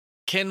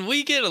Can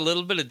we get a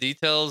little bit of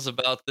details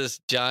about this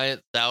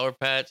giant Sour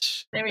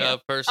Patch There we go.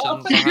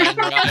 person behind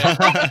Ryan?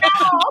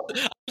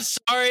 I'm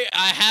sorry,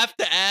 I have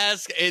to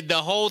ask.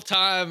 The whole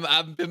time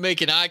I've been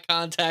making eye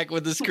contact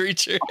with this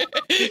creature.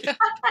 He's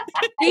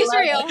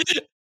real.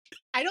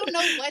 I don't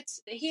know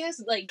he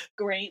has like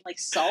grain, like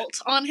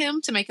salt on him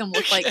to make him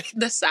look like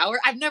the sour.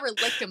 I've never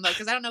licked him though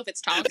because I don't know if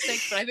it's toxic,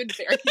 but I've been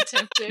very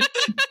tempted.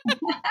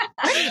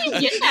 Where did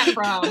you get that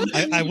from?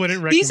 I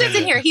wouldn't recommend. He sits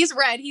in here. He's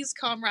red. He's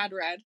Comrade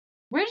Red.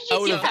 Where did I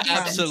you would get have that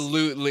from?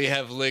 absolutely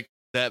have licked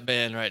that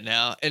man right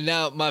now. And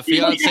now my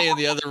fiance in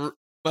the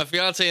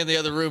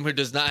other room who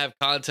does not have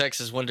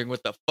context is wondering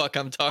what the fuck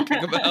I'm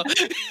talking about.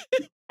 Go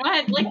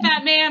ahead, lick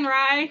that man,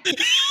 Rye. Do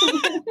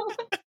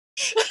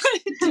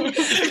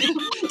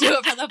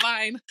it for the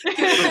vine.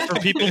 For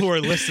people who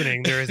are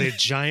listening, there is a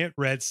giant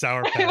red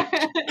Sour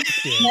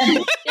Patch.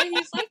 Yeah,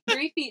 he's like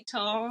 3 feet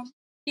tall.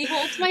 He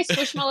holds my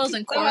Squishmallows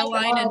and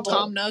Coraline and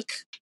Tom Nook.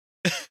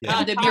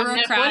 Yeah. The Tom Nook,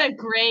 bureaucrat. what a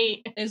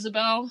great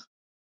Isabel.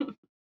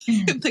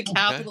 The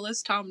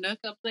capitalist Tom Nook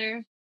up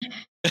there.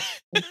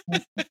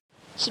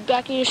 Sit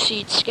back in your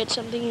seats, get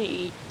something to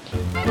eat,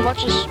 and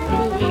watch this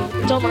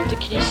movie. Don't let the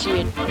kiddies see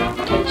it,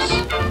 because,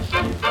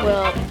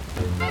 well,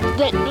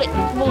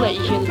 we'll let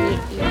you hear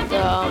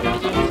the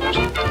beginning first.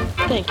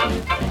 Thank you.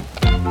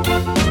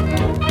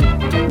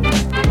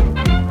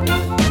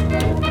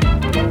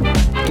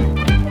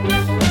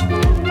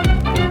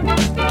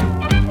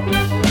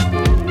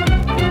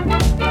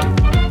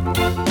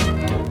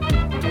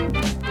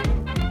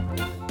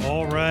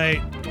 All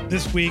right,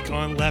 this week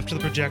on Left of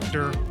the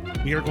Projector,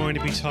 we are going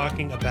to be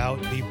talking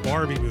about the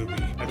Barbie movie.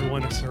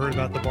 Everyone has heard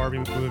about the Barbie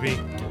movie.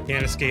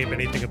 Can't escape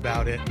anything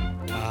about it.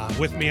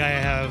 With me, I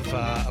have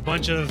a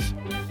bunch of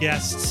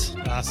guests,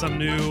 some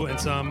new and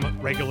some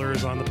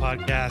regulars on the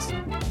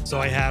podcast. So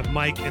I have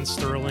Mike and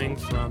Sterling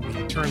from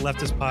the Turn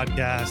Leftist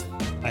podcast.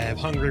 I have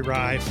Hungry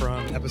Rye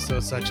from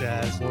episodes such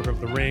as Lord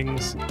of the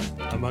Rings,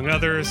 among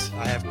others.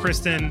 I have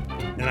Krxxten,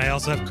 and I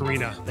also have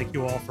Karina. Thank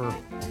you all for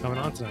coming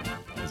on tonight.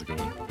 How's it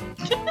going?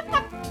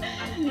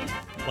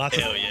 Lots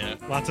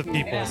of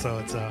people, Yeah. So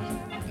it's I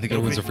think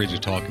everyone's afraid to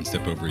talk and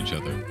step over each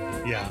other.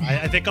 yeah.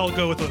 I think I'll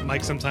go with what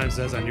Mike sometimes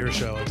does on your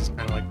show. It's just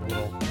kind of like a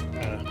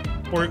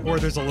little, or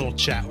there's a little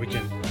chat you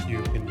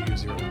can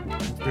use.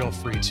 Feel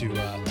free to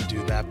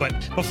do that.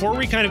 But before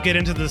we kind of get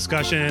into the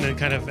discussion and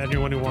kind of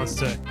anyone who wants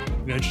to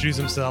introduce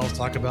themselves,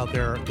 talk about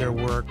their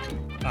work,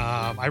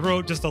 I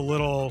wrote just a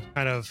little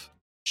kind of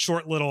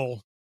short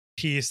little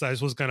piece that I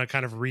was going to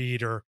kind of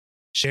read or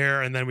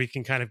share, and then we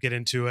can kind of get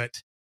into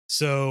it.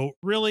 So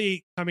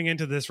really coming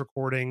into this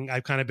recording,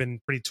 I've kind of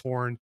been pretty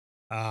torn.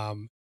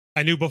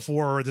 I knew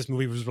before this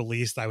movie was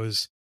released, I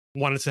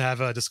wanted to have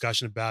a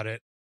discussion about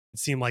it. It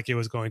seemed like it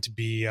was going to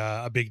be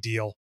a big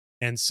deal.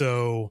 And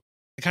so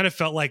I kind of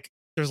felt like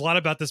there's a lot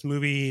about this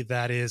movie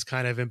that is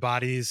kind of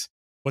embodies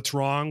what's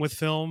wrong with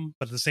film,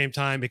 but at the same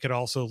time, it could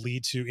also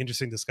lead to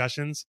interesting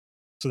discussions.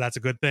 So that's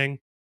a good thing.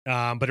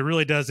 But it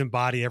really does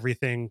embody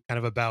everything kind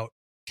of about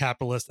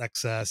capitalist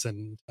excess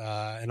and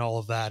all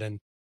of that, and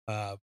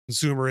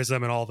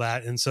consumerism and all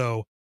that. And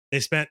so they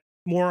spent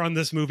more on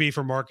this movie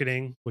for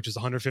marketing, which is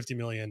 150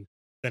 million,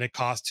 than it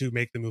cost to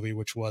make the movie,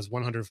 which was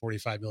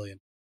 145 million.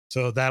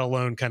 So that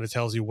alone kind of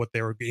tells you what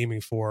they were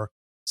aiming for.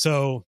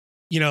 So,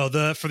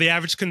 for the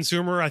average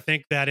consumer, I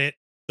think that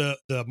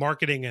the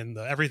marketing and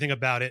everything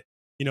about it,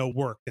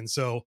 worked. And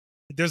so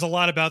there's a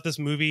lot about this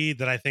movie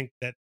that I think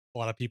that a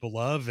lot of people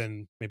love,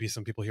 and maybe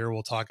some people here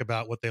will talk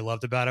about what they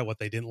loved about it, what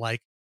they didn't like.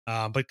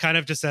 But kind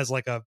of just as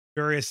like a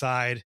very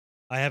aside,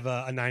 I have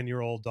a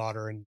 9-year-old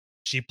daughter, and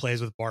she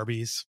plays with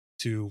Barbies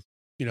too,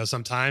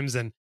 sometimes.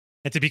 And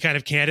to be kind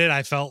of candid,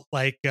 I felt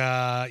like,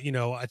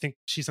 I think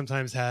she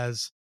sometimes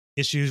has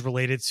issues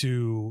related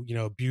to,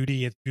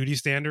 beauty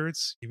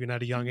standards, even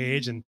at a young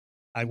age. And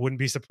I wouldn't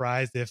be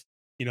surprised if,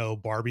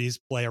 Barbies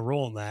play a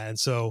role in that. And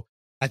so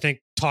I think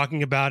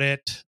talking about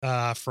it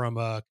from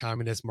a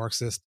communist,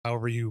 Marxist,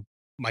 however you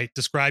might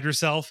describe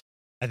yourself,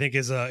 I think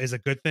is a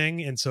good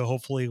thing. And so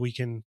hopefully we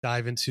can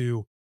dive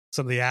into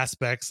some of the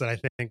aspects that I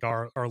think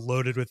are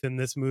loaded within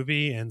this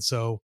movie. And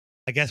so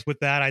I guess with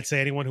that, I'd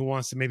say anyone who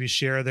wants to maybe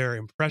share their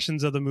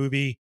impressions of the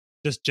movie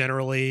just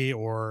generally,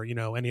 or,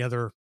 any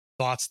other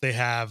thoughts they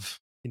have,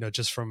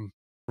 just from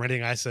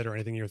anything I said or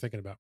anything you're thinking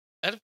about.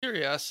 Out of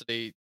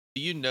curiosity,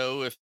 do you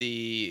know if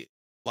the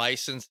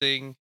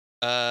licensing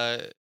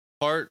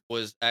part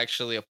was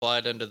actually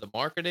applied under the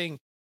marketing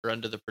or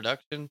under the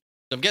production?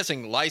 So I'm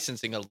guessing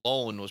licensing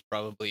alone was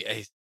probably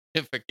a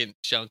significant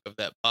chunk of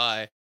that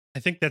pie. I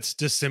think that's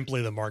just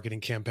simply the marketing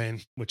campaign,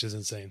 which is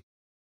insane.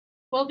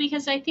 Well,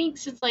 because I think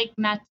since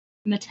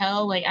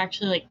Mattel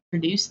actually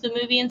produced the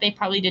movie, and they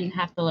probably didn't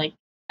have to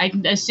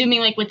I'm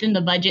assuming within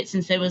the budget,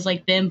 since it was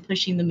them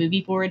pushing the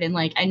movie forward. And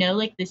I know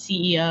the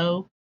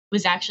CEO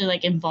was actually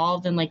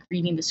involved in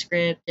reading the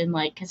script, and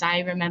because I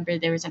remember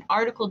there was an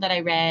article that I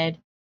read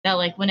that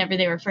whenever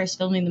they were first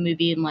filming the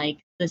movie, and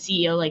the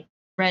CEO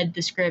read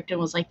the script and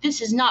was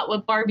this is not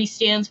what Barbie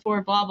stands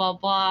for, blah blah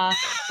blah,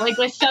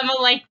 with some of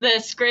the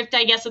script,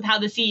 I guess, with how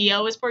the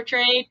CEO was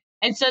portrayed.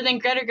 And so then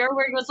Greta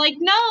Gerwig was like,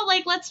 no,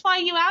 like, let's fly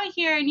you out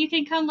here and you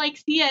can come, like,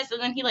 see us.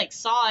 And then he, like,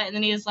 saw it and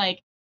then he was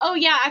like, oh,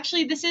 yeah,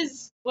 actually, this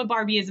is what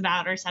Barbie is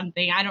about or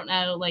something. I don't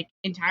know, like,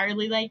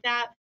 entirely like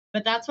that.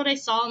 But that's what I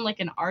saw in, like,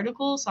 an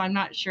article. So I'm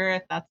not sure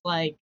if that's,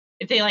 like,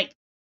 if they, like,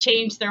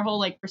 changed their whole,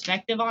 like,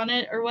 perspective on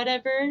it or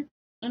whatever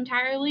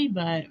entirely.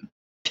 But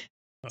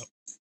does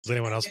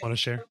anyone else want to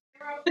share?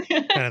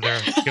 Kind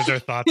of give their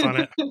thoughts on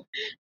it.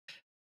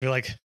 You're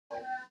like,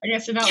 I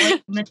guess about,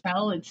 like,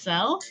 Mattel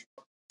itself.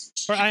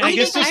 Or I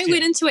guess I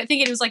went into it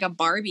thinking it was like a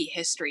Barbie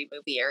history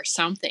movie or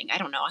something. I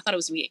don't know. I thought it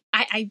was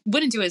I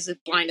went into it as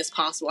blind as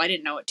possible. I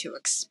didn't know what to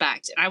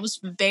expect. And I was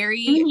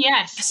very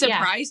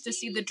surprised to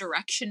see the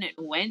direction it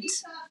went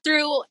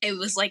through. It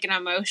was like an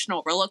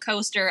emotional roller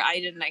coaster. I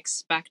didn't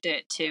expect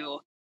it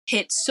to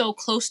hit so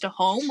close to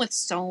home with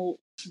so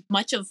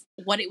much of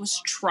what it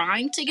was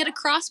trying to get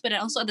across, but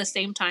also at the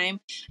same time,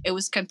 it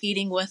was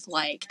competing with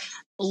like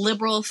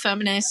liberal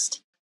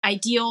feminist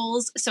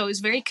ideals, so it was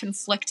very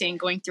conflicting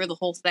going through the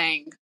whole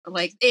thing.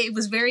 Like, it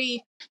was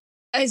very,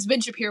 as Ben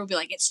Shapiro would be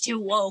like, it's too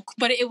woke,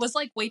 but it was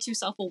like way too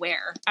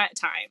self-aware at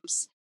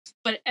times.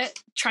 But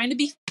trying to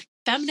be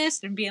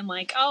feminist and being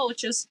like, oh,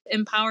 just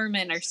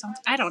empowerment or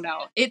something, I don't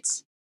know.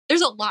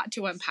 There's a lot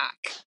to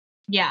unpack.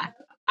 Yeah,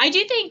 I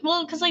do think,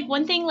 well, because like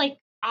one thing, like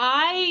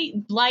I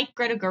like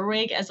Greta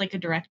Gerwig as like a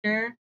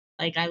director.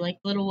 Like, I like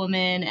Little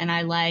Woman, and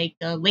I like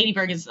Lady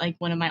Bird is like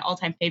one of my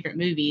all-time favorite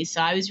movies. So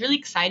I was really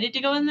excited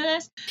to go into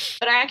this,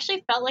 but I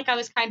actually felt like I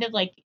was kind of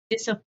like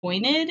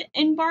disappointed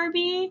in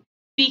Barbie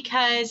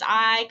because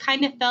I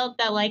kind of felt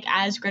that like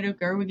as Greta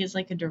Gerwig is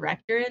like a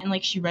director and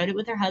like she wrote it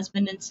with her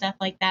husband and stuff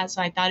like that. So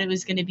I thought it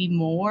was going to be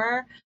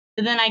more,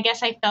 but then I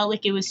guess I felt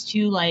like it was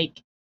too like,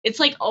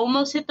 it's like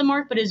almost hit the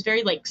mark, but it was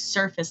very like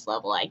surface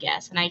level, I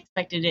guess. And I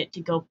expected it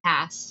to go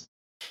past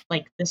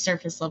like the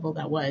surface level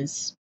that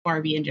was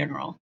Barbie in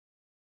general.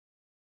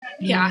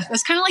 Yeah,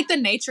 that's kind of like the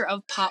nature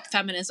of pop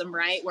feminism,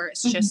 right? Where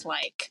it's just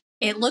like,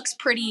 it looks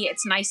pretty,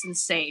 it's nice and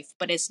safe,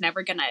 but it's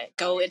never gonna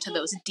go into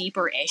those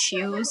deeper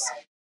issues.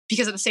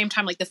 Because at the same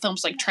time, like, the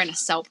film's like trying to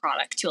sell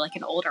product to like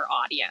an older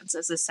audience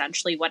is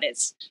essentially what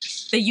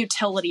the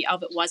utility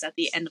of it was at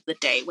the end of the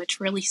day, which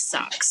really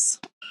sucks.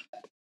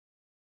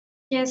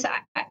 Yes,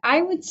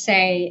 I would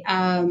say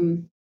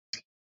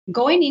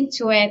going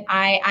into it,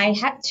 I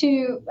had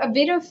to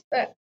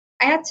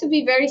I had to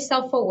be very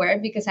self-aware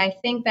because I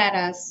think that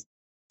as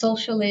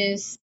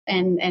socialists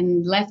and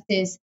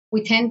leftists,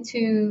 we tend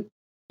to,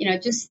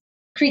 just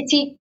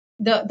critique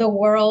the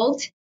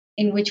world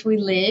in which we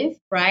live,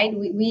 right?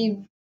 We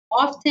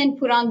often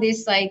put on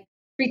this like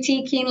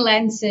critiquing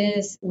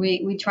lenses.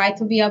 We try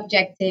to be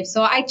objective.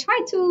 So I try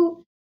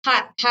to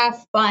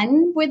have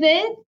fun with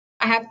it,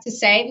 I have to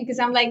say, because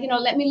I'm like,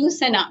 let me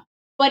loosen up.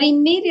 But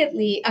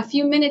immediately, a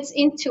few minutes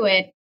into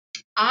it,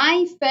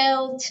 I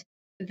felt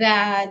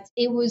that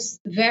it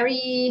was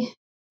very,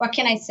 what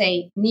can I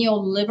say,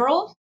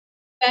 neoliberal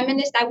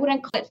feminist. I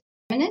wouldn't call it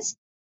feminist,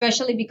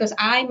 especially because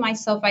I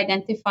myself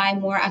identify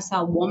more as a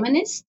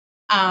womanist,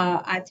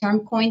 a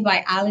term coined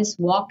by Alice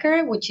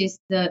Walker, which is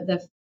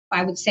the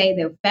I would say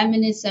the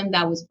feminism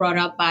that was brought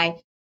up by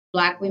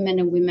Black women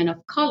and women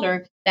of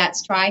color that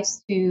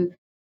strives to,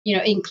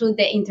 include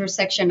the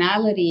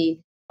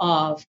intersectionality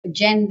of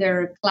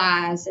gender,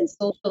 class, and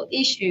social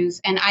issues.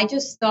 And I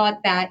just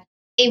thought that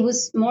it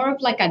was more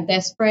of like a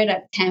desperate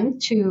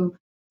attempt to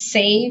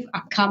save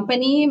a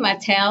company,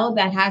 Mattel,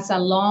 that has a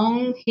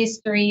long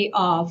history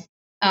of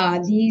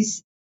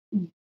these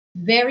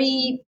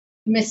very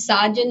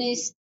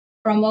misogynist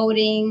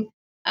promoting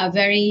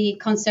very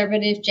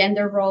conservative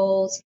gender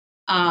roles.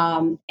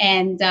 I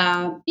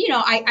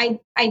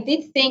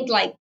did think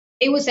like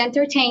it was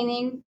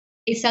entertaining.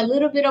 It's a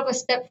little bit of a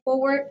step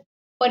forward,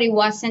 but it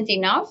wasn't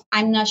enough.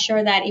 I'm not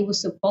sure that it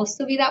was supposed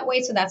to be that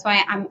way. So that's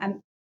why I'm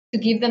to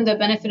give them the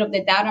benefit of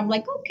the doubt. I'm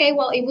like, okay,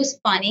 well, it was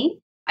funny.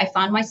 I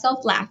found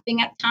myself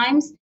laughing at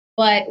times,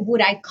 but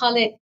would I call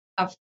it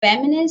a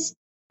feminist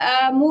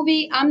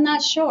movie? I'm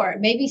not sure.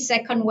 Maybe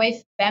second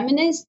wave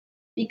feminist,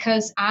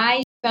 because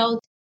I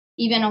felt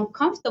even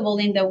uncomfortable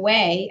in the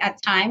way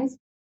at times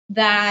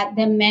that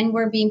the men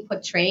were being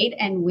portrayed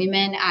and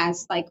women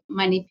as like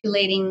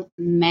manipulating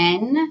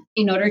men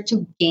in order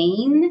to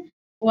gain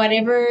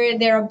whatever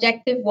their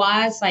objective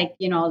was, like,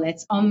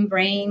 let's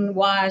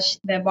unbrainwash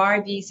the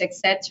Barbies,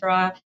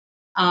 etc.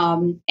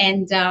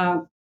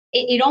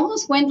 It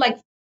almost went like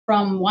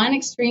from one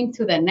extreme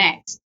to the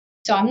next.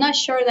 So I'm not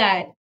sure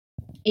that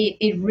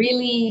it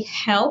really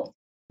helped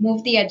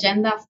move the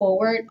agenda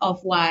forward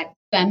of what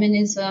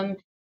feminism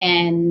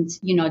and,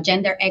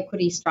 gender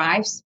equity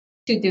strives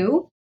to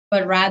do,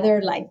 but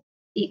rather like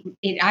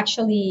it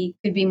actually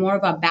could be more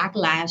of a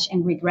backlash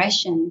and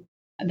regression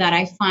that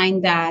I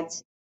find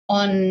that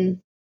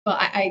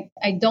I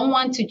don't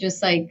want to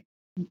just like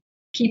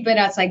keep it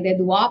as like the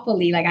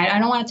duopoly. Like, I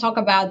don't want to talk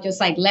about just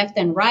like left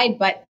and right,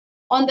 but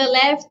on the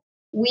left,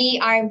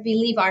 I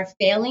believe are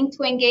failing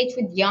to engage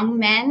with young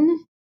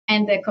men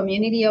and the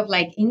community of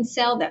like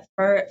incel that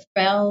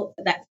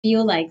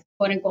feel like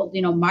quote unquote,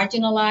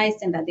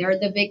 marginalized and that they're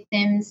the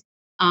victims.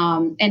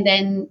 And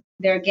then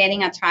they're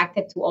getting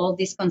attracted to all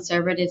these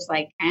conservatives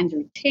like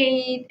Andrew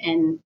Tate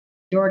and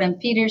Jordan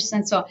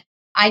Peterson. So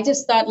I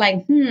just thought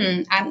like,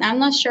 I'm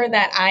not sure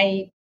that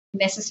I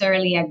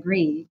necessarily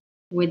agree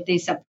with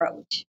this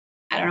approach.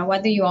 I don't know.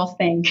 What do you all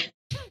think?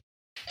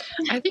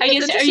 I think I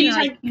it's guess, are you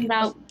interesting. talking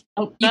about?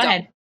 Oh, You go go.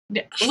 ahead.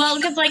 Well,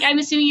 because like I'm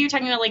assuming you're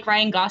talking about like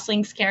Ryan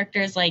Gosling's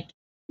characters, like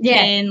Yeah.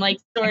 Ken, like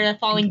sort of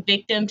falling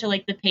victim to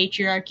like the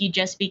patriarchy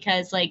just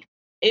because like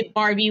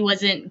Barbie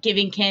wasn't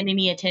giving Ken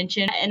any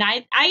attention, and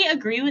I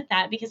agree with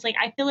that because like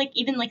I feel like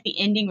even like the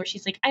ending where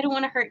she's like, I don't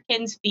want to hurt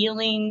Ken's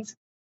feelings,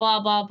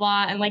 blah blah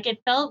blah, and like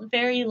it felt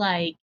very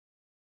like,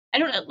 I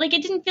don't know, like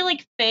it didn't feel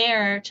like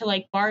fair to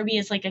like Barbie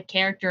as like a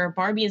character or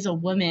Barbie as a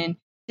woman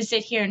to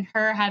sit here and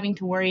her having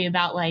to worry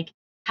about like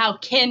how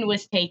Ken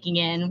was taking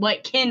in,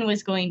 what Ken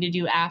was going to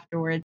do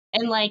afterwards.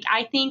 And like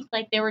I think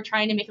like they were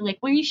trying to make it like,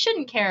 well, you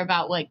shouldn't care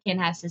about what Ken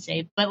has to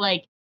say. But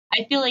like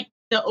I feel like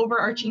the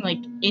overarching like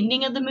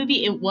ending of the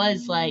movie, it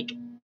was like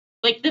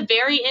the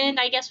very end,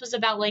 I guess, was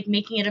about like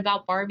making it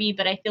about Barbie,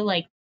 but I feel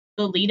like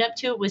the lead up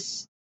to it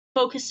was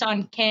focused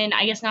on Ken,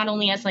 I guess not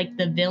only as like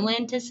the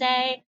villain to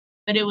say,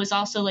 but it was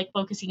also like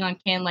focusing on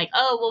Ken, like,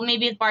 oh, well,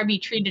 maybe if Barbie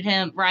treated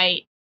him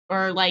right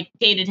or like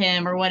dated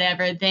him or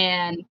whatever,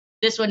 then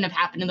this wouldn't have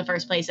happened in the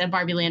first place and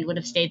Barbie Land would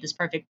have stayed this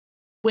perfect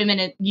women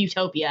in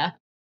utopia,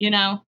 you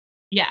know?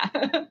 Yeah.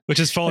 Which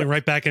is falling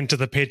right back into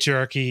the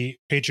patriarchy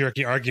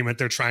argument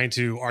they're trying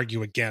to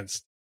argue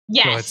against.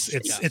 Yes. So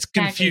it's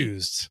Exactly.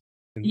 confused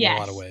in a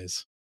lot of Yes.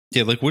 ways.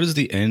 Yeah, like what is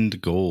the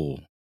end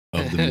goal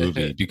of the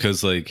movie?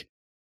 Because like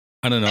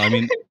I don't know. I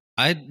mean,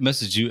 I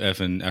messaged you,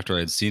 Evan, after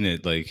I'd seen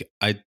it. Like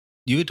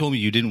you had told me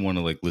you didn't want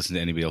to like listen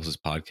to anybody else's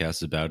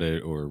podcasts about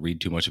it or read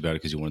too much about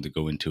it because you wanted to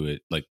go into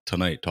it like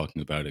tonight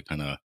talking about it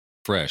kind of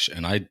fresh.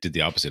 And I did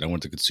the opposite. I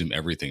wanted to consume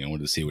everything. I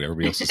wanted to see what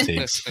everybody else's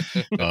takes,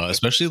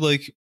 especially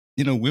like,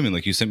 you know, women.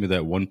 Like you sent me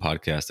that one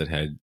podcast that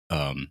had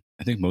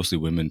I think mostly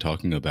women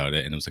talking about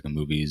it, and it was like a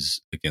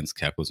movies against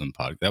capitalism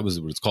podcast. That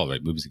was what it's called,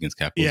 right? Movies against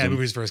capitalism. Yeah,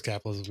 movies versus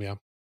capitalism. Yeah.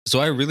 So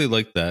I really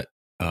liked that,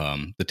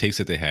 the takes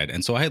that they had,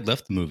 and so I had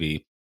left the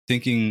movie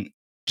thinking,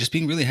 just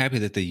being really happy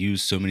that they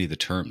used so many of the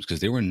terms because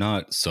they were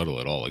not subtle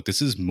at all. Like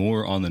this is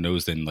more on the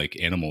nose than like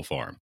Animal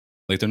Farm.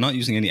 Like they're not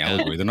using any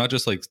allegory. They're not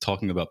just like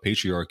talking about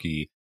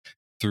patriarchy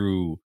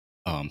through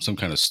some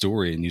kind of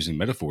story and using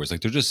metaphors.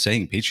 Like they're just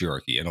saying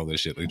patriarchy and all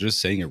this shit. Like they're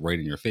just saying it right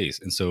in your face.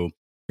 And so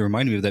it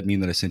reminded me of that meme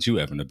that I sent you,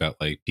 Evan, about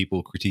like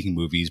people critiquing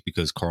movies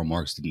because Karl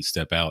Marx didn't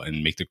step out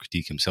and make the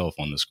critique himself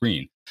on the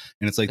screen.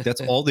 And it's like, that's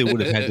all they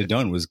would have had to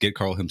done was get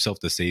Karl himself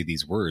to say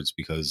these words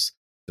because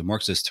the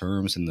Marxist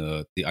terms and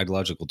the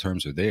ideological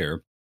terms are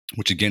there,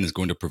 which again is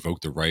going to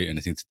provoke the right. And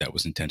I think that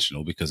was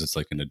intentional because it's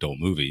like an adult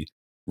movie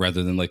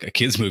rather than like a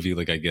kid's movie,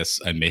 like I guess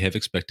I may have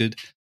expected.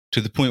 To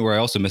the point where I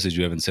also messaged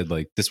you, Evan, said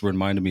like this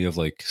reminded me of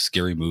like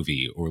Scary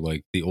Movie or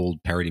like the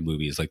old parody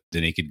movies like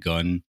The Naked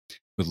Gun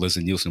with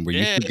Leslie Nielsen, where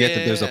you forget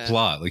that there's a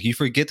plot. Like you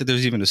forget that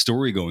there's even a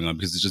story going on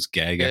because it's just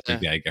gag after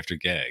gag after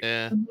gag.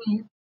 Yeah.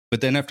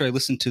 But then after I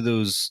listened to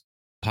those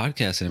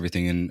podcasts and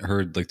everything and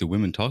heard like the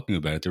women talking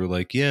about it, they were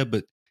like, yeah,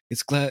 but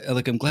it's glad,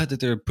 like I'm glad that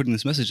they're putting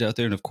this message out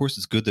there. And of course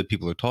it's good that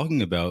people are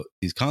talking about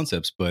these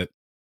concepts, but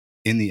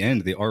in the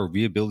end, they are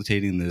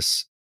rehabilitating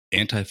this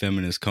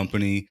anti-feminist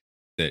company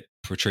that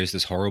portrays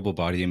this horrible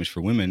body image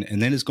for women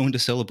and then is going to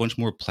sell a bunch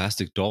more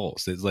plastic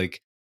dolls. It's like,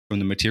 from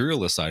the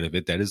materialist side of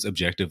it, that is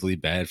objectively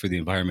bad for the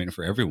environment and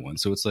for everyone.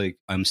 So it's like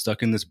I'm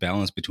stuck in this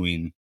balance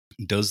between,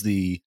 does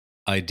the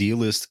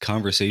idealist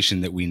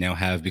conversation that we now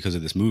have because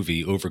of this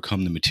movie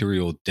overcome the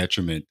material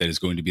detriment that is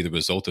going to be the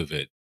result of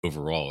it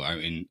overall? I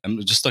mean, I'm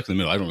just stuck in the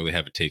middle. I don't really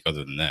have a take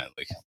other than that.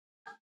 Like,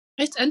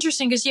 it's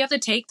interesting because you have to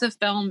take the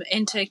film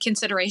into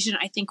consideration,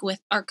 I think,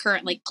 with our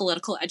current like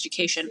political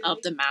education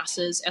of the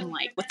masses and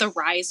like with the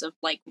rise of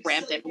like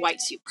rampant white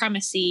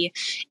supremacy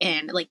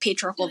and like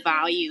patriarchal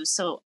values.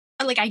 So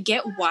like I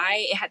get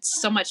why it had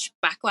so much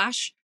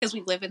backlash because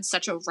we live in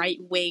such a right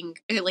wing,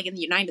 like in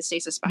the United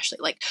States especially,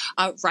 like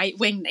a right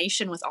wing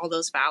nation with all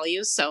those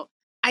values. So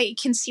I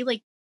can see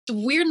like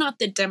we're not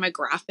the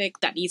demographic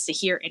that needs to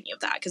hear any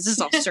of that because this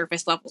is all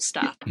surface level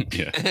stuff.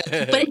 yeah.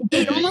 But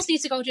it almost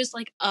needs to go just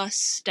like a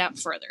step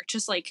further.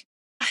 Just like,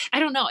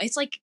 I don't know. It's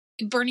like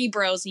Bernie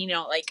Bros, you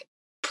know, like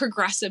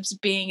progressives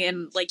being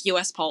in like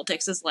US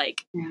politics is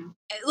like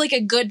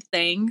a good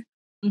thing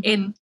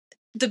in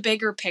the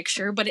bigger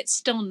picture, but it's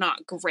still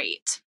not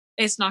great.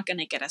 It's not going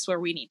to get us where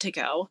we need to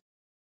go.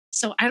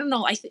 So I don't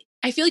know.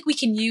 I feel like we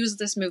can use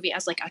this movie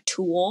as like a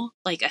tool,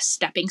 like a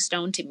stepping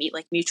stone to meet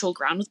like mutual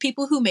ground with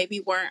people who maybe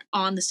weren't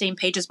on the same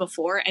page as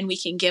before, and we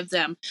can give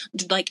them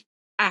like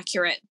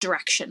accurate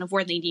direction of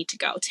where they need to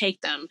go.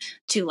 Take them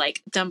to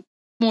like the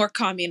more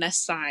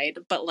communist side,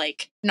 but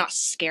like not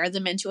scare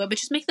them into it, but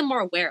just make them more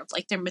aware of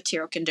like their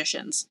material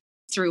conditions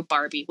through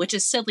Barbie, which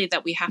is silly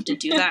that we have to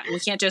do that. And we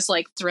can't just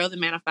like throw the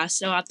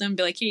manifesto at them and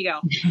be like, here you go.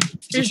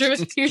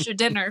 Here's your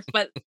dinner.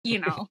 But you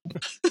know,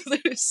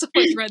 there's so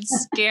much red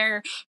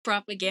scare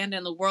propaganda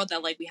in the world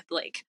that like we have to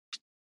like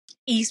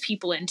ease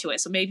people into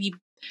it. So maybe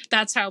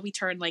that's how we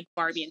turn like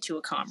Barbie into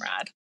a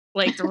comrade.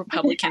 like the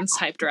Republicans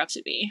hyped her up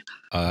to be.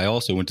 I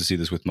also went to see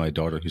this with my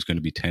daughter, who's going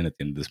to be 10 at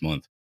the end of this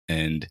month.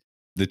 And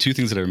the two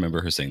things that I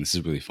remember her saying, this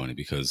is really funny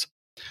because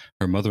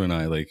her mother and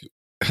I, like,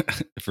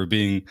 for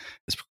being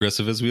as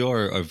progressive as we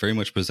are very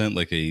much present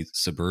like a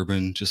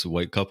suburban, just a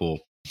white couple.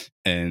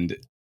 And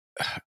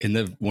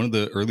in one of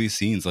the early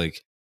scenes,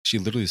 like, she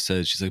literally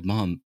said, she's like,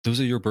 "Mom, those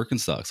are your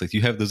Birkenstocks. Like,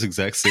 you have those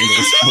exact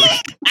sandals."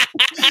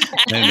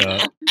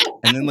 And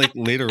then, like,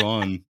 later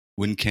on,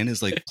 when Ken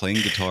is like playing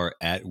guitar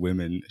at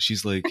women,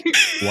 she's like,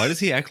 "Why does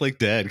he act like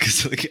dad?"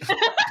 Because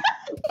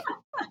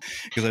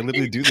I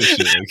literally do this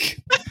shit. Like,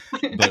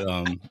 but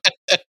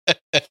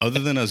other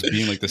than us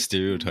being like the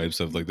stereotypes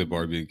of like the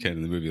Barbie and Ken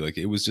in the movie, like,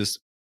 it was just,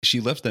 she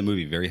left that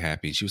movie very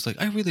happy. She was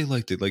like, "I really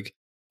liked it. Like,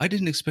 I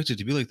didn't expect it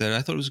to be like that.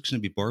 I thought it was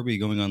going to be Barbie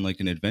going on like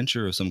an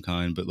adventure of some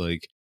kind, but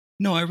like,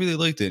 no, I really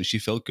liked it." And she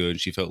felt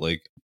good. She felt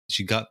like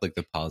she got like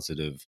the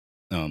positive.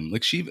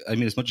 Like, I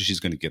mean, as much as she's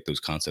going to get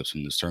those concepts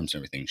from those terms and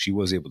everything, she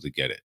was able to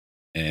get it.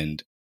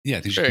 And yeah,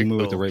 I think she Very came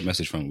away with the cool. right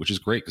message from it, which is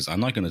great, because I'm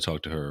not going to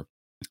talk to her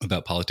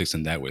about politics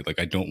in that way.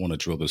 Like, I don't want to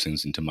drill those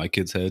things into my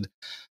kid's head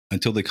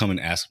until they come and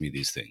ask me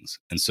these things.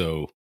 And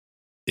so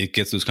it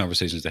gets those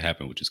conversations to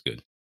happen, which is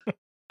good.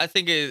 I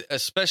think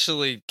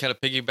especially kind of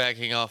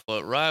piggybacking off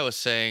what Rye was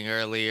saying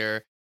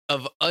earlier,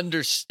 of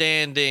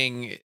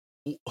understanding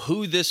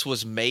who this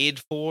was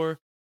made for.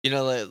 You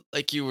know,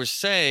 like you were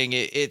saying,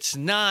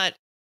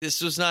 this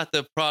was not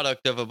the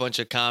product of a bunch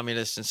of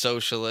communists and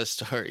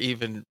socialists or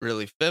even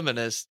really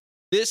feminists.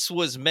 This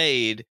was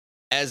made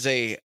as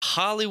a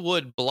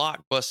Hollywood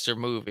blockbuster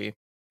movie.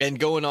 And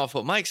going off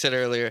what Mike said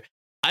earlier,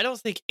 I don't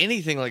think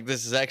anything like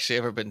this has actually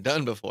ever been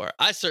done before.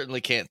 I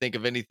certainly can't think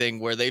of anything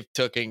where they've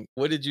taken,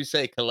 what did you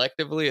say,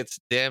 collectively? It's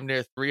damn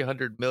near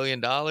 $300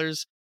 million,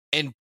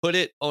 and put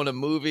it on a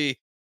movie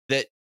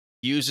that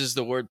uses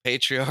the word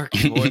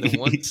patriarchy more than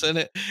once in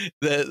it,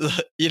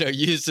 that, you know,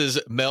 uses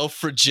male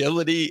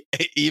fragility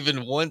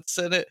even once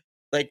in it.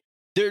 Like,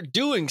 they're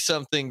doing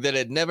something that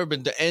had never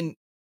been done. And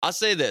I'll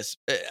say this,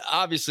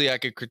 obviously I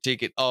could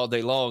critique it all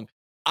day long.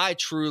 I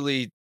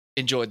truly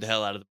enjoyed the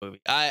hell out of the movie.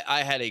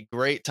 I had a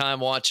great time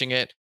watching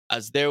it. I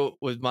was there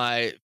with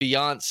my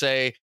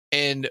fiance,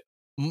 and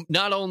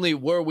not only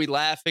were we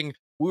laughing,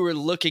 we were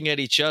looking at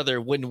each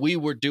other when we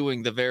were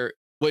doing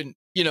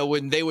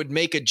when they would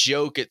make a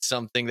joke at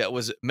something that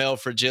was male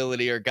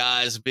fragility or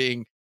guys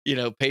being,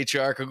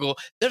 patriarchal,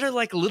 that are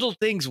like little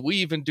things we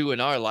even do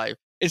in our life.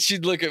 And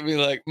she'd look at me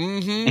like,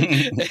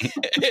 mm-hmm.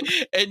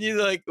 And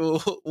you like,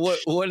 what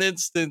one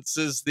instance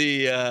is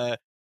a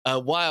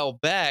while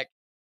back,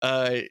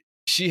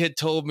 she had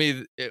told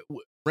me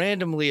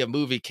randomly a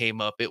movie came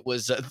up. It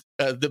was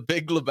The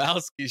Big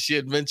Lebowski. She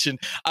had mentioned,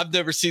 I've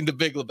never seen The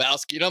Big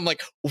Lebowski. And I'm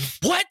like,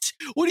 what?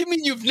 What do you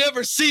mean you've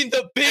never seen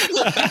The Big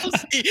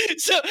Lebowski?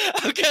 So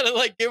I'm kind of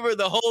like give her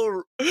the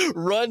whole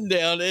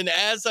rundown. And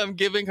as I'm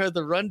giving her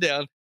the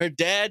rundown, her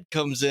dad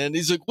comes in.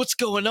 He's like, what's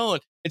going on?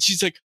 And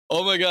she's like,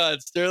 oh my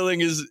God,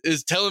 Sterling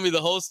is telling me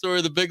the whole story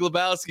of The Big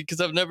Lebowski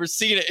because I've never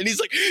seen it. And he's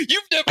like,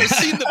 you've never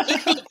seen The Big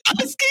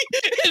Lebowski?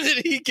 And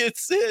then he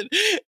gets in.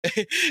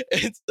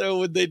 And so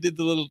when they did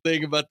the little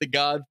thing about the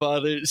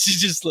Godfather, she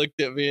just looked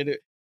at me, and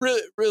it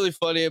really, really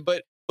funny.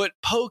 But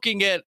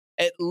poking at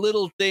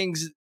little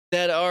things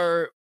that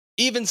are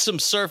even some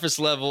surface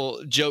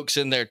level jokes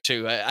in there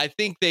too. I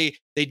think they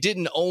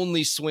didn't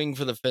only swing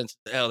for the fences.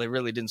 Hell, they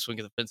really didn't swing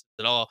for the fences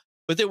at all.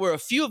 But there were a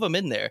few of them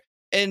in there.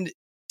 And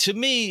to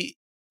me,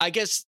 I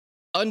guess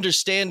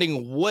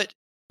understanding what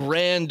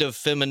brand of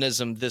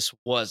feminism this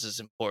was is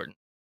important,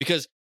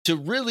 because to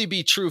really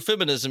be true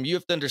feminism, you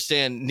have to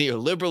understand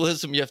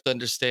neoliberalism, you have to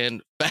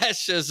understand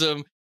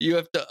fascism, you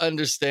have to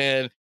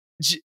understand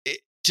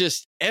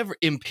just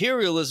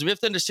imperialism. You have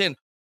to understand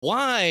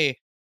why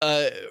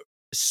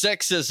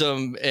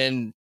sexism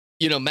and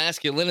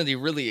masculinity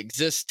really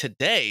exists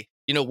today.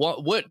 You know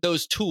what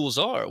those tools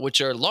are,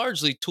 which are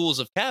largely tools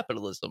of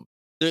capitalism.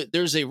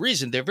 There's a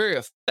reason they're very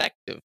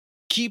effective,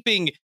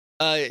 keeping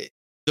the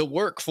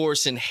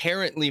workforce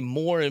inherently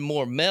more and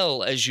more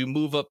male as you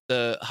move up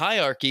the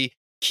hierarchy,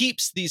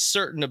 keeps these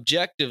certain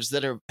objectives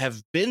that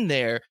have been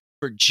there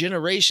for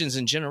generations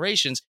and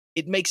generations.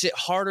 It makes it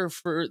harder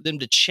for them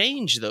to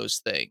change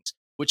those things,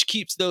 which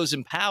keeps those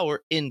in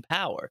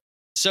power.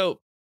 So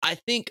I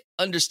think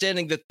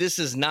understanding that this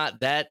is not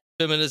that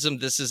feminism,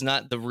 this is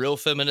not the real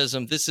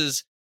feminism, this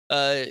is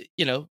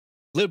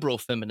liberal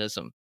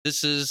feminism.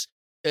 This is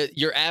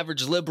your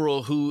average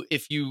liberal who,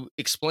 if you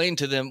explain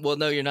to them, well,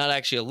 no, you're not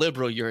actually a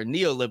liberal, you're a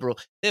neoliberal,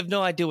 they have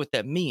no idea what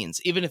that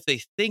means. Even if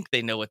they think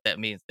they know what that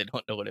means, they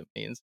don't know what it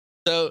means.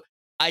 So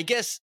I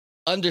guess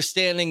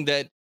understanding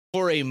that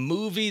for a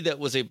movie that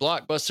was a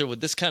blockbuster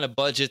with this kind of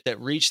budget that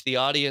reached the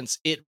audience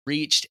it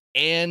reached,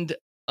 and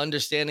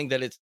understanding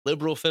that it's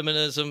liberal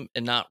feminism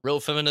and not real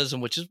feminism,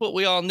 which is what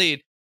we all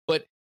need,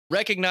 but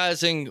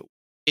recognizing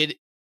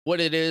what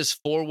it is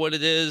for what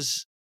it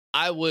is,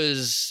 I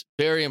was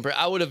very impressed.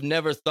 I would have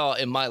never thought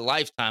in my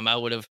lifetime I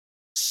would have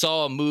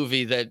saw a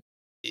movie that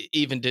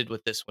even did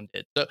what this one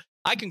did. So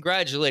I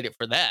congratulate it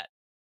for that.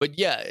 But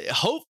yeah,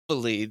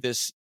 hopefully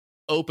this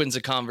opens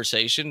a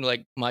conversation,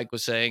 like Mike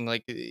was saying,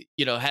 like,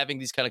 having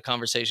these kind of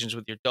conversations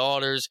with your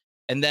daughters,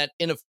 and that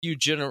in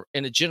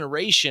a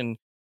generation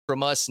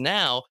from us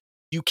now,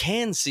 you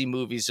can see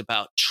movies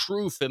about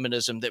true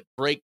feminism that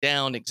break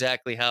down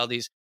exactly how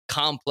these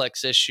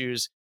complex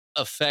issues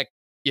affect,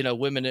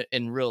 women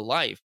in real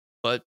life.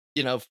 But,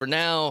 for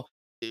now,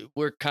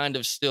 we're kind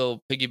of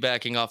still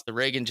piggybacking off the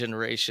Reagan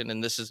generation,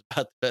 and this is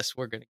about the best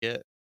we're going to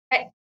get.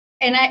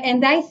 And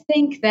I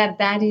think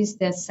that is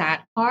the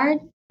sad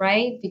part,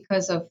 right?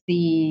 Because of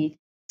the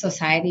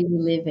society we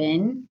live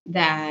in,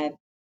 that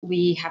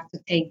we have to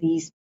take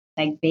these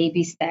like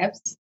baby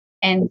steps.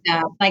 And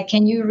like,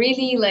 can you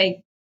really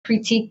like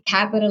critique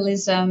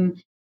capitalism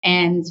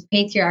and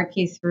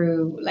patriarchy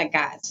through like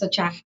such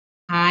a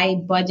high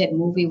budget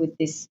movie with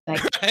this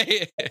like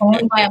Right.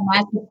 owned by a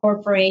massive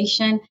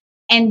corporation?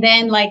 And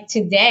then like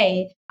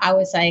today, I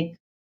was like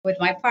with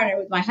my partner,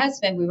 with my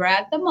husband, we were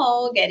at the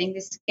mall getting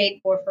this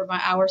skateboard for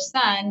our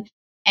son.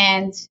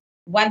 And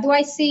what do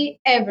I see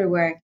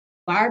everywhere?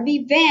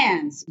 Barbie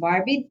Vans,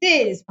 Barbie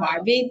this,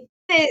 Barbie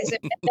this.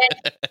 And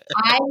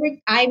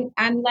then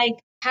I'm like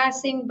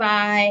passing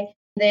by.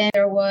 Then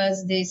there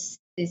was this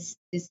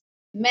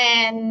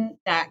man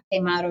that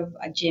came out of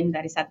a gym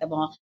that is at the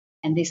mall,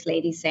 and this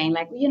lady saying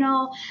like,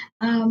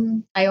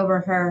 I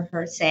overheard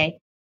her say,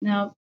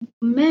 "No,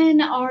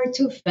 men are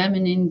too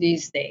feminine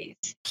these days."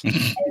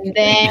 And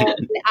then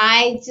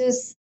I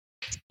just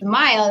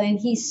smiled, and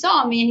he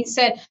saw me and he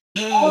said,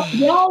 "Oh,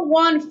 y'all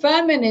want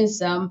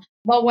feminism,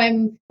 but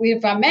when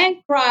if a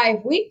man cry,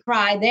 if we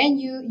cry, then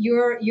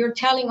you're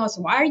telling us,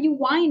 why are you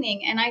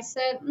whining?" And I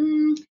said,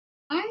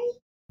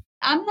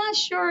 I'm not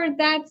sure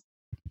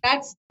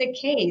that's the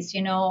case.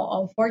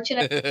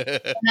 Unfortunately,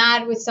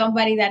 not with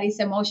somebody that is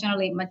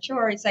emotionally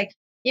mature. It's like,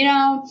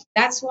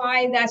 that's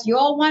why you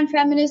all want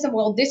feminism.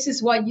 Well, this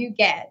is what you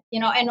get,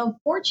 and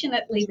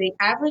unfortunately, the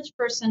average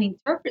person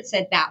interprets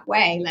it that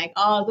way. Like,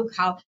 oh, look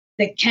how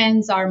the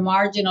Kens are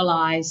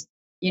marginalized,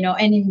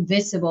 and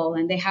invisible,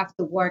 and they have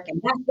to work.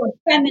 And that's what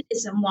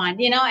feminism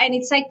want, and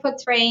it's like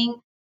portraying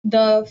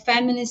the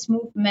feminist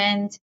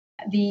movement,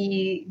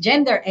 the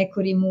gender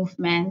equity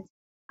movement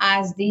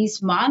as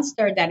this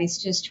monster that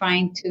is just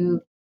trying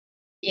to,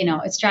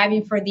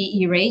 striving for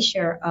the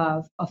erasure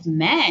of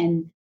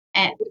men.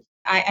 And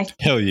I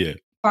Hell yeah.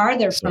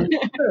 farther Sorry. from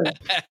the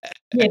truth,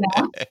 you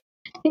know?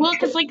 Well,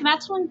 because like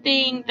that's one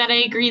thing that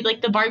I agree.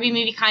 Like the Barbie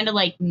movie kind of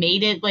like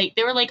made it like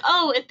they were like,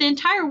 oh, if the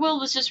entire world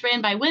was just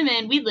ran by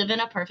women, we'd live in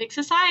a perfect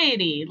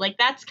society. Like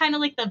that's kind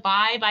of like the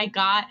vibe I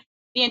got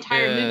the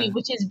entire movie,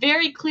 which is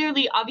very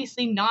clearly,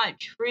 obviously not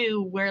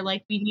true. Where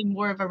like we need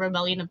more of a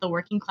rebellion of the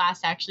working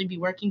class to actually be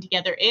working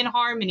together in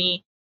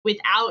harmony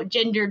without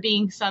gender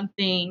being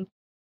something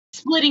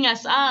splitting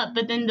us up.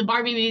 But then the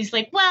Barbie movie's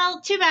like, well,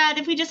 too bad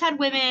if we just had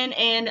women.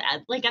 And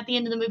like at the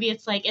end of the movie,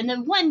 it's like, and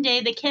then one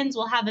day the Kens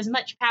will have as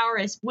much power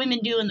as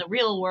women do in the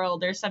real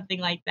world or something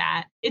like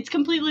that. It's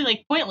completely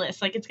like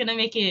pointless. Like it's gonna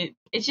make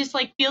it's just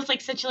like feels like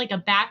such like a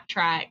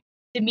backtrack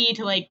to me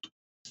to like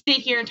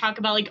sit here and talk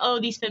about like, oh,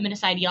 these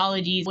feminist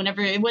ideologies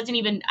whenever it wasn't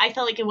even, I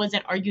felt like it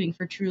wasn't arguing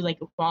for true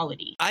like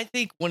equality. I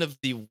think one of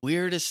the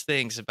weirdest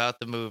things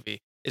about the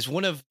movie is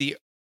one of the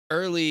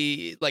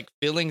early like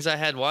feelings I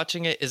had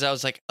watching it is I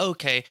was like,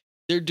 okay,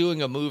 they're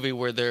doing a movie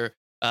where they're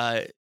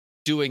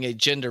doing a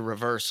gender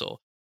reversal.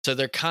 So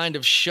they're kind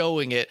of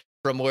showing it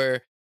from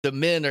where the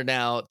men are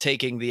now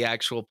taking the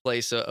actual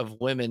place of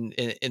women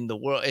in the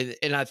world.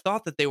 And I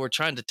thought that they were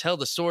trying to tell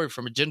the story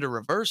from a gender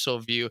reversal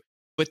view.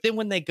 But then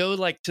when they go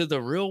like to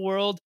the real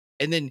world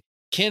and then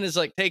Ken is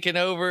like taking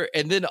over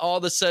and then all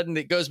of a sudden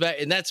it goes back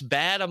and that's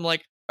bad. I'm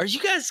like, are you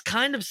guys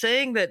kind of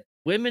saying that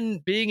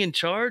women being in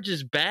charge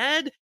is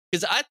bad?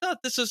 Because I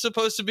thought this was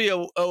supposed to be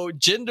a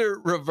gender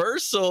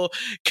reversal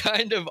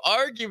kind of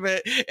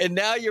argument. And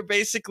now you're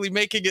basically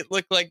making it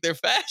look like they're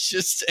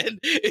fascists. And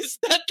is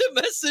that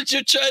the message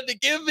you're trying to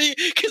give me?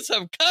 Because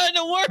I'm kind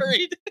of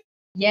worried.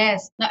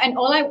 Yes. No, and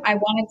all I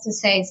wanted to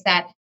say is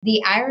that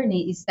the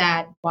irony is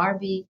that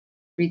Barbie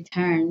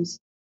returns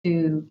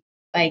to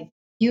like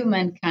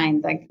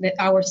humankind, like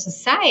our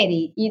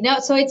society,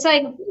 so it's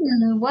like,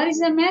 what is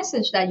the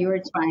message that you're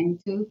trying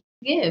to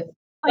give?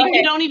 Like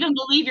you don't even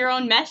believe your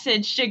own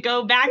message should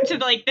go back to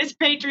like this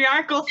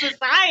patriarchal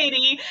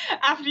society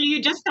after you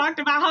just talked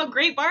about how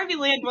great Barbie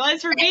Land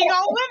was for being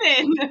all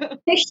women.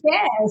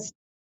 Yes.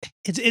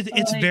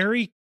 It's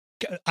very,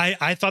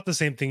 I thought the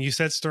same thing you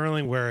said,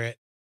 Sterling, where it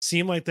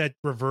seemed like that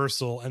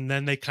reversal and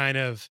then they kind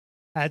of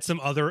had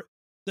some other,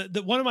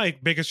 one of my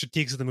biggest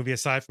critiques of the movie,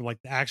 aside from like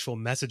the actual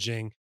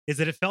messaging, is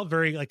that it felt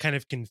very like kind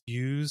of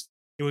confused.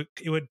 It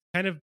would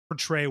kind of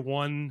portray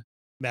one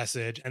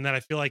message and then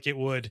I feel like it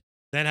would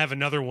then have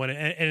another one.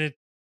 And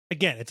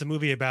again, it's a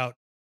movie about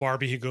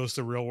Barbie who goes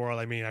to the real world.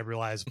 I mean, I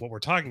realize what we're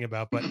talking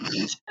about, but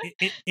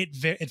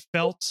it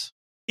felt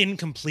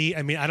incomplete.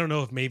 I mean, I don't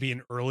know if maybe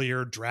in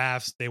earlier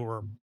drafts it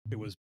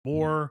was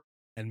more,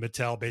 and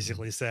Mattel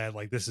basically said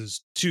like, this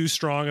is too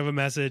strong of a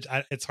message.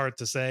 It's hard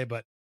to say,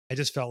 but I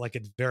just felt like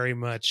it very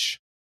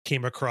much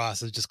came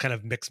across as just kind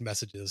of mixed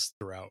messages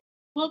throughout.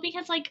 Well,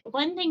 because like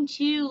one thing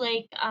too,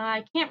 like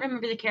I can't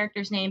remember the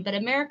character's name, but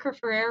America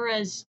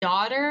Ferrera's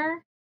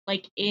daughter,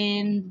 like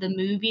in the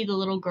movie, the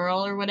little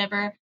girl or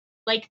whatever,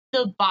 like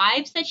the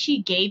vibes that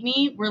she gave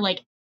me were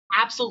like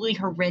absolutely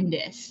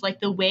horrendous.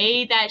 Like the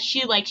way that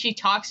she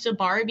talks to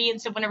Barbie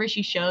and stuff whenever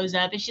she shows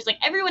up, and she's like,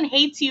 everyone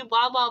hates you,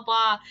 blah blah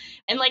blah,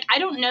 and like I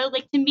don't know,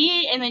 like to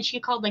me, and then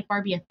she called like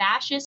Barbie a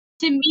fascist.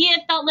 To me,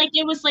 it felt like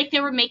it was like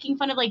they were making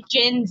fun of like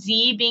Gen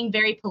Z being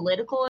very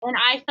political. And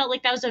I felt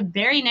like that was a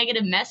very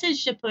negative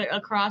message to put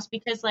across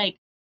because like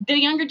the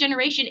younger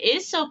generation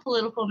is so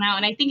political now.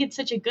 And I think it's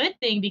such a good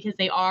thing because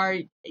they are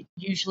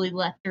usually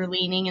left or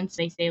leaning. And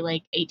they say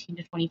like 18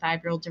 to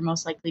 25-year-olds are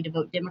most likely to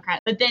vote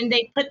Democrat. But then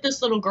they put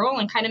this little girl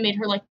and kind of made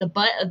her like the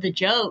butt of the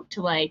joke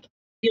to like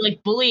be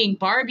like bullying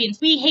Barbie. And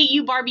we hate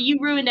you, Barbie. You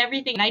ruined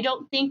everything. And I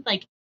don't think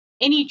like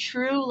any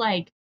true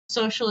like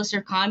socialists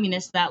or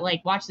communists that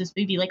like watch this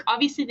movie, like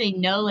obviously they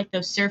know like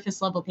those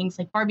surface level things,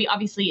 like Barbie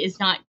obviously is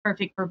not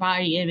perfect for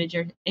body image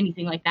or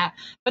anything like that,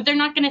 but they're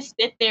not going to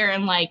sit there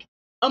and like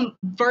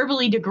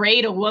verbally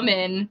degrade a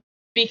woman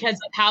because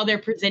of how they're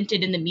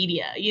presented in the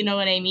media, you know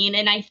what I mean?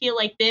 And I feel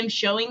like them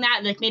showing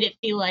that like made it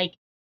feel like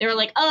they were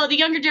like, oh, the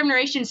younger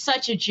generation's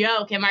such a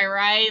joke, am I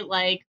right?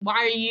 Like, why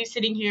are you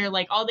sitting here,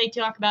 like all they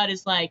talk about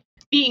is like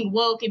being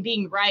woke and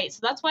being right. So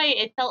that's why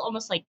it felt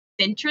almost like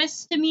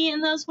centrist to me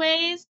in those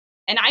ways.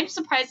 And I'm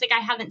surprised, like, I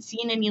haven't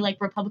seen any, like,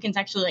 Republicans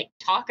actually, like,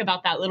 talk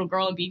about that little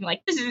girl and being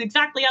like, this is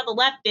exactly how the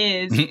left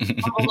is.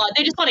 Blah, blah, blah.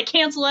 They just want to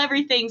cancel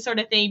everything sort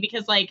of thing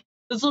because, like,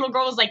 this little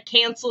girl was, like,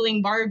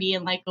 canceling Barbie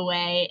in, like, a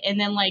way. And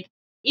then, like,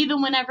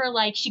 even whenever,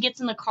 like, she gets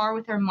in the car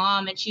with her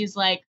mom and she's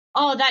like,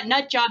 oh, that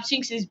nut job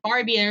thinks she's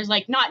Barbie. And there's,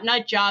 like, not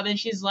nut job. And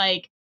she's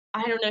like,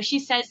 I don't know. She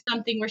says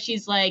something where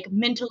she's, like,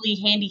 mentally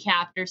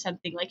handicapped or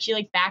something. Like, she,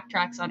 like,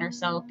 backtracks on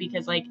herself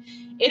because, like,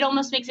 it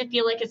almost makes it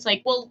feel like it's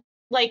like, well,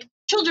 like,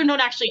 children don't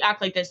actually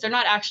act like this. They're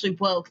not actually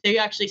woke. They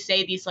actually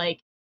say these like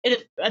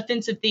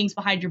offensive things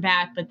behind your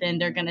back, but then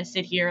they're gonna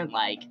sit here and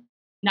like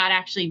not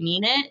actually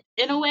mean it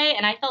in a way.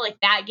 And I felt like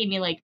that gave me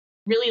like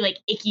really like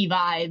icky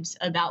vibes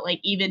about like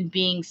even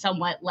being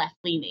somewhat left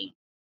leaning.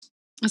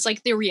 It's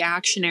like the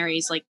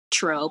reactionaries like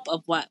trope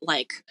of what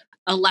like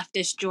a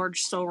leftist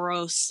George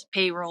Soros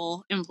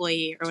payroll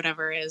employee or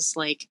whatever is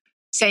like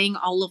saying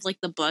all of like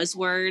the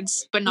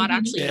buzzwords, but not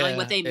actually knowing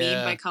what they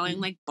mean by calling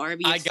like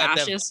Barbie a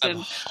fascist and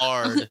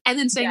hard. And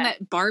then saying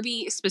that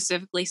Barbie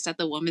specifically set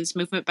the women's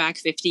movement back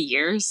 50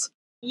 years.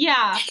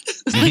 Yeah.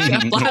 Like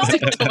a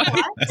plastic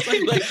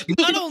toy. Like,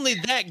 not only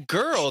that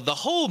girl, the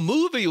whole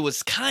movie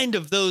was kind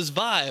of those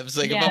vibes.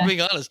 Like, if I'm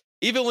being honest,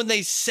 even when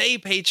they say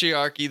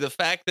patriarchy, the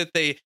fact that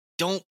they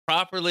don't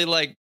properly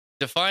like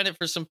define it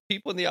for some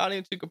people in the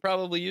audience who could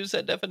probably use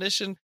that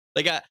definition.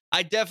 Like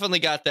I definitely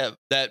got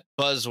that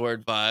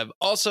buzzword vibe.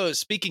 Also,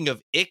 speaking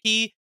of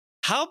icky,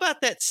 how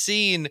about that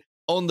scene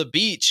on the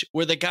beach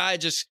where the guy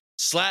just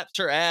slaps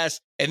her ass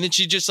and then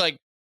she just like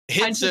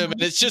hits him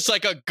and it's just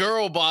like a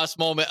girl boss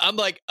moment. I'm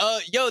like,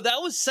 yo, that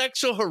was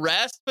sexual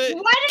harassment.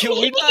 Why did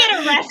he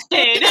get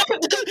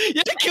arrested?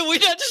 Yeah, can we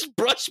not just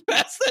brush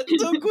past that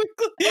so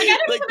quickly? Like,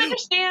 I don't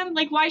understand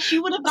like why she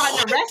would have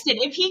gotten arrested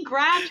if he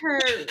grabbed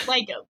her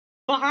like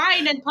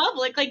behind in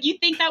public. Like, you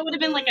think that would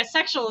have been like a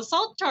sexual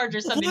assault charge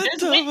or something? What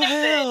There's the witnesses.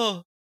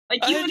 hell?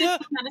 Like, you would have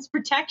done that as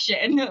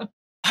protection.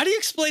 How do you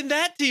explain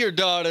that to your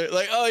daughter?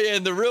 Like, oh yeah,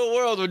 in the real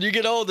world, when you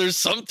get older,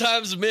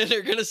 sometimes men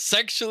are gonna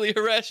sexually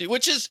harass you,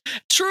 which is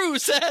true,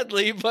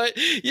 sadly. But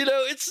you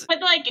know, it's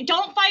but like,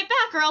 don't fight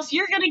back, or else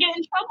you're gonna get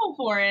in trouble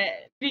for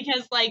it.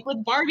 Because like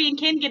with Barbie and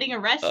Ken getting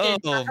arrested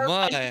for her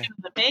punching him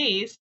in the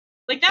face,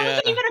 like that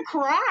wasn't even a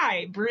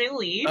crime,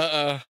 really.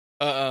 Yeah.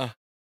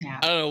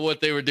 I don't know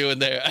what they were doing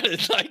there. I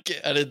didn't like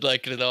it. I didn't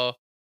like it at all.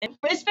 And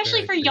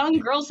especially for young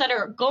girls that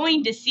are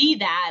going to see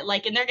that,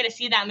 like, and they're gonna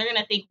see that and they're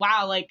gonna think,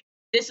 wow, like,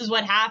 this is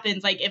what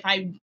happens. Like,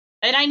 and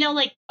I know,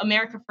 like,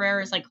 America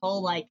Ferrera's, like,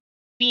 whole, like,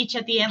 speech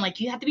at the end, like,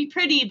 you have to be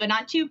pretty, but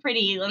not too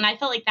pretty. And I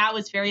felt like that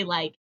was very,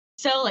 like,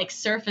 so, like,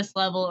 surface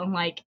level. And,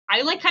 like,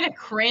 I, like, kind of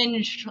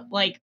cringed,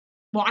 like,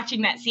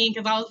 watching that scene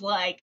because I was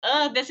like,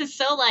 this is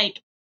so,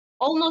 like,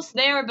 almost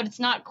there, but it's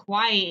not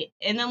quite.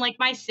 And then, like,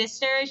 my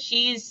sister,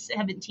 she's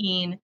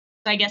 17.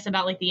 So I guess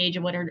about like the age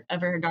of whatever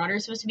her daughter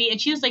is supposed to be. And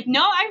she was like,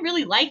 no, I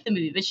really like the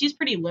movie, but she's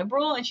pretty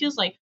liberal. And she was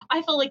like,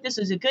 I felt like this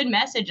was a good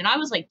message. And I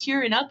was like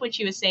tearing up when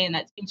she was saying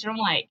that speech. And I'm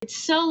like, it's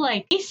so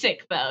like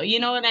basic though.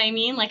 You know what I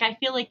mean? Like, I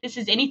feel like this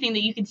is anything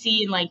that you could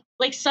see in like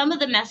some of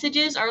the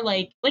messages are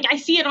like I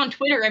see it on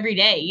Twitter every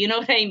day. You know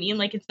what I mean?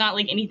 Like, it's not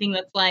like anything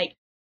that's like,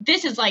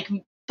 this is like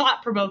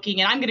thought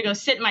provoking. And I'm going to go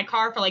sit in my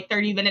car for like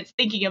 30 minutes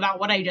thinking about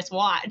what I just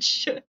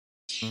watched.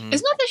 Isn't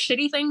that the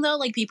shitty thing though?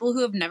 Like, people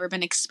who have never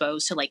been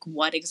exposed to like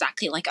what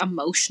exactly like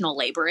emotional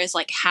labor is,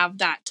 like, have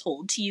that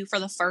told to you for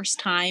the first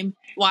time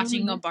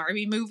watching a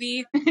Barbie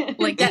movie.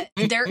 Like, that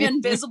their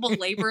invisible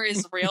labor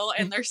is real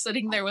and they're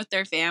sitting there with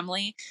their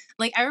family.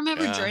 Like, I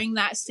remember during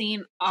that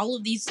scene, all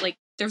of these like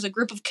there's a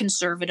group of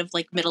conservative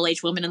like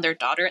middle-aged women and their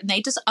daughter, and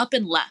they just up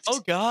and left. Oh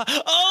god!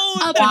 And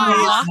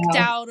walked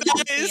out of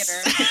the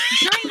theater.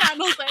 During that, I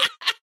was like,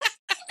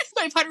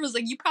 my partner was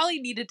like, you probably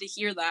needed to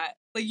hear that.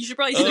 Like, you should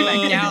probably sit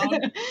back down.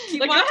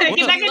 Keep Like, go watching, ahead,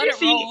 get back in let your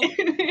it roll.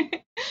 seat.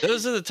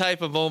 Those are the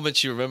type of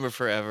moments you remember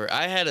forever.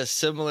 I had a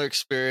similar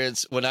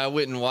experience when I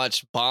went and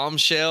watched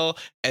Bombshell,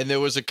 and there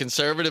was a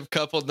conservative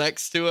couple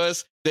next to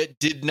us that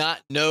did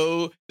not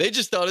know. They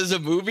just thought it was a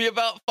movie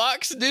about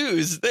Fox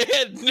News. They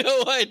had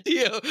no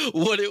idea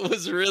what it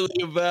was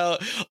really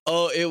about.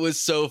 Oh, it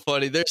was so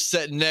funny. They're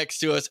sitting next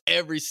to us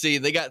every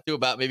scene. They got through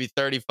about maybe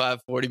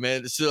 35, 40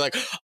 minutes. They're like,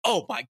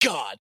 oh my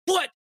God,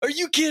 what? Are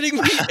you kidding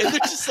me? And they're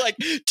just like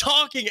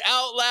talking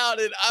out loud,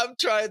 and I'm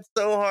trying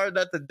so hard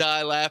not to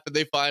die laughing.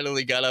 They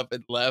finally got up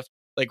and left.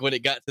 Like when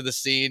it got to the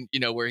scene,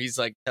 where he's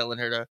like telling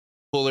her to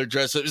pull her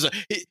dress up. He's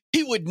like,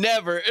 he would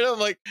never. And I'm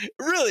like,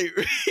 really?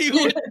 He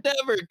would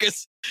never?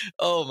 Because,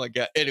 oh my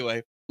God.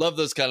 Anyway, love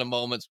those kind of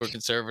moments where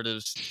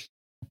conservatives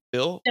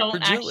feel Don't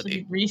fragility.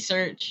 actually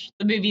research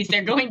the movies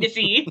they're going to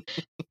see.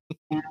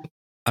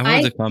 I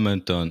wanted to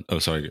comment on. Oh,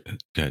 sorry.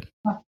 Go ahead.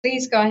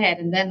 Please go ahead,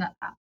 and then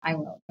I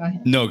will. Go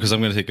ahead. No, because I'm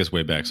going to take us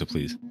way back. So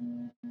please.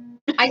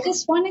 I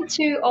just wanted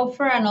to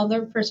offer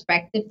another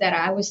perspective that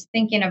I was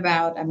thinking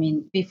about. I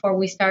mean, before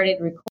we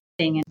started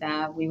recording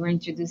and we were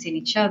introducing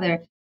each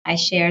other, I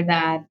shared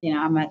that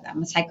I'm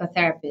a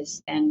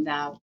psychotherapist and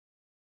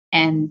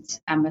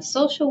I'm a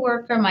social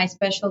worker. My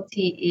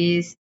specialty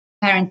is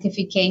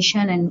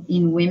parentification and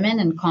in women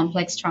and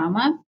complex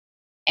trauma.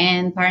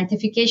 And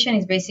parentification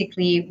is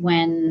basically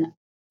when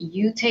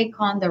you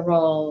take on the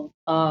role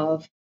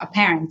of a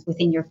parent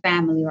within your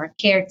family or a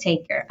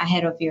caretaker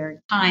ahead of your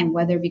time,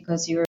 whether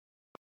because you're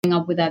growing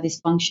up with a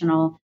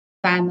dysfunctional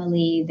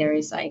family,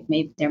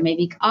 there may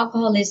be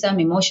alcoholism,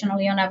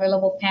 emotionally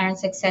unavailable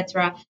parents,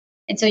 etc.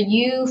 And so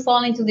you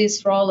fall into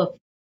this role of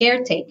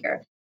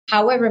caretaker.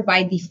 However,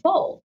 by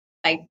default,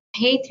 like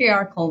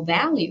patriarchal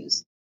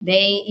values,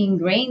 they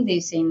ingrain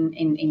this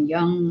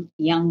in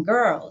young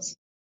girls.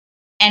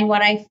 And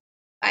what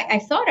I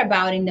thought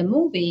about in the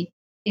movie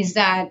is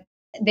that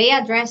they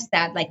addressed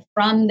that like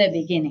from the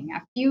beginning,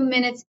 a few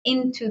minutes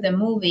into the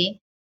movie,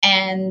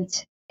 and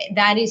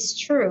that is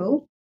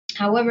true.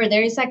 However,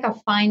 there is like a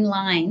fine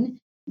line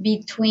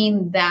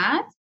between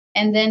that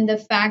and then the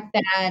fact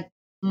that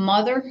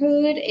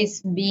motherhood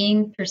is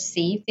being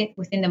perceived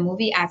within the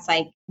movie as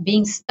like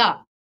being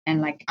stuck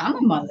and like I'm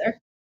a mother.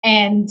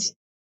 And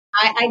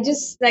I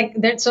just like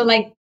that. So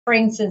like, for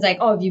instance, like,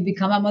 oh, if you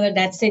become a mother,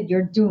 that's it,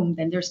 you're doomed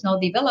and there's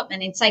no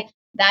development. It's like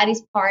that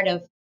is part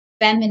of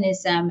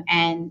feminism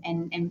and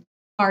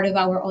part of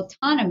our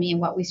autonomy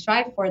and what we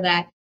strive for,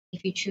 that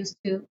if you choose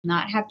to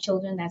not have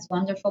children, that's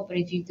wonderful. But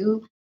if you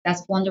do,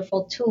 that's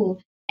wonderful too.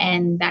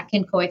 And that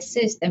can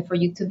coexist. And for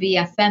you to be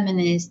a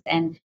feminist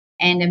and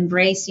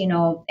embrace,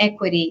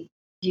 equity,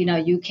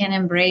 you can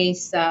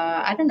embrace,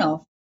 I don't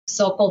know,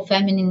 so-called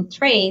feminine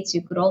traits.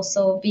 You could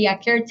also be a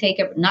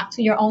caretaker, but not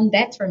to your own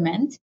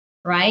detriment,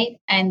 right?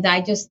 And I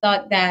just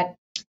thought that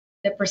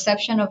the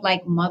perception of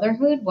like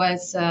motherhood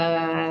was,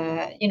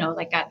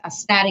 like a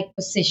static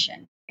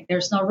position. Like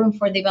there's no room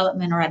for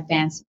development or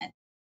advancement.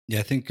 Yeah,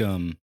 I think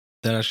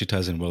that actually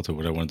ties in well to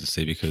what I wanted to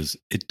say, because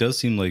it does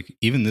seem like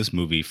even this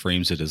movie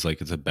frames it as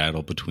like it's a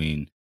battle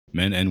between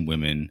men and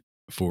women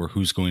for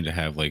who's going to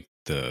have like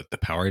the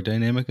power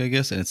dynamic, I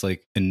guess. And it's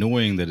like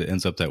annoying that it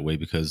ends up that way,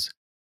 because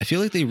I feel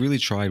like they really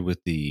tried with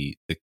the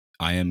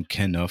I am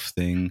Ken Uff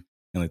thing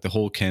and like the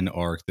whole Ken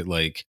arc, that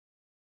like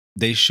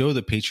they show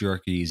that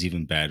patriarchy is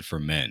even bad for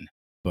men.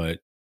 But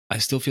I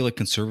still feel like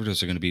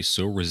conservatives are going to be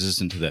so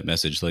resistant to that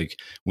message. Like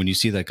when you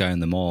see that guy in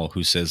the mall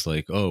who says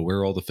like, oh, where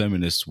are all the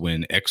feminists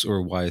when X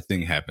or Y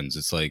thing happens?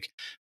 It's like,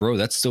 bro,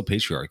 that's still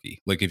patriarchy.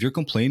 Like if you're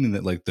complaining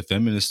that like the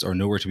feminists are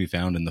nowhere to be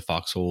found in the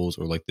foxholes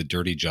or like the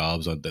dirty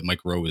jobs that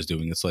Mike Rowe is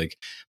doing, it's like,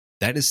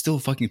 that is still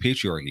fucking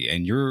patriarchy.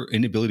 And your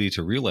inability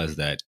to realize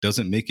that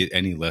doesn't make it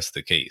any less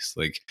the case.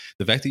 Like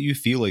the fact that you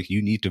feel like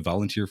you need to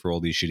volunteer for all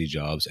these shitty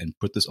jobs and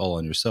put this all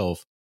on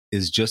yourself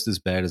is just as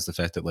bad as the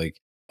fact that like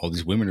all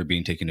these women are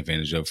being taken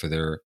advantage of for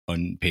their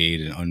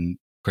unpaid and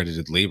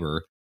uncredited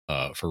labor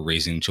for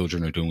raising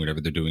children or doing whatever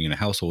they're doing in a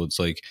household. It's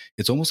like,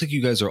 it's almost like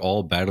you guys are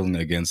all battling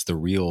against the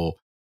real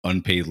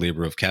unpaid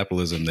labor of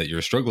capitalism that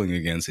you're struggling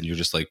against. And you're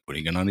just like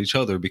putting it on each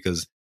other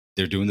because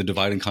they're doing the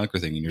divide and conquer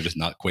thing and you're just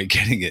not quite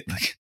getting it.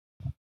 Like,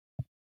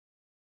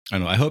 I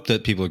don't know. I hope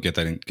that people get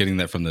that, getting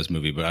that from this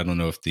movie, but I don't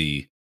know if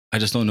I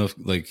just don't know if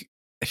like,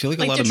 I feel like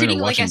a lot of men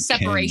are watching like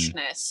a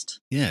separationist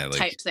like,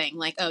 type thing.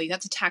 Like, oh, you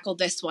have to tackle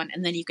this one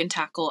and then you can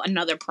tackle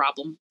another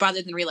problem,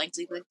 rather than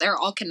realizing like they're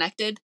all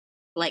connected,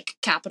 like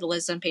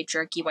capitalism,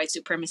 patriarchy, white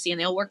supremacy, and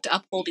they all work to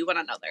uphold one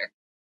another.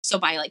 So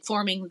by like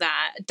forming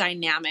that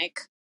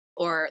dynamic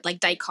or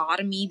like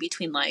dichotomy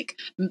between like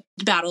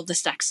battle of the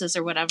sexes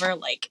or whatever,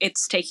 like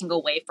it's taking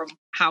away from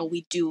how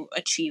we do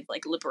achieve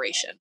like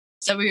liberation.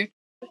 So is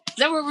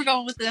that where we're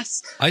going with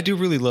this? I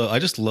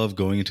just love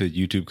going into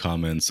YouTube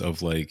comments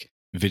of like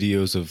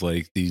videos of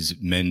like these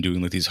men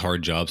doing like these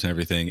hard jobs and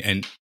everything,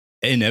 and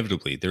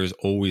inevitably there's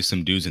always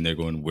some dudes in there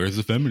going, where's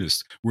the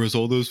feminists, where's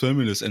all those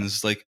feminists? And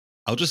it's like,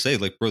 I'll just say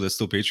like, bro, that's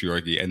still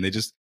patriarchy. And they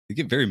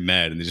get very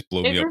mad and they just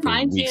blow me up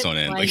for weeks on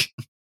end. Like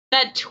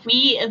that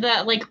tweet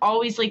that like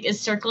always like is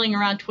circling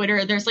around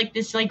Twitter. There's like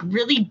this like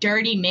really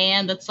dirty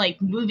man that's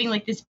like moving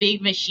like this big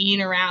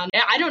machine around.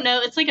 I don't know.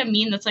 It's like a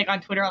meme that's like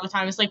on Twitter all the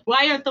time. It's like,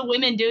 why aren't the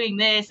women doing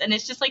this? And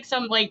it's just like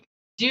some like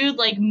dude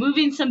like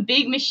moving some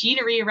big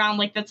machinery around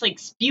like that's like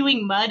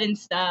spewing mud and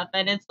stuff.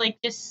 And it's like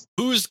just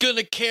who's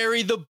gonna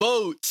carry the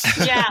boats?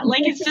 Yeah,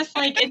 like it's just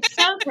like it's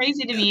so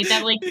crazy to me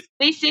that like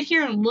they sit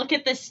here and look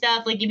at this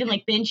stuff, like even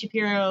like Ben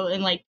Shapiro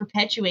and like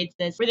perpetuates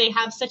this, where they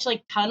have such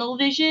like tunnel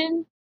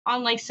vision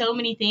on like so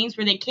many things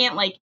where they can't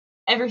like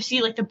ever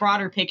see like the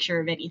broader picture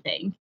of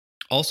anything.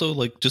 Also,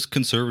 like just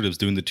conservatives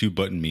doing the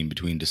 2-button meme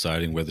between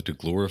deciding whether to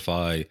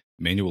glorify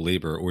manual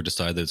labor or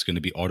decide that it's going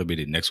to be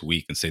automated next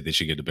week and say they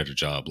should get a better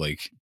job.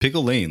 Like, pick a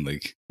lane.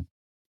 Like,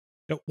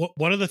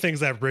 one of the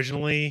things that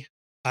originally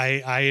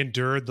I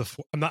endured two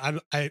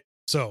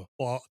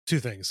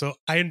things. So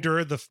I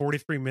endured the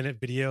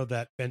 43-minute video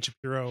that Ben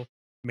Shapiro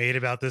made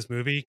about this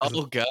movie.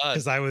 Oh God!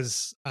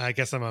 Because I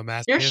guess I'm a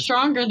masochist. You're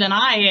stronger than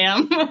I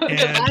am.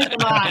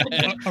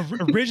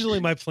 Originally,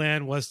 my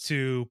plan was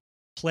to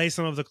play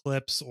some of the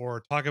clips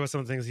or talk about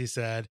some of the things he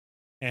said.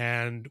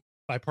 And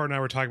my partner and I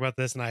were talking about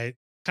this, and I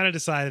kind of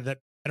decided that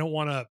I don't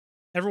want to.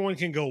 Everyone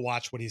can go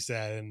watch what he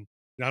said, and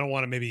I don't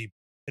want to maybe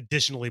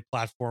additionally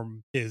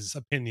platform his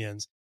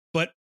opinions.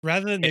 But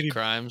rather than maybe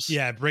crimes,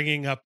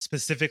 bringing up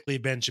specifically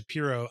Ben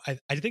Shapiro, I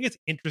think it's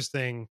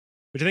interesting,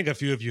 which I think a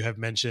few of you have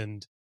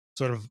mentioned,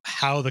 sort of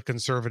how the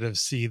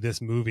conservatives see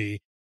this movie.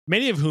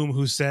 Many of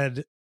who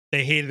said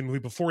they hated the movie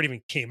before it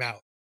even came out.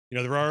 You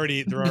know, they're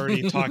already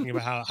talking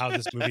about how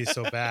this movie is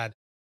so bad.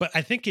 But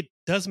I think it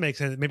does make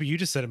sense. Maybe you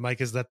just said it, Mike,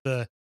 is that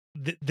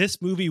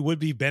this movie would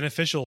be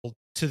beneficial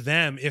to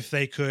them if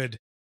they could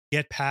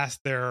get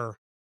past their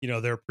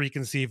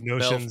preconceived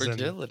notions and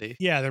their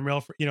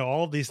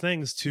all of these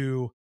things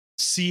to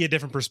see a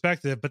different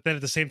perspective. But then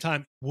at the same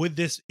time,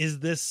 is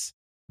this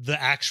the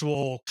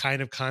actual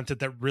kind of content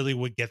that really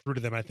would get through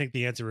to them? I think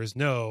the answer is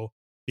no,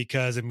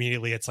 because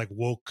immediately it's like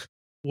woke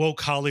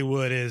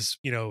Hollywood is,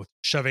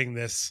 shoving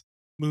this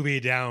movie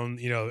down,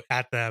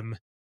 at them.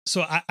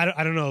 So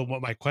I don't know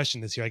what my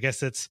question is here. I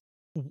guess it's,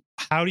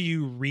 how do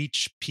you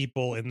reach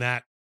people in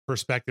that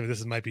perspective?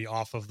 This might be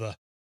off of the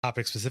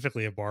topic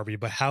specifically of Barbie,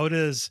 but how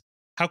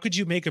could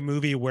you make a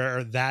movie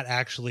where that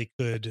actually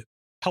could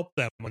help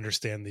them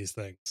understand these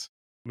things?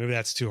 Maybe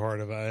that's too hard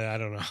of I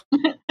don't know.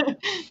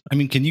 I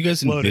mean, can you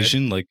guys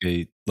envision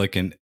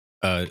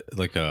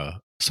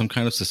some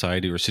kind of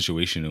society or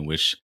situation in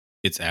which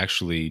it's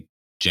actually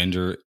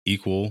gender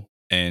equal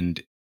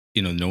and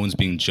no one's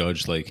being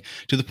judged, like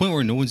to the point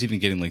where no one's even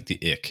getting like the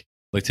ick?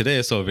 Like today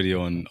I saw a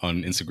video on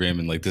Instagram,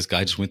 and like this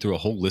guy just went through a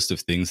whole list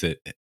of things that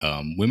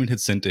women had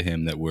sent to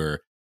him that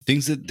were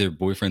things that their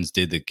boyfriends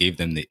did that gave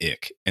them the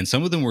ick. And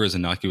some of them were as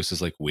innocuous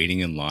as like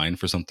waiting in line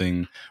for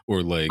something,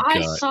 or like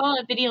I saw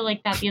a video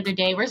like that the other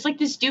day where it's like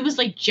this dude was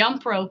like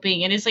jump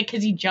roping, and it's like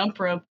because he jump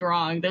roped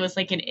wrong, there was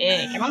like an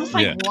ick, and I was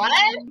like,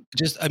 what?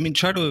 Just, I mean,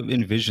 try to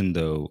envision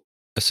though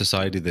a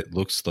society that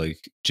looks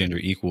like gender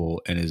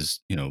equal and is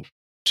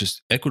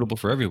just equitable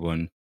for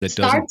everyone, that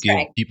doesn't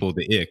give people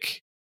the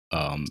ick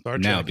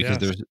now, because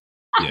there's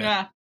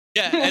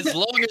as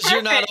long as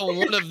you're not on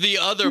one of the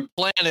other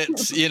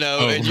planets,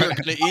 and you're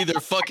gonna either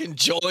fucking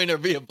join or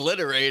be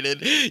obliterated.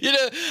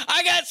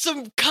 I got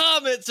some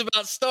comments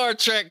about Star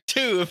Trek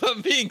too, if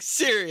I'm being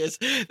serious.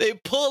 They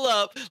pull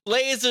up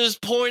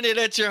lasers pointed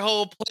at your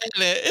whole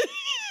planet.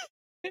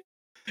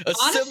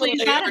 Honestly,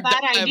 it's not a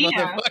bad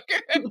idea.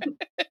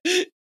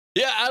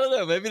 Yeah, I don't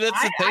know. Maybe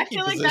that's the thinking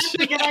I feel like position.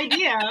 that's a good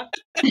idea.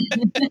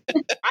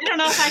 I don't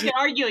know if I could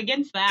argue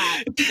against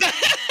that.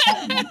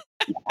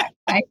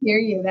 I hear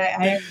you. That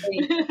I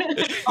agree.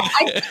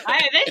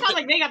 They sound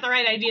like they got the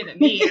right idea to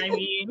me. I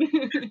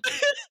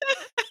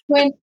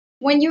mean,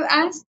 when you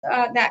asked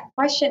that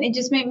question, it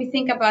just made me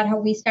think about how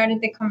we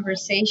started the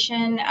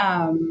conversation.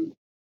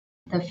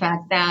 The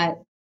fact that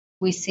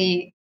we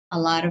see a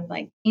lot of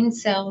like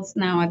incels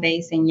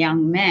nowadays and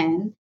young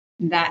men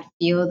that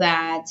feel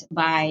that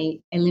by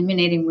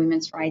eliminating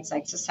women's rights,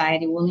 like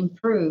society will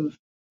improve,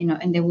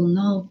 and they will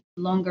no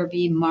longer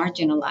be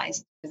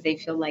marginalized because they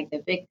feel like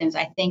the victims.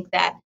 I think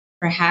that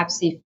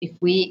perhaps if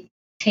we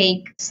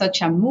take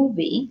such a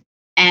movie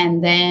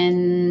and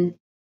then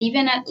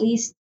even at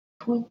least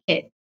tweak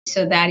it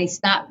so that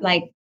it's not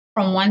like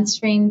from one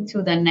stream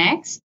to the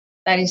next,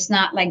 that it's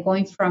not like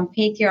going from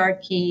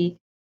patriarchy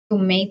to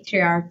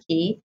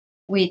matriarchy,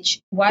 which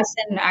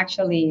wasn't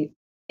actually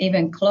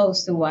even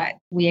close to what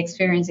we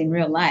experience in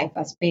real life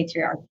as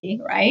patriarchy,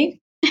 right?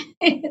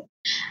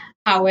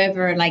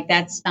 However, like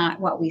that's not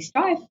what we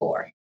strive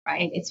for,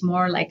 right? It's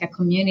more like a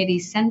community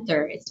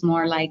center. It's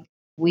more like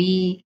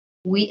we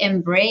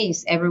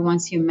embrace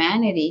everyone's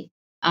humanity.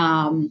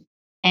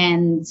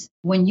 And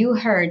when you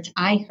hurt,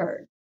 I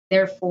hurt.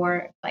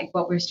 Therefore, like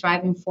what we're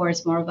striving for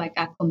is more of like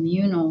a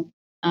communal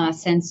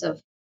sense of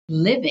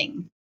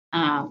living.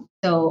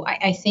 So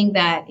I think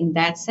that in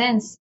that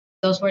sense,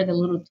 those were the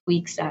little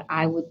tweaks that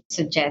I would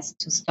suggest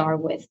to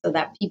start with, so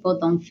that people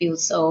don't feel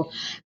so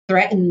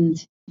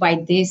threatened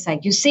by this,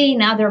 like you see,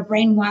 now they're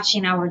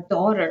brainwashing our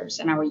daughters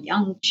and our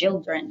young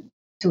children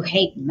to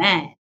hate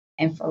men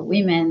and for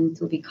women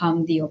to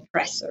become the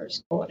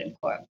oppressors, quote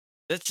unquote.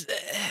 That's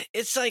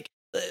it's like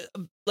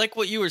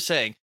what you were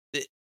saying.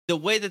 The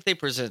way that they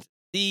present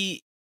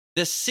the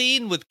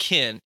scene with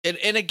Ken,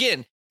 and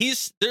again,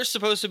 they're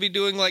supposed to be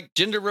doing like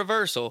gender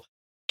reversal.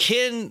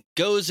 Ken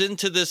goes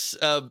into this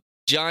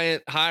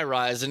giant high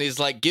rise and he's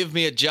like, "Give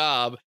me a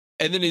job,"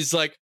 and then he's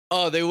like,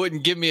 "Oh, they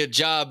wouldn't give me a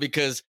job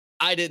because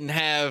I didn't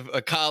have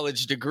a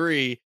college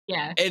degree."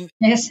 Yeah. And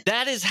Yes.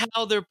 that is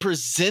how they're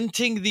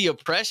presenting the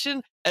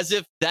oppression, as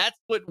if that's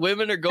what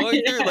women are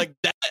going through. Like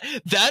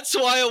that's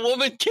why a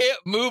woman can't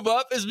move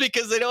up, is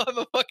because they don't have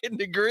a fucking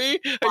degree.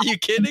 Are you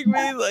kidding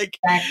me? Like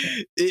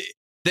Exactly.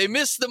 they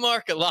missed the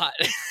mark a lot.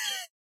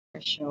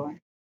 For sure.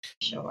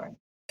 Sure.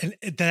 And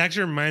that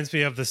actually reminds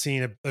me of the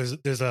scene.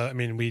 I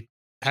mean, we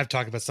have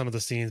talked about some of the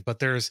scenes, but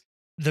there's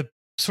the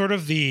sort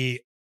of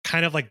the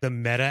kind of like the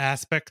meta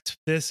aspect to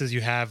this is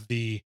you have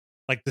the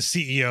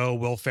CEO,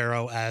 Will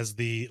Ferrell, as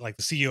the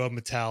CEO of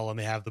Mattel, and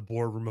they have the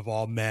boardroom of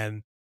all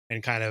men,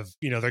 and kind of,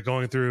 they're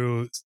going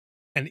through,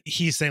 and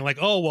he's saying like,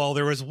 oh, well,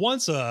 there was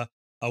once a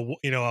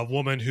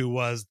woman who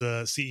was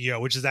the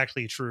CEO, which is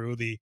actually true.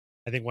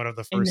 I think one of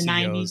the first in the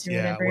CEOs, 90s or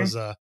whatever. was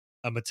a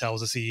Mattel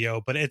was a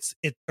CEO, but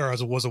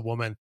was a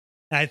woman.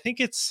 And I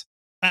think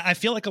I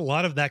feel like a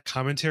lot of that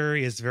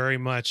commentary is very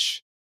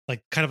much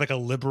like kind of like a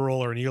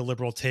liberal or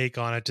neoliberal take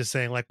on it, just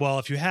saying like, well,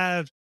 if you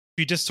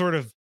just sort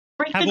of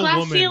Break have the a glass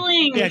woman,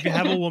 ceiling. if you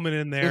have a woman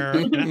in there,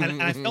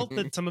 and I felt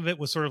that some of it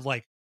was sort of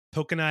like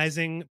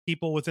tokenizing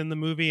people within the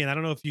movie, and I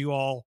don't know if you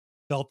all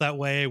felt that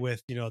way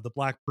with the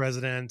black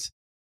president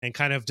and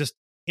kind of just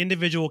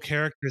individual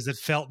characters that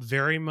felt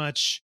very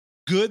much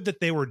good that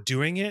they were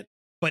doing it,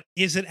 but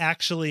is it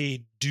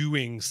actually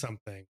doing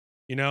something?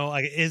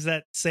 Like, is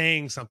that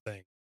saying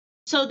something?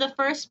 So the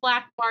first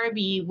Black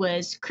Barbie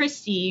was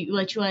Krxxten,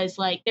 which was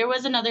like, there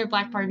was another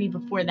Black Barbie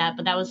before that,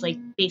 but that was like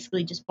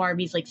basically just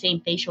Barbie's like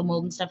same facial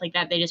mold and stuff like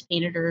that. They just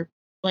painted her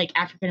like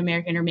African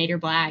American or made her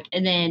black.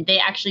 And then they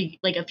actually,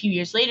 like a few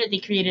years later, they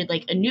created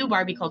like a new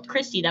Barbie called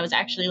Krxxten that was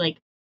actually like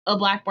a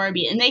Black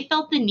Barbie. And they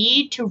felt the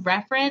need to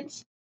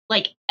reference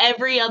like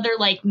every other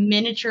like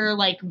miniature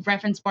like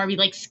reference Barbie,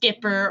 like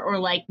Skipper or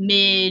like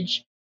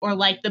Midge or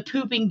like the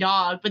pooping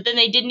dog. But then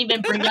they didn't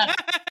even bring up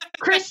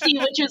Krxxten,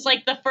 which was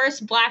like the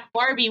first Black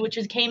Barbie, which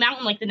came out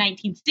in like the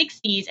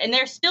 1960s, and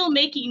they're still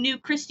making new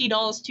Krxxten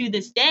dolls to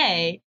this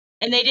day,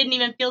 and they didn't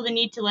even feel the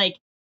need to like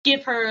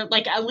give her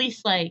like at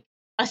least like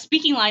a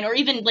speaking line or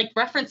even like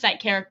reference that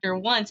character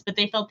once, but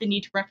they felt the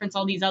need to reference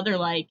all these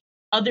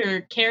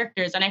other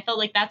characters, and I felt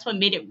like that's what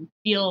made it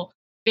feel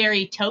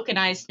very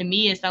tokenized to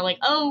me, is that like,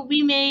 oh,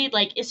 we made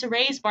like Issa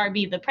Rae's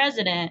Barbie the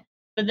president,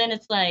 but then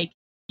it's like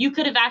you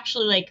could have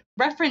actually like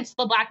referenced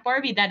the Black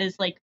Barbie that has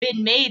like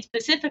been made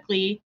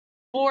specifically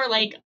for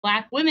like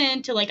Black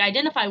women to like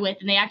identify with,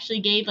 and they actually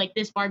gave like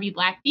this Barbie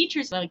Black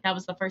features. Like that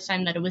was the first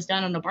time that it was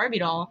done on a Barbie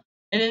doll,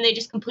 and then they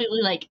just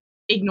completely like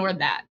ignored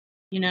that,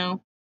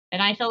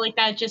 and I felt like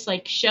that just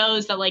like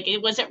shows that like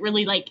it wasn't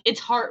really like its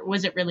heart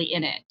wasn't really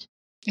in it.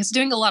 It's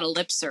doing a lot of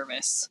lip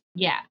service.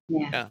 Yeah.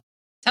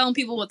 Telling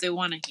people what they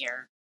want to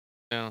hear.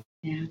 Yeah.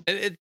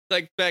 It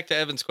like back to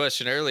Evan's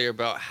question earlier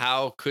about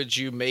how could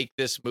you make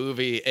this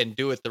movie and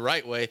do it the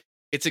right way.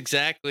 It's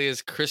exactly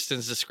as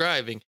Krxxten's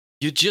describing.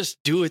 You just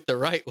do it the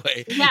right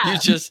way. Yeah. You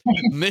just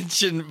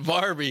mention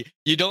Barbie.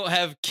 You don't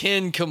have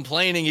Ken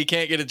complaining he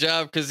can't get a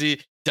job because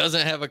he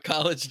doesn't have a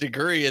college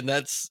degree, and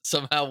that's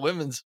somehow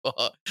women's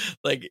fault.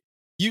 Like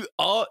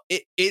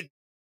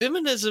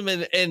feminism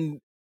and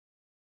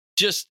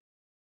just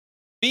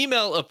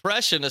female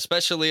oppression,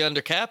 especially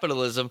under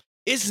capitalism,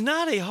 is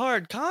not a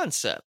hard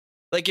concept.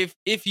 Like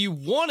if you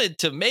wanted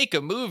to make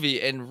a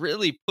movie and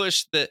really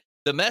push the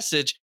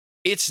message,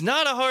 it's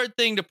not a hard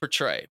thing to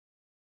portray.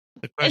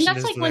 The question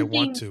is, like do they one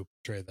want thing- to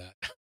portray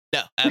that?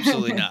 No,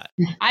 absolutely not.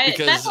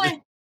 That's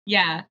why.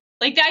 Yeah.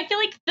 Like I feel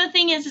like the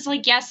thing is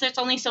like, yes, there's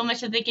only so much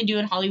that they can do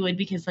in Hollywood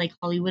because like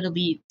Hollywood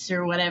elites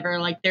or whatever,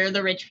 like they're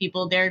the rich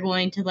people. They're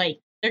going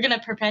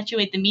to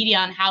perpetuate the media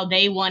on how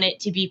they want it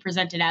to be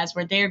presented as,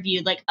 where they're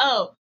viewed like,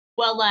 oh,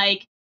 well,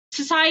 like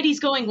society's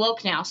going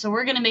woke now, so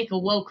we're going to make a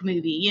woke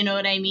movie. You know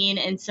what I mean?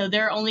 And so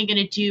they're only going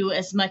to do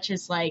as much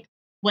as like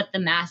what the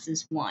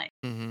masses want.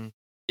 Mm-hmm.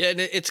 Yeah, and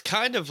it's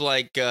kind of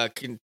like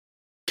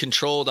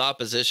controlled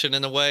opposition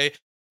in a way.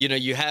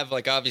 You have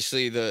like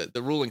obviously the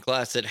ruling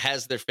class that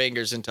has their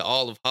fingers into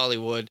all of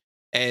Hollywood,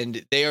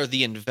 and they are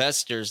the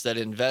investors that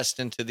invest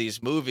into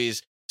these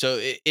movies. So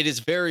it is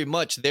very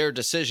much their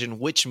decision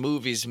which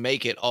movies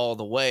make it all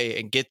the way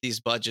and get these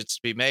budgets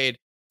to be made.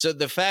 So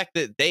the fact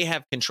that they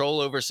have control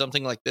over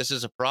something like this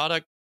as a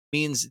product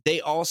means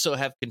they also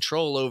have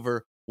control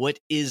over what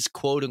is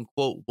quote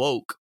unquote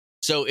woke.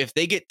 So if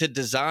they get to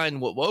design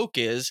what woke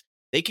is,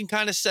 they can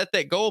kind of set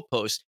that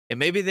goalpost. And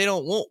maybe they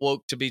don't want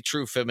woke to be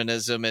true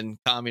feminism and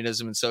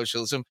communism and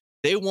socialism.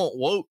 They want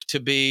woke to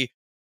be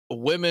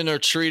women are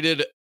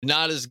treated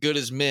not as good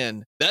as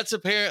men. That's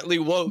apparently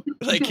woke,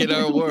 like in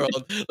our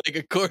world. Like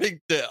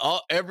according to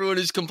everyone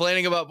who's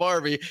complaining about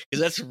Barbie,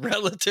 because that's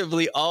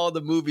relatively all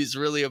the movie's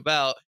really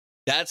about.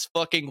 That's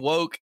fucking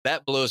woke.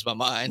 That blows my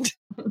mind.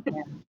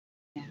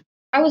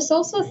 I was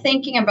also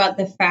thinking about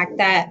the fact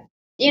that,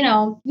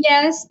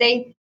 yes,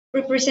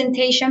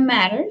 representation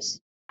matters,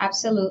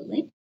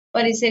 absolutely.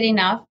 But is it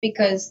enough?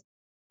 Because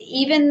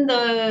even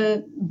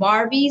the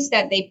Barbies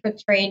that they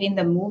portrayed in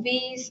the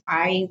movies,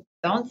 I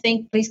don't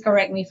think, please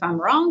correct me if I'm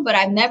wrong, but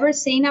I've never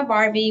seen a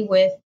Barbie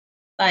with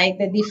like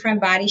the different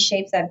body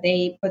shapes that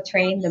they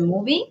portray in the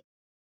movie.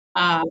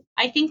 I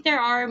think there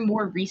are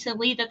more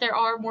recently that there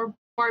are more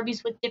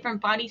Barbies with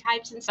different body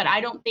types, but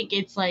I don't think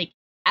it's like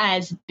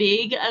as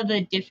big of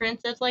a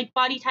difference of like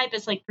body type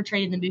as like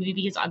portrayed in the movie,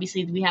 because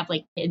obviously we have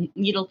like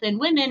needle thin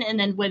women and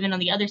then women on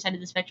the other side of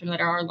the spectrum that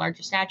are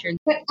larger stature.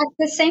 But at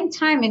the same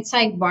time, it's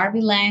like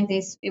Barbie Land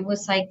it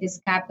was like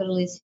this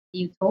capitalist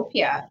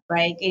utopia,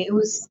 right? It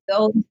was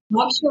so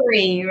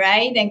luxury,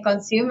 right? And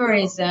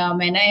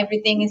consumerism, and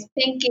everything is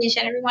pinkish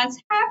and everyone's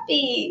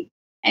happy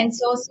and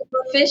so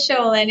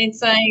superficial. And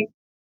it's like,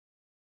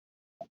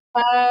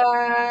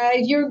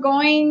 if you're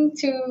going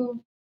to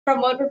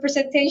promote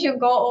representation,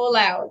 go all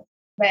out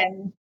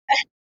then.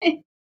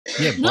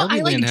 Yeah, No, I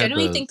Barbie Land had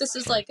genuinely the. think this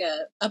is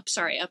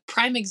sorry. like a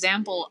prime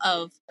example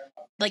of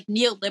like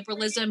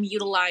neoliberalism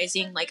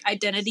utilizing like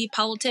identity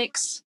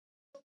politics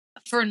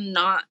for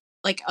not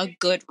like a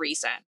good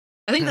reason.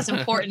 I think that's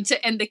important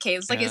to indicate.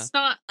 It's like Yeah. it's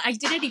not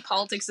identity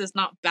politics is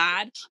not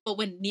bad, but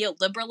when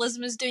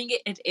neoliberalism is doing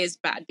it, it is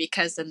bad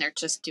because then they're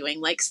just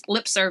doing like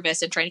lip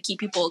service and trying to keep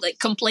people like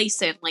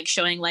complacent, like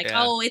showing like,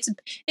 Yeah. oh,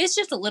 it's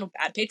just a little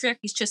bad.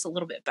 Patriarchy's just a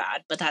little bit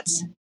bad, but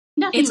that's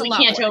Nothing it's a we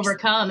lot can't worse.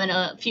 overcome in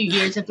a few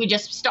years if we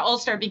just all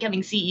start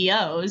becoming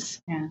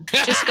CEOs. Yeah.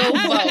 Just go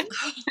vote.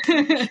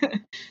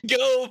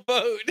 Go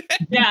vote.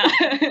 Yeah.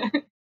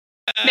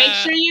 Make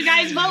sure you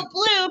guys vote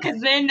blue,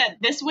 because then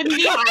this wouldn't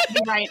be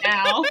happening right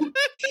now.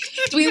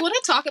 Do we want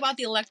to talk about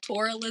the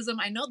electoralism?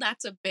 I know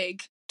that's a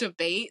big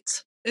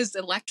debate. Is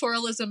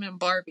electoralism in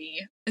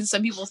Barbie, and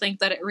some people think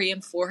that it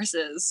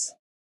reinforces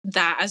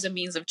that as a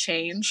means of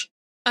change.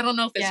 I don't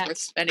know if it's worth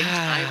spending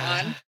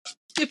time on.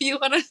 If you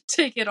want to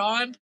take it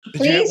on,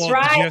 Please,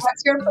 Ryan,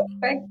 what's your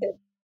perspective?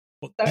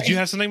 Did you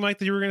have something, Mike,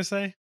 that you were going to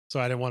say? So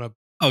I didn't want to.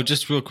 Oh,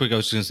 just real quick, I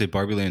was just going to say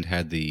Barbie Land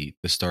had the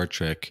Star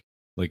Trek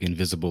like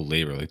invisible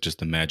labor, like just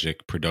the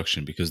magic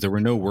production, because there were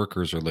no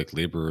workers or like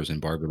laborers in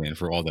Barbie Land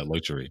for all that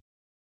luxury.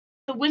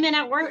 The women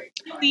at work,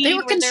 they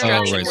were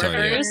construction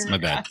workers. Yeah. My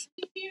bad.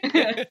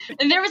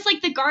 And there was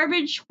like the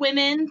garbage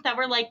women that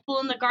were like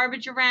pulling the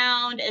garbage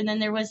around, and then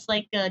there was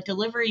like a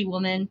delivery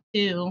woman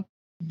too.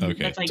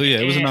 Okay, like, so yeah,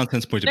 it was a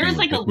nonsense point. There was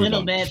like a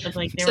little bit, but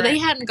like they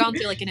hadn't gone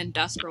through like an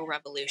industrial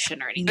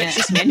revolution or anything. Yeah.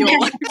 Just manual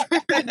labor.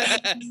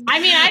 I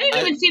mean, I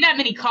didn't even see that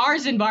many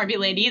cars in Barbie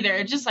Land either.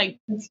 It's just like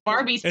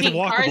Barbie's pink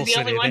cars, the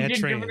only ones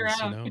driven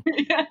around.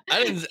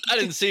 I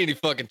didn't see any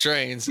fucking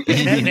trains.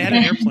 They had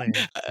an airplane,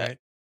 right?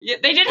 Yeah,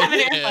 they did have an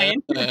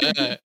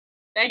airplane.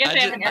 I guess they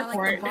have an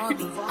airport.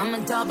 I'm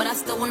a dog, but I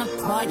still wanna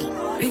party.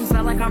 Pink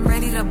felt like I'm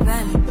ready to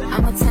bend.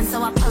 I'm a 10,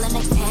 so I pull in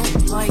a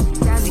 10. Like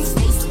Jazzy,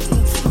 Stacy,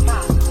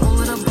 all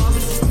of the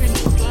Barbies is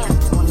pretty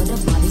damn. All of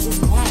the bodies is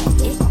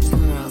bad. It's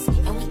girls,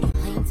 and we can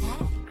play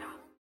tag.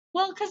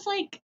 Well, because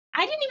like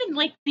I didn't even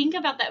like think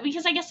about that,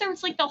 because I guess there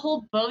was like the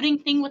whole voting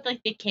thing with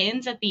like the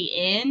Kens at the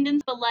end,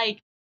 and but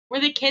like were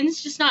the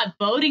Kens just not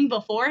voting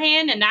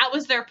beforehand and that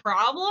was their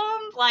problem?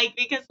 Like,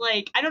 because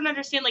like I don't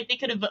understand, like they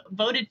could have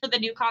voted for the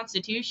new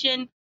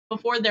constitution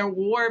before their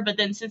war, but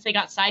then since they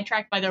got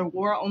sidetracked by their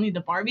war, only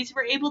the Barbies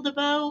were able to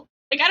vote.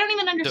 Like I don't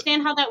even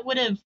understand how that would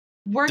have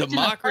worked in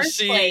the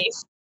first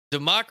place.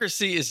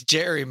 Democracy is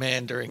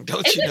gerrymandering,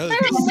 don't you know?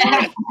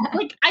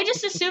 Like I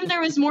just assumed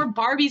there was more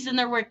Barbies than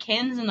there were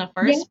Kens in the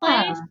first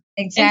place.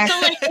 Exactly. And so,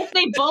 like, if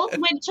they both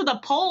went to the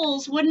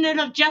polls, wouldn't it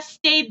have just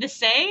stayed the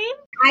same?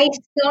 I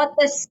thought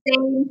the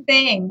same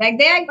thing. Like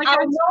they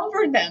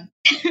outnumbered them.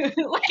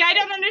 Like I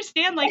don't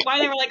understand, like why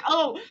they were like,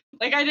 oh,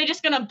 like are they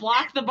just gonna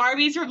block the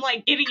Barbies from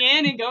like getting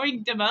in and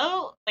going to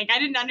vote? Like I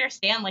didn't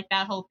understand like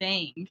that whole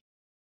thing.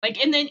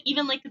 Like, and then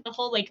even like the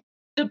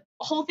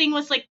whole thing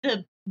was like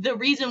the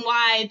reason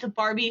why the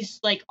Barbies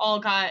like all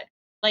got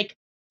like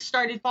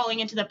started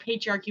falling into the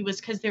patriarchy was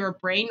because they were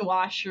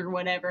brainwashed or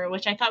whatever,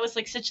 which I thought was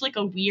like such like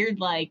a weird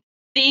like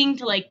thing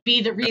to like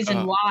be the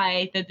reason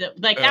why that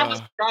that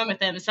was wrong with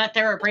them, is that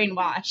they were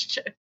brainwashed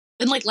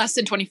in like less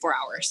than 24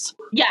 hours.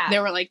 Yeah, they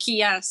were like,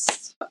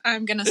 yes,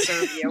 I'm gonna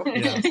serve you.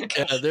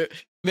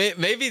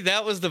 Maybe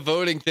that was the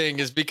voting thing,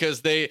 is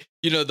because they,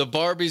 the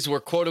Barbies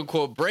were quote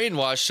unquote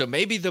brainwashed. So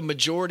maybe the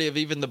majority of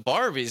even the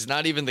Barbies,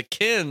 not even the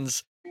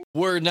Kens,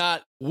 were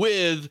not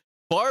with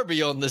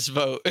Barbie on this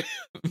vote.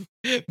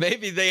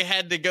 Maybe they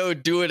had to go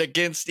do it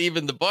against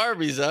even the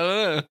Barbies. I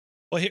don't know.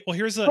 Well,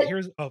 here's oh,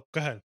 go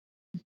ahead.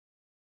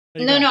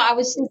 No, I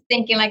was just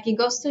thinking, like, it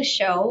goes to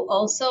show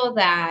also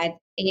that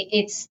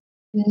it's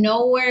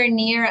nowhere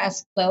near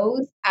as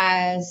close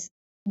as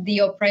the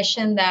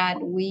oppression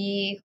that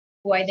we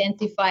who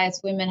identify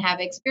as women have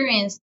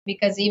experienced,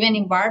 because even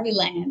in Barbie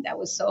Land, that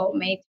was so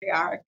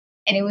matriarch.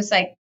 And it was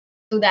like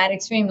to that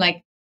extreme,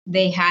 like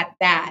they had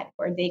that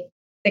where the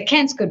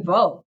Kens could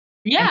vote.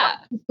 Yeah.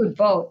 And could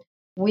vote.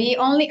 We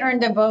only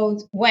earned the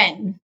vote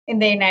when in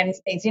the United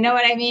States. You know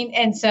what I mean?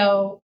 And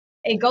so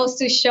it goes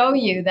to show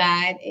you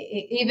that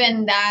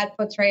even that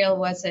portrayal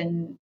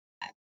wasn't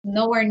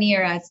nowhere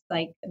near as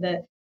like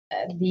the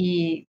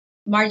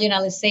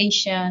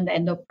marginalization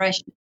and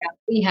oppression that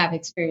we have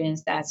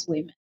experienced as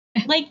women.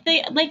 Like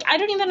I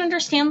don't even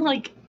understand,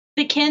 like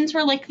the Kens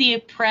were like the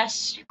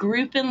oppressed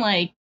group in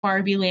like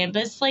Barbie Land,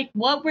 but it's like,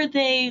 what were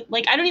they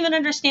like? I don't even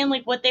understand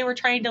like what they were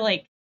trying to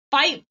like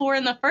fight for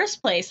in the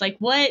first place. Like,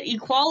 what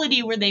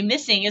equality were they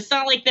missing? It's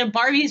not like the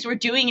Barbies were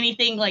doing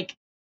anything like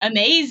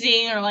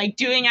amazing or like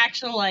doing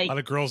actual like a lot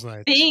of girls'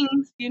 nights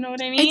things. You know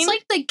what I mean? It's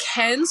like the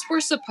Kens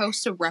were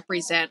supposed to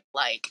represent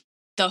like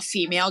the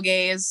female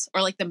gaze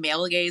or like the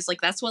male gaze.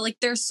 Like that's what like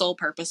their sole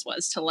purpose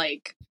was, to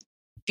like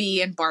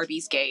be in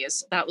Barbie's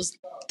gaze. That was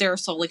their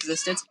sole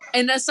existence,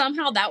 and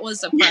somehow that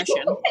was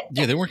oppression.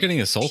 Yeah, they weren't getting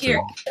assaulted.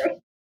 Here.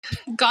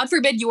 God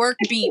forbid you work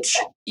beach.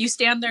 You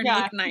stand there and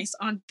look nice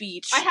on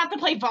beach. I have to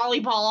play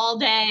volleyball all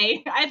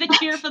day. I have to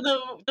cheer for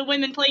the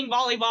women playing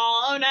volleyball.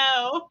 Oh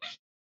no.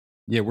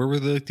 Yeah, where were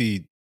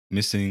the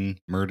missing,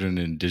 murdered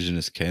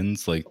indigenous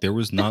Kens? Like there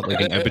was not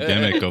like an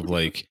epidemic of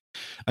like,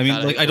 I mean,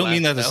 like I don't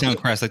mean that to sound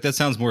crass. Like that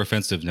sounds more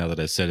offensive now that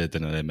I said it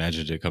than I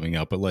imagined it coming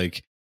out. But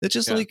like it's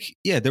just like,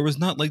 yeah, there was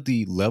not like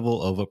the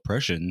level of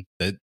oppression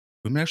that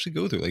women actually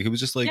go through. Like it was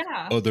just like,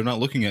 oh, they're not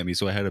looking at me,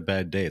 so I had a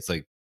bad day. It's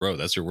like, bro,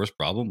 that's your worst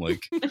problem.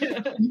 Like,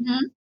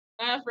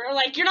 bro,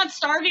 like you're not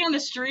starving on the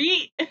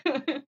street.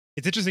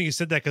 It's interesting you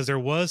said that because there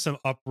was some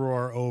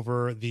uproar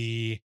over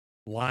the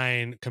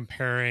line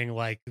comparing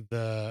like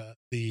the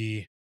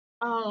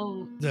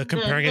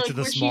comparing it to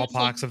the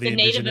smallpox of the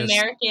Native indigenous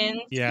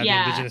Americans. the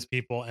indigenous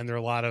people, and there are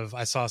a lot of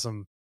I saw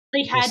some.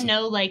 They had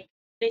no like.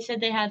 They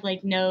said they had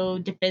like no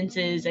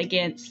defenses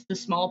against the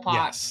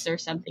smallpox or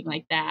something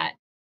like that,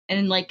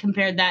 and like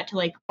compared that to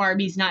like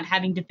Barbie's not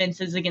having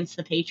defenses against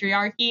the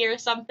patriarchy or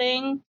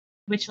something,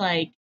 which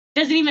like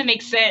doesn't even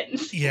make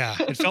sense. Yeah,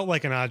 it felt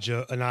like an odd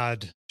joke.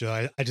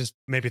 I just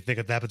made me think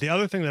of that. But the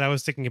other thing that I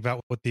was thinking about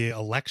with the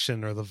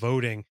election or the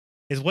voting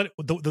is what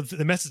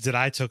the message that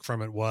I took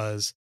from it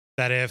was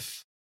that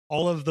if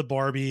all of the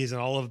Barbies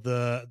and all of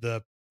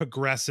the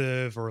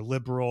progressive or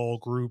liberal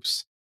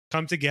groups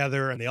come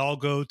together and they all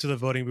go to the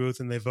voting booth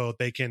and they vote,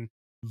 they can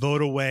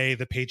vote away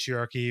the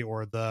patriarchy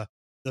or the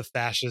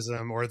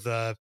fascism or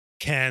the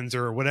Kens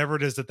or whatever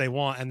it is that they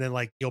want, and then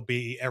like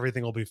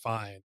everything will be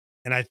fine.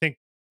 And I think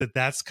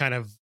that's kind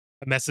of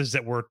a message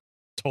that we're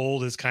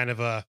told is kind of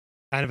a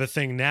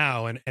thing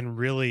now, and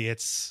really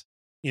it's,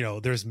 you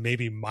know, there's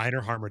maybe minor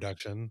harm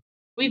reduction.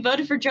 We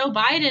voted for Joe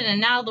Biden and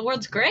now the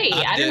world's great.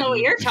 I don't know what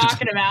you're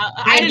talking about.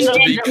 I didn't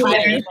vote for Joe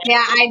Biden.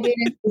 Yeah, I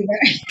didn't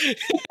either.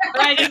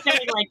 But I just said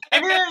like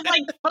everyone's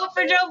like vote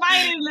for Joe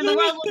Biden and the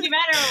world will be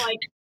better. Like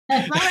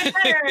so much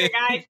better,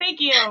 guys. Thank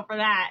you for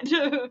that.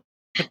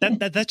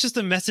 But that's just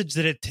a message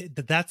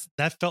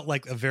that felt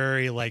like a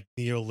very like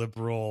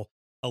neoliberal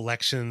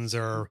elections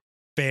are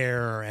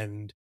fair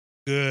and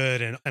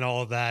good and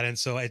all of that. And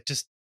so it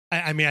just,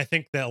 I mean, I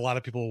think that a lot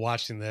of people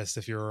watching this,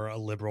 if you're a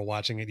liberal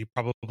watching it, you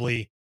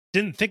probably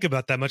didn't think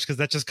about that much because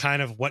that's just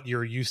kind of what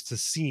you're used to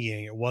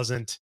seeing. It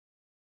wasn't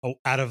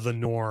out of the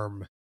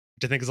norm.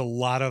 I think is a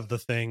lot of the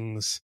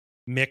things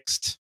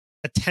mixed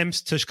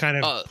attempts to kind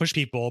of push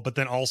people, but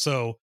then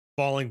also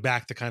falling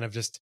back to kind of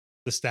just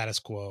the status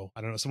quo.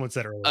 I don't know. Someone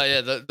said earlier. Oh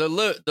yeah,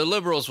 the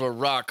liberals were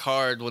rock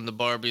hard when the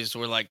Barbies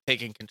were like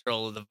taking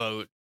control of the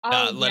vote,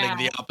 not letting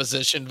the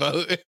opposition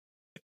vote. It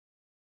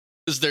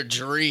was their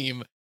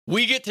dream.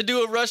 We get to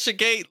do a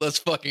Russiagate. Let's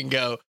fucking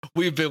go.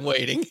 We've been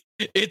waiting.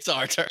 It's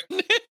our turn.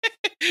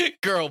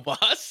 Girl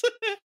boss.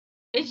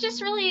 It's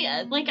just really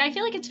like I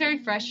feel like it's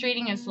very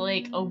frustrating as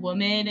like a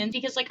woman, and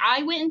because like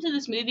I went into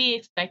this movie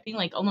expecting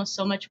like almost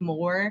so much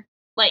more.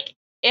 Like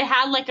it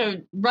had like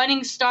a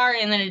running start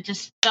and then it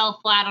just fell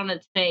flat on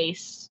its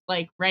face,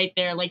 like right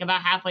there, like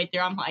about halfway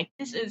through. I'm like,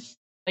 this is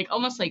like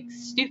almost like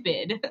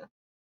stupid.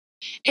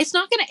 It's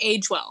not going to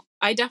age well.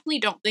 I definitely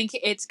don't think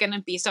it's going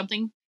to be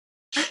something.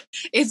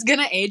 It's going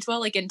to age well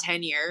like in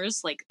 10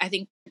 years. Like I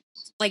think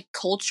like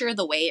culture,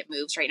 the way it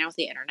moves right now with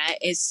the internet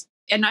is,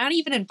 and not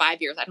even in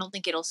 5 years, I don't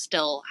think it'll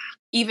still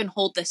even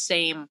hold the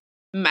same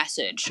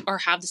message or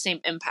have the same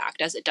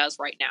impact as it does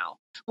right now,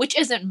 which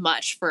isn't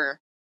much for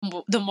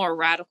the more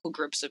radical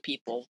groups of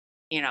people,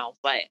 you know,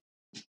 but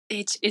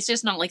it's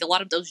just not like a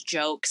lot of those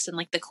jokes and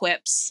like the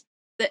quips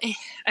that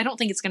I don't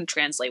think it's going to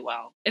translate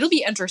well. It'll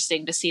be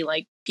interesting to see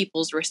like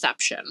people's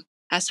reception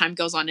as time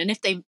goes on. And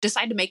if they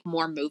decide to make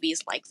more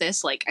movies like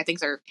this, like I think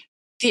they're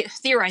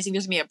theorizing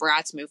there's going to be a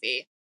Bratz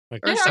movie.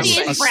 Like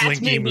a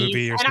Slinky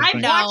movie or something.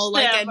 And I've watched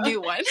like them. a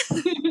new one.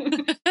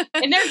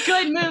 And they're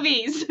good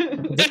movies.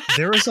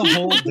 There was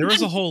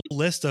a whole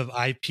list of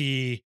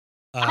IP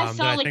I saw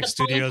that I like think the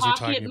studios Polly are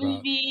talking Pocket about.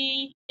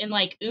 movie and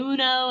like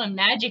Uno and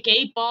Magic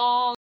 8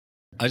 Ball.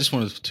 I just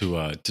wanted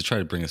to try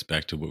to bring us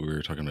back to what we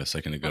were talking about a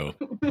second ago.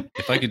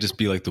 If I could just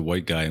be like the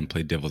white guy and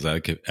play devil's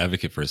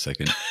advocate for a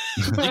second.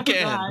 You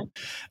can.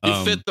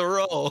 You fit the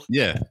role.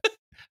 Yeah.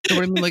 No,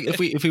 but I mean, like,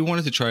 if we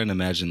wanted to try and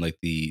imagine like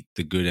the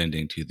good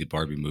ending to the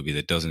Barbie movie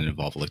that doesn't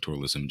involve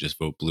electoralism, just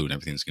vote blue and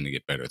everything's going to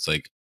get better. It's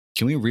like,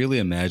 can we really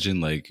imagine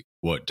like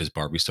what does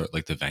Barbie start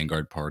like the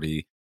Vanguard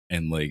Party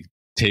and like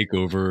take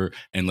over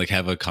and like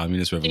have a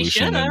communist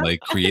revolution and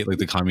like create like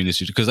the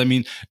communist? Because I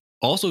mean,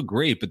 also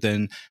great, but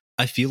then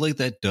I feel like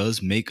that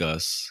does make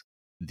us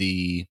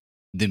the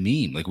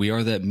meme. Like we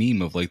are that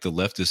meme of like the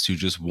leftists who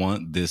just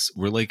want this.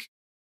 We're like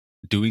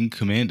doing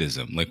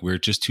commandism. Like we're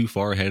just too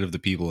far ahead of the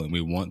people and we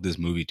want this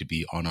movie to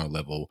be on our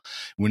level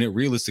when it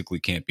realistically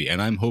can't be.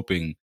 And I'm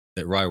hoping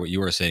that, Rye, what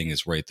you are saying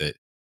is right, that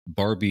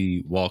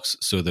Barbie walks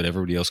so that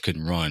everybody else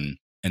can run,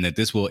 and that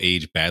this will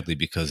age badly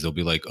because they'll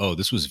be like, oh,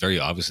 this was very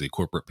obviously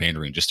corporate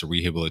pandering just to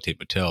rehabilitate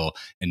Mattel.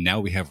 And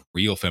now we have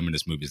real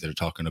feminist movies that are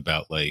talking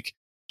about like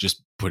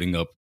just putting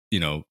up,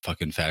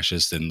 fucking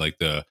fascists and like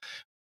the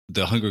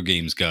Hunger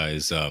Games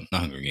guys, not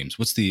Hunger Games.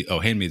 What's the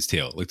Handmaid's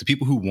Tale? Like the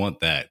people who want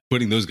that,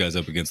 putting those guys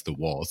up against the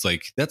wall. It's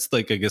like that's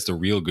like I guess a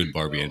real good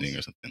Barbie ending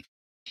or something.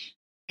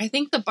 I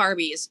think the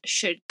Barbies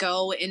should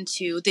go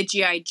into the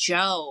GI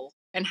Joe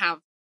and have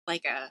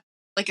like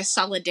a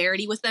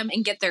solidarity with them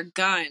and get their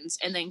guns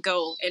and then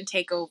go and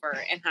take over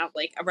and have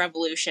like a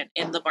revolution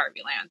in the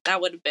Barbie land.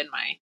 That would have been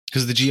my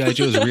because the GI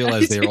Joes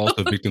realize they are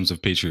also victims of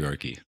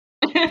patriarchy.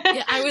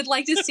 Yeah, I would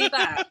like to see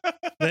that.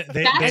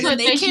 That's what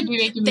they should be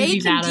making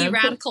movies out of. They can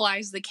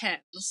de-radicalize the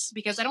Kens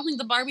because I don't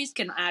think the Barbies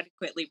can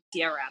adequately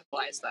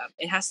de-radicalize them.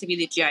 It has to be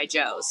the GI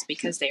Joes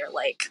because they are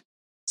like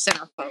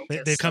center focus.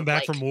 They've come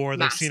back like from war.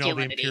 They've seen all the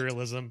masculinity.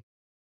 imperialism.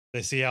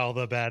 They see all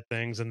the bad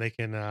things, and they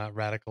can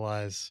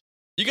radicalize.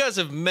 You guys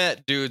have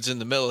met dudes in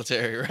the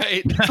military,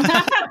 right?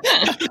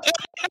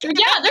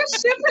 Yeah, they're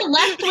super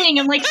left wing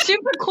and like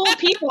super cool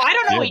people. I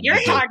don't know what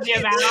you're talking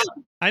about.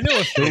 I know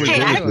a few.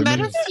 Hey, I've met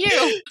a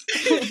few.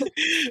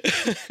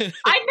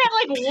 I met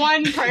like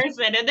one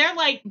person, and they're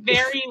like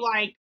very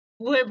like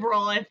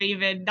liberal, if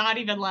even not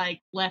even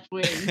like left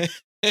wing.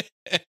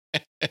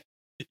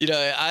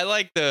 I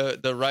like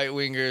the right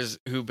wingers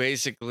who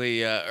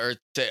basically are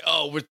say,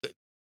 "Oh, with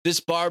this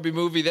Barbie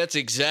movie, that's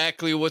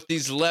exactly what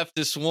these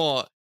leftists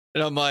want,"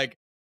 and I'm like,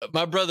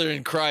 my brother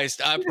in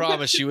Christ, I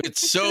promise you,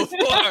 it's so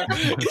far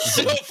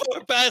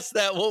past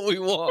that what we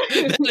want.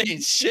 That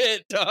ain't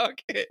shit, dog.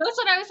 That's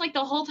what I was like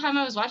the whole time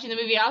I was watching the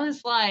movie. I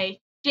was like,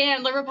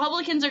 damn, the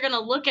Republicans are going to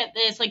look at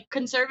this, like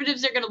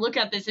conservatives are going to look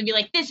at this and be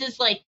like, this is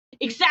like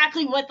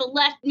exactly what the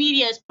left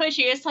media is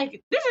pushing. It's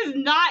like, this is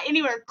not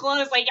anywhere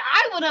close. Like,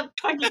 I would have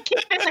fucking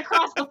kicked this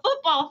across the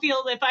football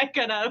field if I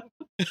could have.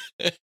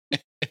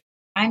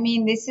 I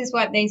mean, this is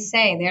what they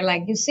say. They're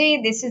like, you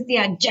see, this is the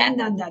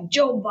agenda that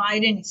Joe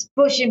Biden is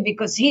pushing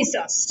because he's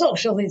a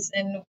socialist.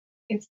 And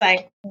it's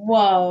like,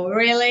 whoa,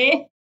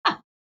 really?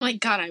 My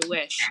God, I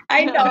wish.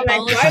 I know, like,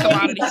 Abolish why would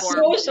commodity he be a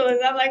form.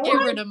 socialist? I'm like, Get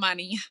what? rid of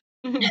money.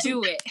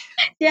 Do it.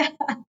 Yeah.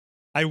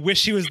 I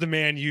wish he was the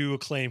man you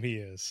claim he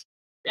is.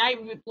 I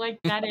would like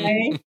that.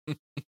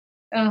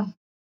 Is.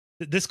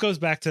 This goes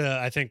back to,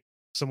 I think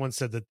someone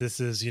said that this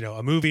is,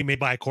 a movie made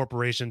by a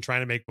corporation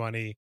trying to make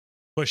money,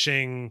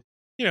 pushing,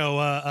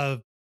 a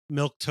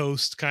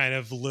milquetoast kind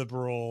of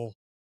liberal,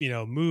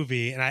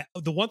 movie. And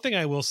the one thing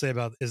I will say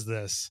about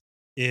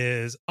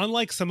is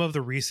unlike some of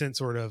the recent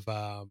sort of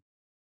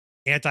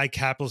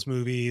anti-capitalist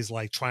movies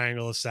like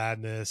Triangle of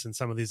Sadness and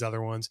some of these other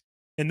ones,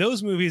 in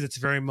those movies, it's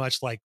very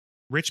much like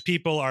rich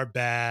people are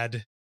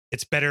bad.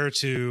 It's better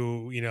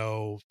to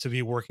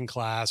be working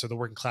class, or the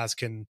working class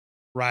can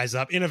rise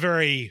up in a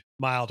very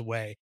mild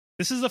way.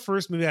 This is the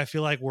first movie I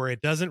feel like where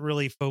it doesn't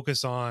really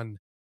focus on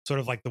sort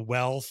of like the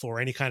wealth or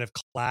any kind of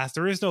class.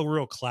 There is no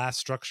real class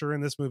structure in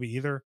this movie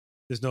either.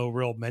 There's no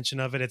real mention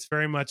of it. It's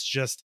very much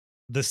just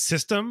the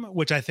system,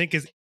 which I think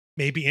is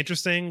maybe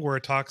interesting, where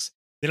it talks,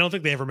 they don't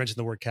think they ever mention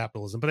the word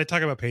capitalism, but they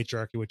talk about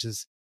patriarchy, which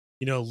is,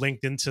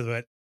 linked into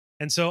it.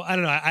 And so I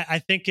don't know. I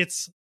think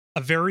it's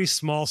a very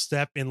small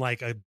step in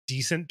like a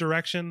decent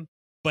direction,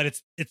 but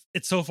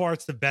it's so far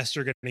it's the best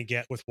you're going to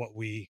get with what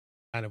we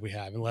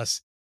have,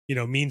 unless,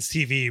 Means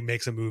TV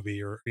makes a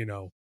movie or,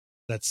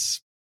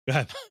 that's go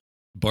ahead.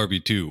 Barbie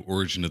 2,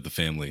 Origin of the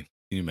Family.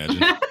 Can you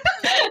imagine?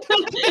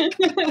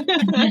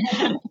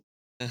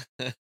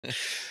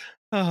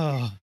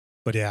 Oh,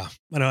 but yeah,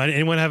 I don't know.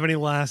 Anyone have any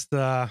last?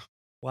 I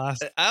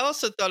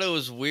also thought it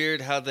was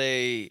weird how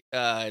they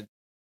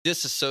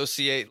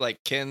disassociate like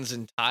Kens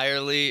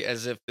entirely,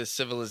 as if the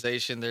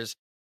civilization, there's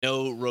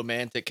no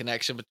romantic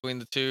connection between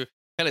the two.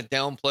 Kind of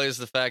downplays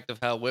the fact of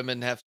how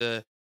women have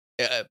to,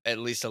 at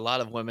least a lot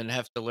of women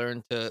have to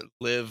learn to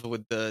live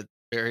with the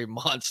very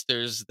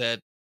monsters that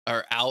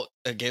are out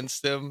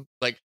against them.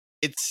 Like,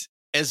 it's,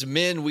 as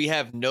men, we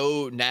have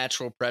no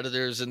natural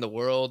predators in the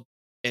world,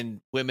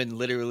 and women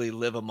literally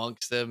live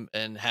amongst them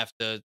and have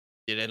to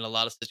get in a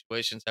lot of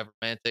situations, have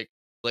romantic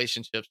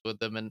relationships with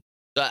them. And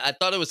so I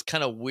thought it was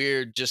kind of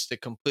weird just to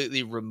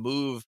completely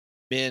remove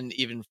men,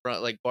 even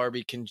from like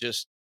Barbie can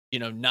just,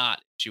 not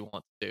if she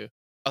wants to.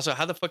 Also,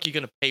 how the fuck are you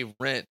going to pay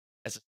rent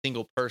as a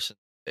single person.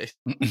 But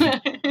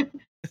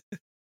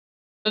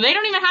they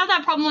don't even have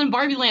that problem in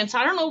Barbie Land, so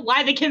I don't know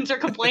why the kids are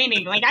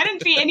complaining. Like, I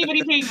didn't see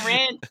anybody paying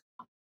rent.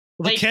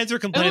 Well, the Like, kids were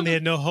complaining was- they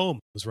had no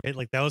homes, right?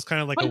 Like that was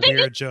kind of like a But they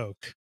weird joke.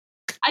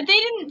 They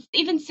didn't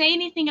even say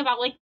anything about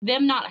like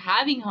them not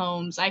having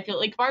homes. I feel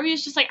like Barbie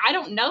was just like, I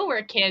don't know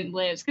where Ken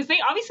lives, because they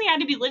obviously had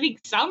to be living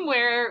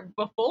somewhere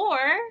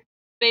before.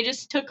 They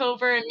just took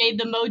over and made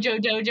the Mojo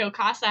Dojo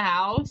Casa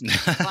house.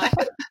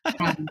 The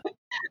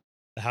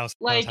house,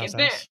 Like, house.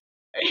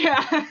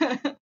 Yeah.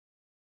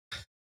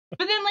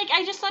 But then, like,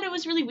 I just thought it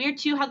was really weird,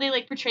 too, how they,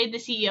 like, portrayed the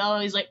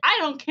CEO. He's like, I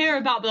don't care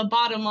about the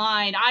bottom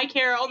line. I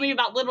care only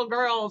about little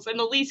girls in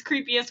the least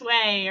creepiest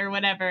way, or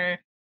whatever.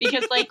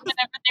 Because, like,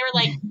 whenever they were,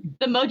 like,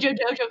 the Mojo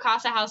Dojo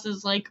Casa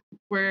houses, like,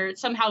 were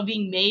somehow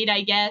being made,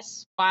 I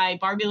guess, by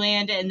Barbie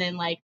Land, and then,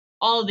 like,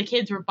 all of the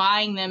kids were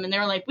buying them, and they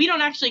were like, we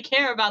don't actually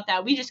care about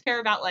that. We just care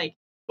about, like,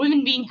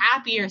 women being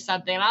happy or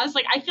something. And I was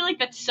like, I feel like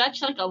that's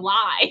such, like, a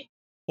lie.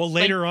 Well,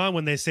 later on,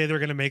 when they say they're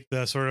going to make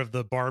the sort of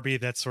the Barbie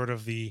that's sort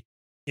of the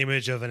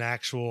image of an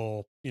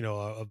actual, you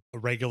know, a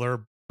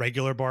regular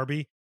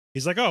Barbie,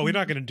 he's like, oh, we're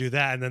not going to do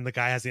that. And then the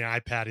guy has the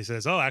iPad. He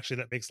says, oh, actually,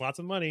 that makes lots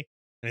of money.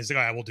 And he's like,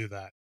 all right, we'll do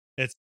that.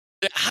 It's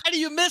How do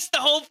you miss the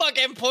whole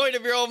fucking point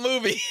of your own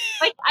movie?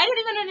 Like, I didn't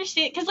even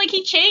understand, because, like,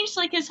 he changed,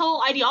 like, his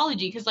whole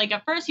ideology, because, like,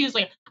 at first he was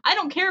like, I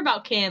don't care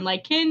about Ken,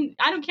 like, Ken,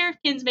 I don't care if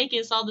Ken's making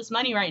us all this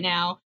money right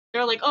now.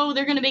 They're like, oh,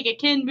 they're gonna make a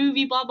Ken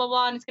movie, blah, blah,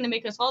 blah, and it's gonna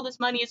make us all this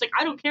money. It's like,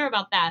 I don't care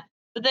about that.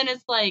 But then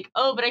it's like,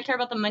 oh, but I care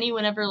about the money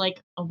whenever,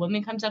 like, a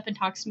woman comes up and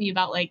talks to me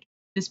about, like,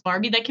 this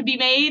Barbie that could be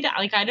made.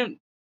 Like, I don't,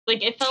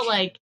 like, it felt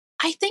like,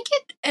 I think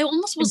it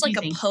almost was like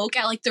a confusing. poke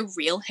at like the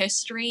real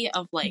history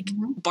of like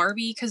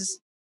Barbie, because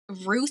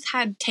Ruth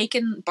had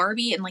taken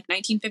Barbie in like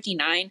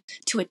 1959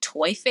 to a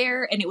toy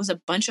fair, and it was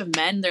a bunch of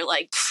men. They're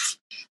like,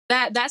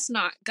 that's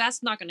not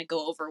going to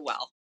go over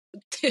well.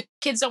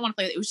 Kids don't want to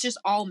play with it. It was just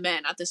all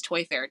men at this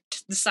toy fair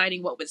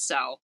deciding what would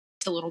sell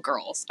to little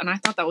girls, and I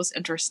thought that was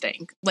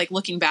interesting. Like,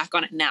 looking back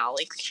on it now,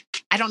 like,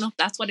 I don't know if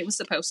that's what it was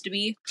supposed to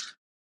be,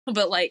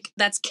 but like,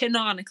 that's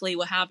canonically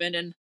what happened.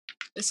 And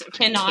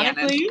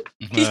canonically?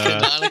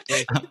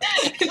 Canonically.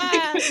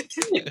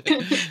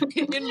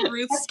 in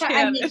Ruth's I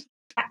canon. mean,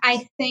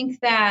 I think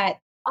that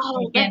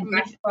oh, again,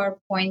 back to our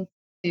point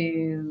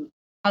to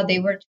how they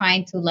were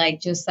trying to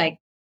like just like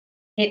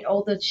hit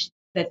all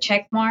the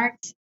check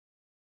marks.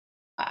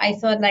 I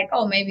thought like,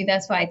 oh, maybe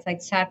that's why it's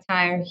like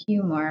satire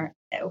humor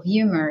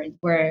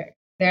where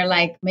they're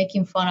like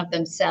making fun of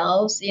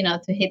themselves, you know,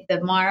 to hit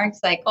the marks.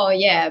 Like, oh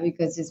yeah,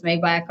 because it's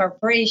made by a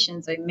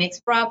corporation, so it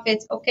makes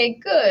profits. Okay,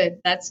 good,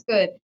 that's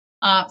good.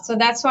 So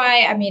that's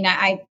why, I mean,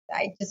 I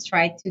just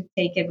tried to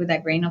take it with a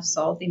grain of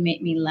salt. It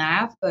made me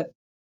laugh, but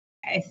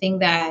I think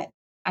that,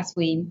 as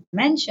we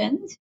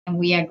mentioned and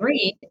we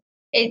agreed,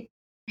 it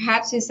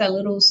perhaps is a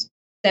little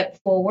step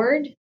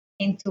forward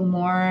into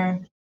more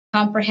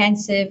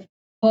comprehensive,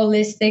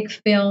 holistic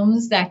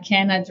films that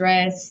can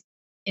address,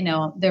 you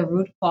know, the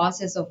root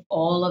causes of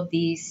all of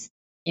these,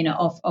 you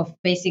know, of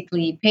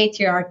basically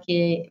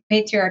patriarchy,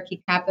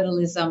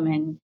 capitalism,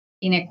 and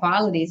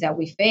inequalities that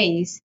we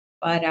face.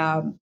 But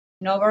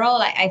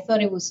overall, I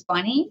thought it was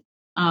funny.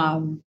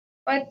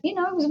 But you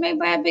know, it was made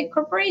by a big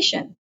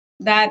corporation.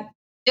 That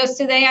just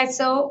today I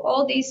saw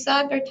all these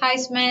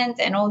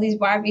advertisements and all these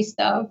Barbie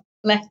stuff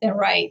left and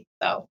right.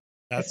 So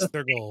that's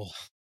their goal.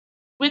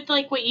 With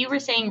like what you were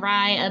saying,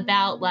 Rye,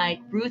 about like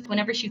Ruth,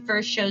 whenever she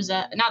first shows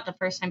up, not the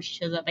first time she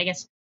shows up, I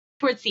guess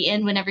towards the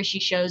end, whenever she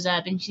shows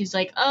up and she's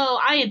like, oh,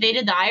 I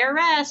evaded the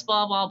IRS,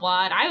 blah, blah,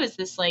 blah. And I was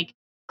this like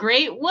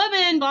great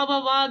woman, blah,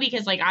 blah, blah,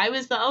 because like I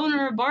was the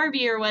owner of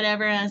Barbie or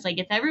whatever. And I was like,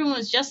 if everyone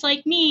was just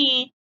like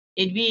me,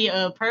 it'd be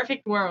a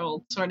perfect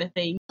world, sort of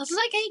thing. It's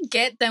like, I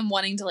get them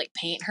wanting to like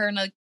paint her in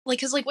a, like,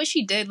 because like what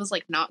she did was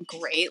like not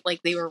great.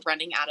 Like, they were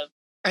running out of,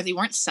 or they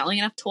weren't selling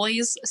enough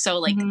toys, so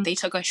like they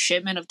took a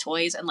shipment of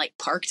toys and like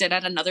parked it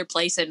at another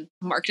place and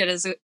marked it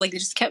as like, they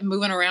just kept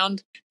moving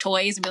around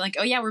toys and be like,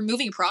 oh yeah, we're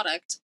moving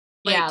product.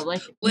 Like, yeah,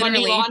 like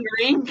literally money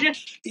laundering.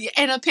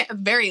 And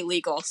very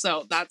illegal,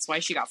 so that's why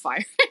she got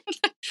fired.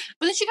 But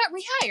then she got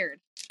rehired.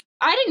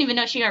 I didn't even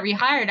know she got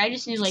rehired. I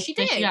just knew like she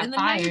that did she got in the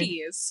fired.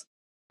 90s.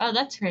 Oh,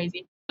 that's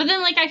crazy. But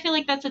then, like, I feel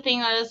like that's the thing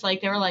that is,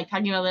 like, they were, like,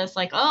 talking about this,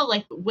 like, oh,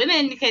 like,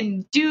 women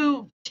can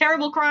do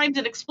terrible crimes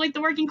and exploit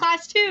the working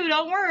class, too.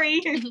 Don't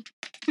worry.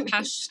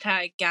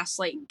 Hashtag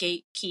gaslight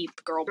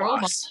gatekeep girl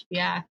boss.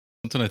 Yeah.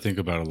 Something I think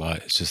about a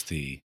lot is just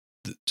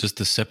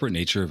the separate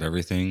nature of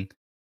everything.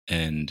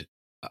 And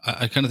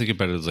I kind of think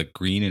about it as, like,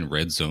 green and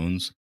red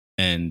zones.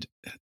 And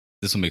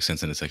this will make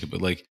sense in a second.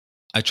 But, like,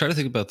 I try to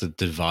think about the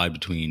divide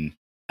between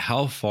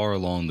how far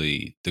along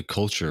the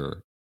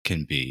culture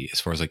can be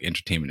as far as like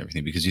entertainment and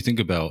everything, because you think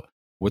about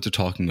what they're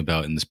talking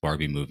about in this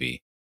Barbie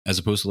movie as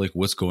opposed to like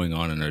what's going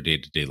on in our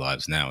day-to-day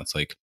lives now. It's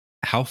like,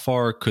 how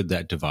far could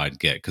that divide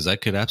get? Because I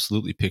could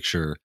absolutely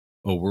picture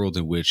a world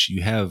in which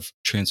you have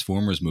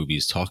Transformers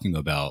movies talking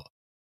about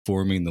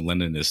forming the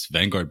Leninist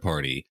Vanguard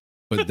Party,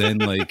 but then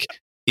like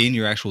in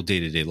your actual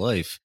day-to-day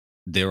life,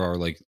 there are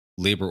like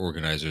labor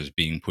organizers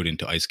being put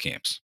into ice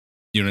camps.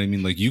 You know what I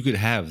mean? Like you could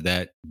have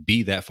that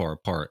be that far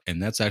apart.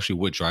 And that's actually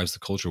what drives the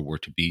culture war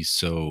to be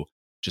so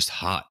just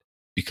hot,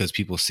 because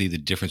people see the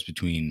difference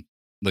between,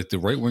 like, the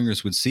right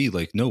wingers would see,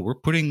 like, no, we're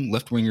putting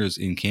left wingers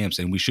in camps,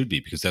 and we should be,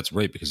 because that's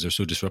right, because they're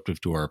so disruptive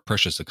to our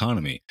precious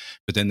economy.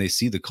 But then they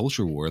see the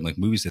culture war and like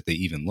movies that they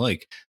even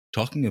like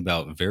talking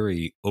about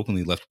very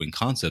openly left wing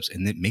concepts,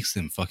 and it makes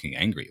them fucking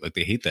angry. Like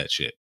they hate that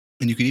shit.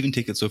 And you could even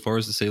take it so far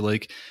as to say,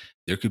 like,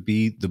 there could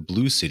be the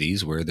blue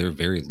cities where they're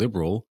very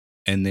liberal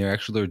and they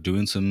actually are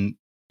doing some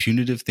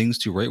punitive things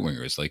to right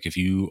wingers. Like if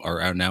you are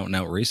out and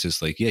out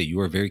racist, like, yeah, you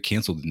are very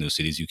canceled in those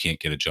cities. You can't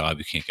get a job,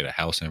 you can't get a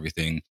house and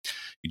everything.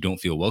 You don't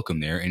feel welcome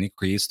there. And it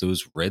creates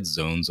those red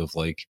zones of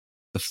like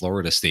the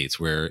Florida states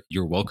where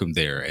you're welcome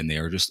there and they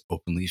are just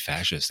openly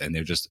fascist and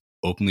they're just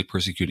openly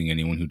persecuting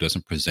anyone who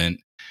doesn't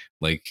present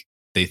like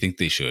they think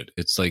they should.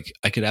 It's like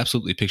I could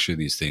absolutely picture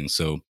these things.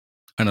 So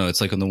I know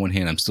it's like on the one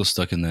hand, I'm still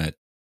stuck in that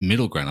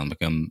middle ground. I'm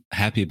like, I'm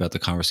happy about the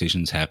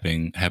conversations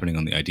happening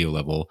on the ideal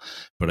level,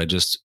 but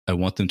I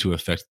want them to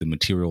affect the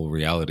material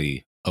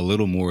reality a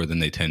little more than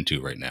they tend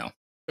to right now.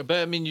 But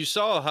I mean, you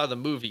saw how the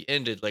movie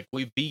ended. Like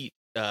we beat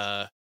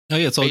Oh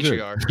yeah, it's all good.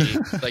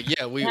 patriarchy. Like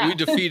yeah, we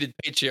defeated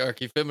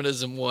patriarchy.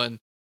 Feminism won.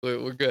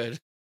 We're good.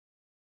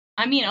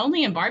 I mean,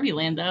 only in Barbie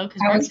Land though,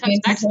 because I Barbie was comes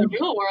going to back to the say-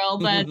 real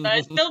world, but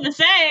it's still the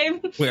same.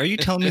 Wait, are you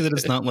telling me that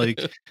it's not like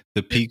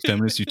the peak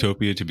feminist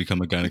utopia to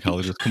become a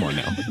gynecologist? Come on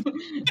now.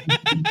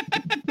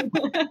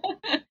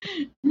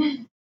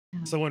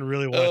 Someone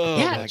really wanted Oh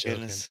to Yeah. put my that joke in.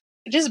 goodness.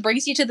 It just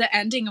brings you to the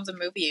ending of the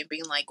movie and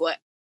being like, what?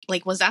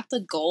 Like, was that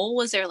the goal?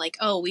 Was there like,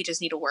 oh, we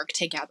just need to work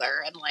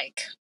together and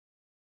like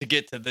To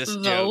get to this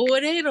joke.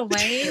 vote it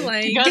away?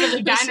 Like, Go to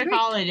the that's very-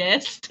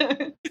 gynecologist.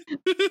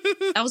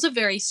 that was a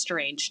very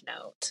strange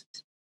note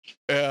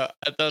Yeah,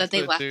 I thought that they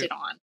so, left too. it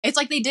on. It's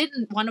like they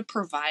didn't want to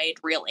provide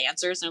real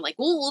answers. And they're like,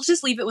 well, we'll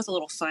just leave it with a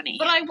little funny.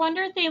 But I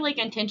wonder if they like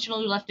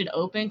intentionally left it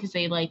open because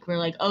they like were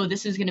like, oh,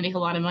 this is gonna make a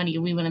lot of money,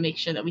 and we want to make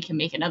sure that we can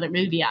make another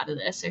movie out of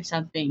this or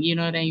something. You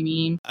know what I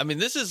mean? I mean,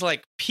 this is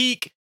like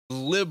peak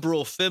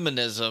liberal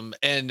feminism,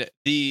 and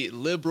the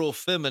liberal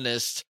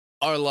feminists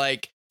are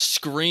like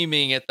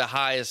screaming at the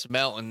highest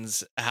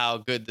mountains how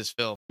good this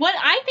film. What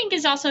I think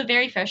is also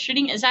very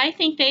frustrating is I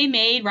think they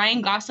made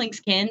Ryan Gosling's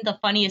Ken the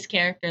funniest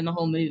character in the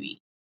whole movie.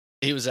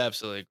 He was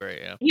absolutely great.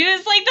 Yeah, He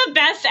was like the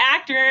best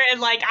actor,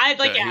 and like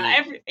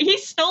Yeah, he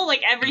stole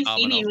like every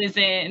scene he phenomenal. was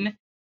in.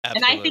 absolutely.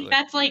 And I think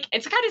that's like,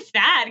 it's kind of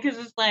sad because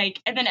it's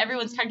like, and then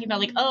everyone's talking about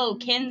like, oh,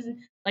 Ken's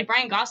like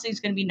Ryan Gosling's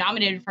going to be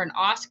nominated for an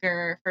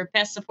Oscar for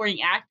Best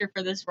Supporting Actor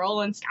for this role.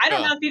 And I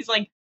don't Yeah. know if he's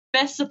like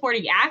Best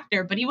Supporting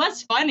Actor, but he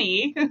was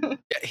funny.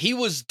 He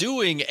was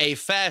doing a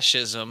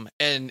fascism,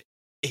 and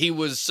he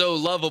was so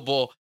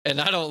lovable,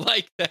 and I don't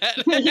like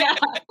that. Yeah.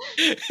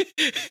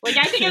 Like,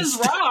 I think it's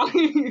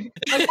wrong.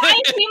 Like, why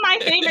is he my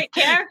favorite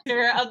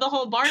character of the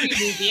whole Barbie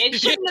movie? It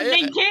shouldn't have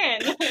been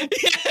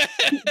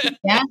Ken.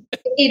 Yeah,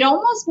 it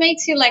almost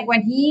makes you like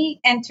when he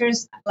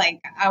enters like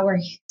our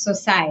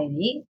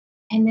society,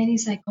 and then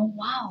he's like, "Oh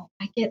wow,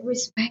 I get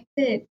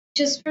respected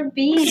just for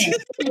being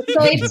it."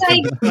 So it's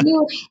like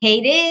you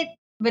hate it,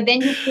 but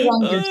then you could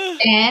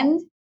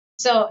understand.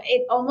 So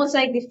it almost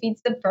like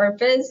defeats the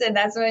purpose, and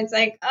that's why it's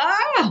like,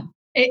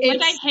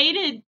 Like, I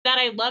hated that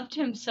I loved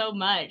him so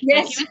much.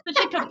 Yes. Like, he was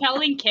such a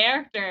compelling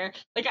character.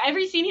 Like,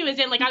 every scene he was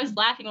in, like, I was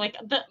laughing. Like,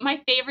 my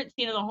favorite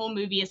scene of the whole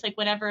movie is, like,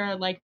 whenever,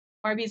 like,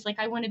 Barbie's like,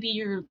 I want to be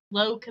your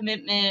low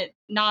commitment,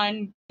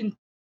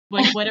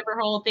 like, whatever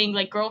whole thing,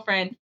 like,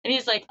 girlfriend. And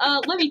he's like,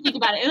 let me think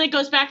about it. And, like,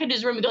 goes back into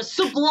his room and goes,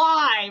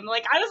 sublime.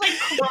 Like, I was,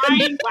 like,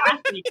 crying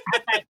laughing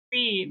at that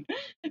scene.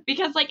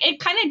 Because, like, it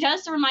kind of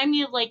does remind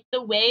me of, like,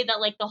 the way that,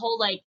 like, the whole,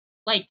 like,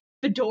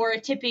 fedora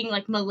tipping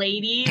like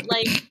milady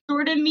like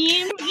sort of meme,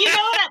 you know,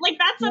 that like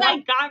that's what I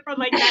got from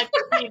like that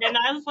scene. And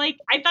I was like,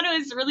 I thought it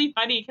was really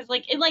funny because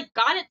like it like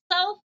got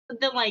itself,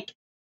 but then like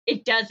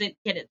it doesn't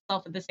get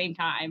itself at the same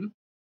time.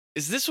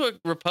 Is this what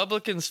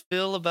Republicans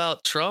feel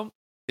about Trump?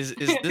 Is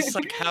this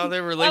like how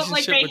their Like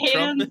relationship they with hate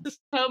Trump him is?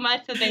 so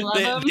much that they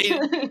love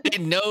him. They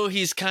know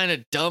he's kind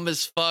of dumb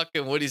as fuck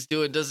and what he's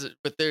doing doesn't,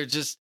 but they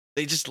just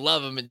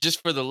love him, and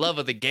just for the love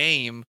of the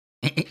game.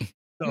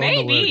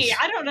 Maybe,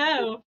 I don't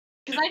know.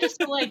 Because I just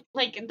feel like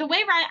the way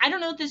Ryan, I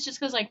don't know if this just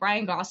because like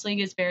Ryan Gosling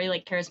is very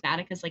like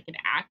charismatic as like an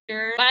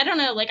actor, but I don't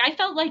know, like I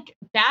felt like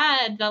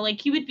bad that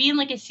like he would be in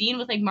like a scene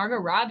with like Margot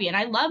Robbie, and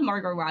I love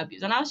Margot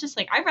Robbie's, and I was just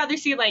like, I'd rather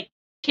see like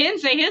Ken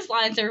say his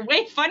lines are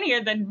way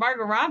funnier than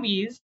Margot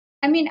Robbie's.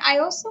 I mean, I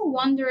also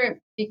wonder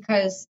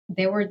because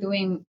they were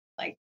doing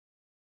like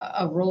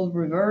a role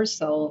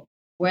reversal,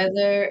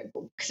 whether,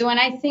 because when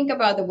I think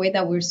about the way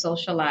that we're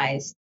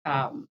socialized,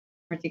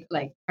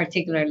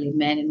 particularly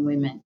men and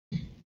women,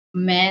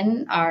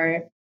 men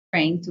are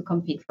trained to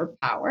compete for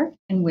power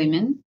and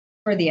women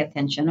for the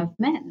attention of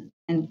men.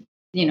 And,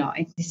 you know,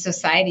 in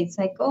society, it's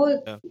like,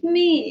 oh, Yeah.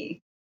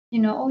 me, you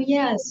know, oh,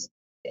 yes,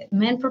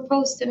 men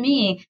propose to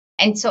me.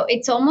 And so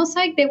it's almost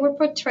like they were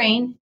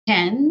portraying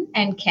Ken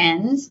and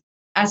Ken's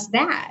as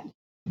that.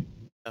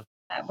 Yeah.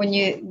 When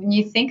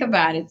you think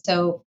about it.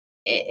 So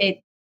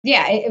it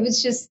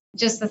was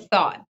just a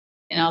thought.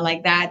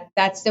 like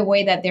that's the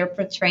way that they're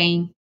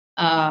portraying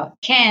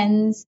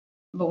Kens.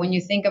 But when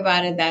you think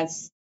about it,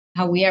 that's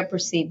how we are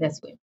perceived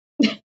as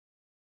women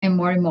and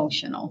more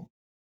emotional.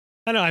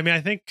 I know. I mean,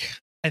 I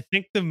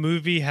think the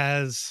movie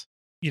has,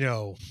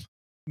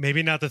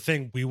 maybe not the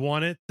thing we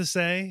want it to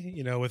say,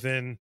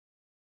 within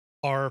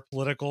our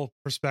political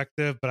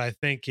perspective, but I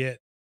think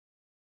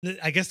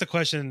I guess the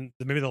question,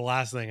 maybe the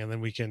last thing, and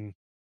then we can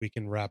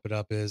wrap it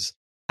up, is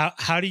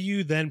how do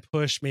you then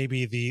push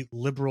maybe the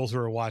liberals who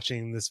are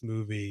watching this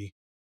movie?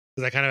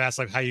 Because I kind of asked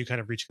like how you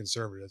kind of reach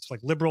conservatives. Like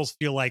liberals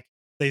feel like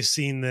they've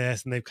seen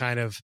this and they've kind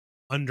of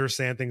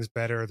understand things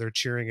better. They're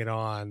cheering it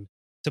on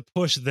to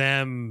push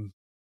them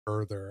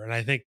further. And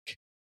I think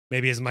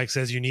maybe, as Mike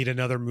says, you need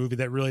another movie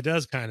that really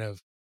does kind of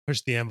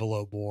push the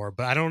envelope more.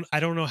 But I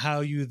don't know how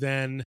you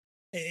then.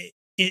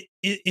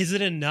 Is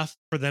it enough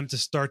for them to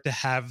start to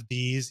have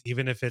these,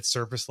 even if it's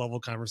surface level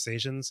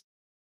conversations,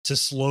 to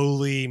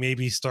slowly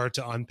maybe start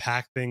to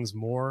unpack things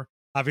more?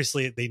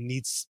 Obviously, they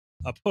need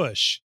a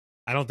push.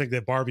 I don't think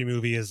that Barbie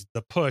movie is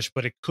the push,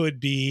 but it could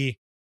be,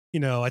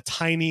 a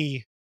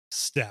tiny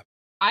step.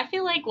 I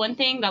feel like one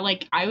thing that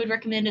like I would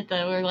recommend if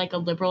they were like a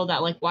liberal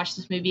that like watched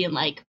this movie and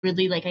like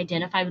really like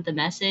identify with the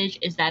message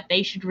is that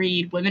they should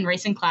read Women,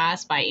 Race, and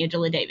Class by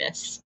Angela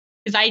Davis.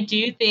 Because I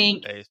do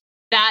think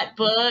that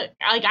book,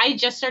 like I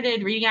just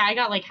started reading it. I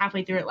got like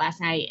halfway through it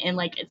last night, and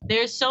like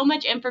there's so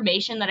much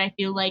information that I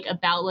feel like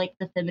about like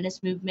the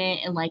feminist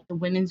movement and like the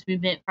women's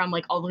movement from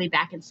like all the way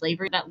back in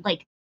slavery that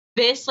like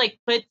this like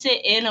puts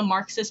it in a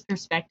Marxist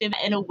perspective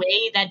in a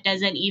way that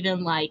doesn't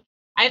even like,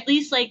 at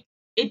least like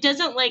it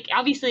doesn't like,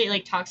 obviously it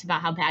like talks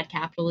about how bad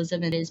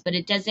capitalism it is, but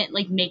it doesn't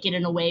like make it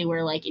in a way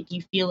where like if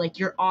you feel like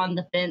you're on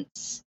the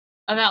fence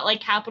about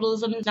like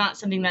capitalism, is not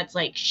something that's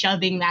like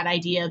shoving that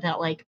idea that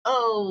like,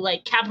 oh,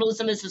 like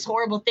capitalism is this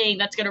horrible thing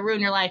that's going to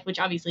ruin your life, which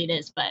obviously it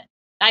is, but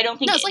I don't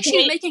think it's like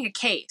she's making a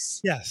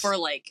case for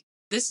like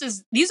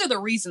these are the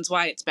reasons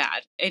why it's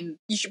bad, and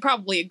you should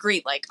probably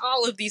agree like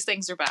all of these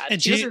things are bad.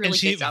 And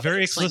she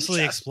very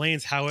explicitly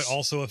explains how it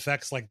also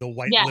affects like the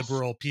white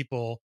liberal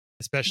people,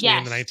 especially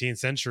in the 19th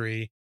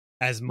century,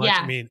 as much.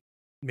 I mean,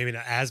 maybe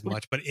not as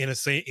much, but in a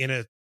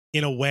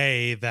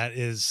way that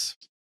is,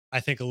 I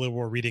think a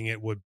liberal reading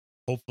it would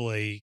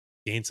hopefully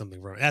gain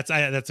something from it.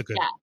 That's a good.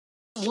 Yeah.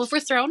 Well, if we're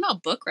throwing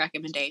out book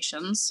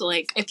recommendations,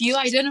 like if you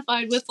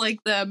identified with like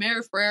the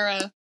Mara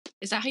Ferreira,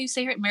 is that how you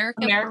say it?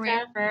 America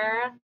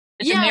Ferreira.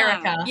 It's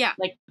America. Yeah.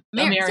 Like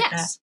America.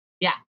 Yes.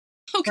 Yeah.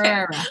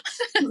 Okay.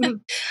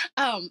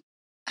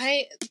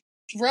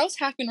 Rose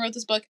Hackman wrote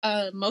this book,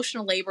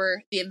 Emotional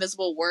Labor, The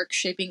Invisible Work,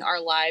 Shaping Our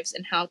Lives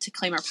and How to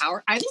Claim Our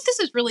Power. I think this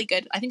is really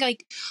good. I think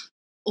like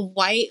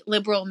white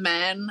liberal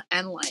men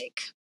and like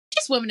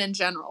just women in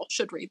general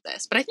should read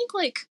this. But I think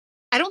like,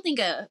 I don't think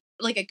a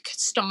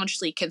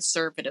staunchly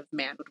conservative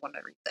man would want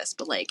to read this,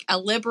 but like a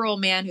liberal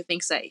man who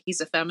thinks that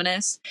he's a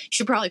feminist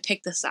should probably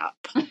pick this up.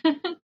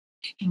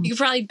 You could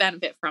probably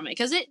benefit from it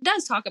because it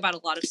does talk about a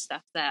lot of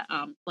stuff that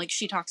like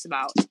she talks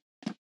about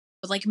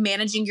with like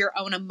managing your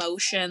own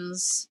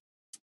emotions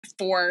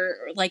for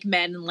like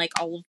men and like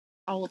all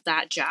of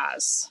that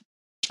jazz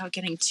without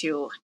getting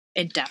too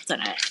in depth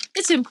in it.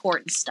 It's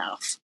important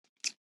stuff.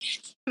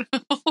 I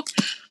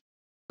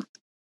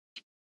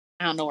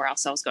don't know where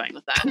else I was going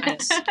with that.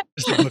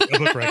 Just a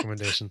book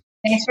recommendation.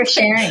 Thanks for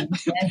sharing.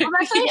 Well,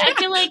 I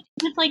feel like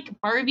with like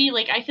Barbie,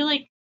 like I feel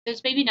like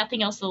there's maybe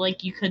nothing else that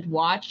like you could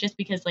watch just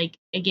because like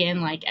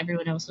again like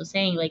everyone else was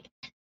saying like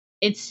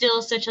it's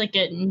still such like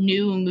a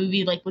new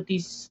movie like with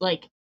these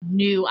like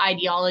new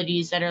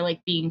ideologies that are like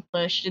being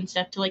pushed and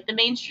stuff to like the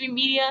mainstream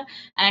media,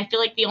 and I feel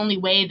like the only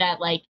way that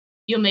like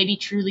you'll maybe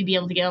truly be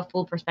able to get a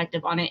full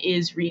perspective on it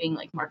is reading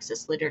like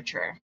Marxist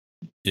literature.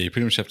 Yeah, you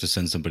pretty much have to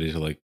send somebody to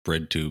like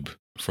BreadTube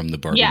from the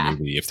Barbie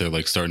movie if they're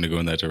like starting to go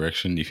in that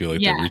direction. You feel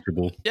like they're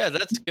reachable. Yeah,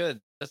 that's good.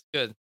 That's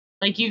good.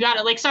 Like you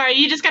gotta like, sorry,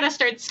 you just gotta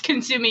start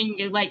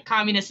consuming like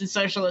communist and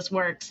socialist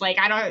works. Like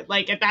I don't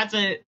like if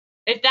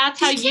that's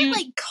how you can't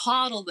like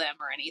coddle them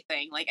or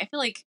anything. Like I feel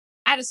like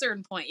at a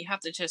certain point you have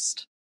to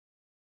just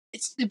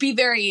be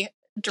very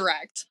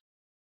direct.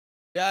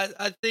 Yeah,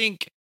 I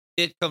think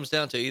it comes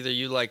down to either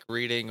you like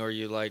reading or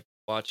you like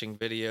watching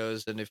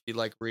videos, and if you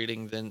like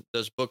reading, then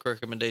those book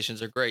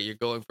recommendations are great. You're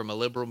going from a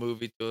liberal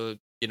movie to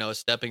a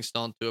stepping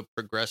stone to a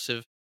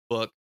progressive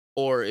book.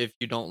 Or if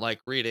you don't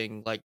like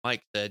reading, like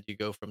Mike said, you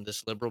go from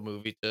this liberal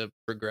movie to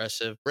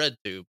progressive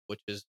BreadTube, which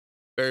is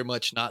very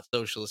much not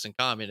socialist and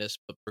communist,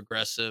 but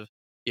progressive,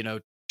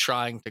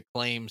 trying to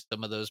claim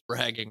some of those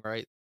bragging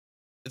rights.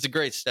 It's a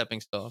great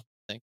stepping stone,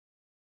 I think.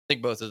 I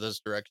think both of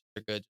those directions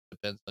are good. It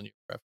depends on your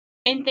preference.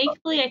 And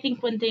thankfully, I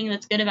think one thing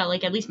that's good about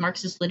like at least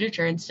Marxist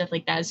literature and stuff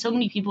like that is so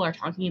many people are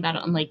talking about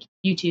it on like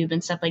YouTube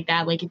and stuff like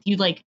that. Like if you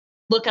like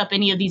look up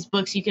any of these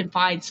books, you can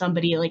find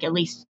somebody like at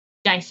least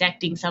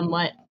dissecting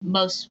somewhat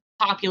most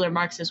popular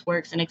Marxist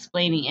works and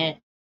explaining it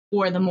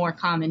for the more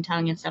common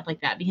tongue and stuff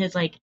like that. Because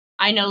like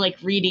I know like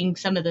reading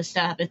some of the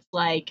stuff, it's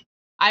like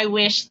I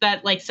wish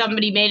that like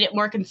somebody made it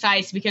more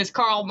concise because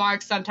Karl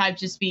Marx sometimes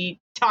just be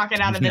talking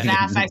out of his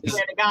ass. I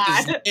swear to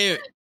God.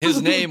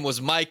 His name was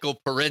Michael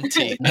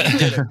Parenti, and he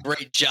did a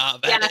great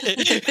job at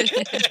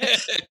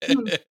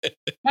it.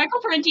 Michael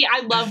Parenti,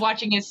 I love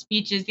watching his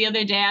speeches. The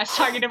other day, I was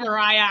talking to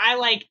Mariah.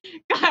 I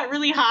got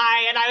really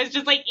high, and I was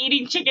just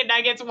eating chicken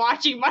nuggets,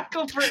 watching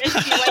Michael Parenti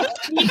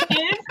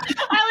speeches.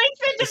 I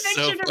sent a It's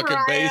so picture to fucking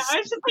Mariah. based. I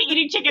was just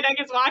eating chicken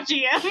nuggets, watching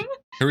him.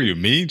 Who are you,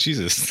 me?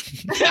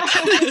 Jesus.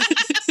 I was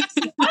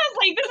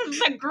like, this is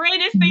the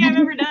greatest thing I've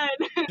ever done.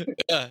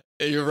 Yeah,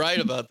 you're right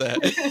about that.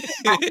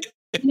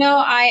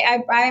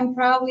 I'm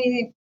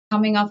probably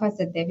coming off as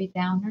a Debbie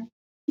Downer.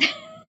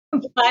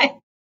 But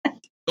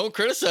Don't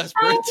criticize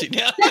Parenti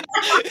now.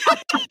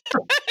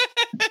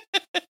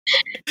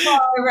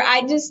 however,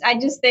 I just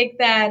think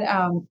that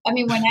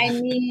when I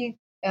meet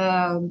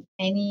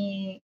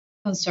any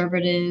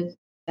conservative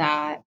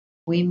that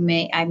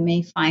I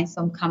may find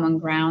some common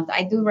ground.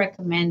 I do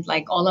recommend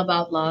All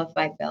About Love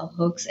by Bell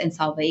Hooks and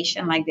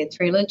Salvation, like the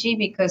trilogy,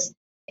 because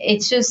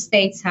it just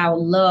states how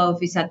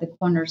love is at the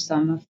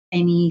cornerstone of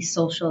any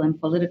social and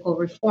political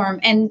reform.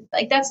 And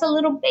that's a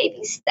little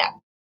baby step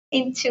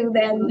into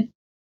then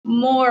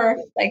more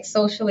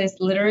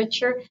socialist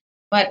literature.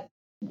 But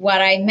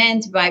what I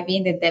meant by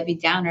being the Debbie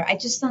Downer, I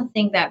just don't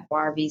think that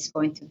Barbie is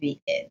going to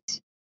be it.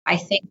 I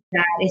think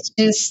that it's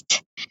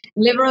just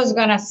liberals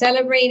going to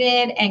celebrate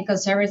it and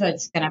conservatives are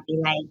just going to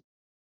be like,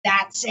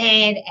 that's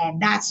it.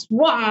 And that's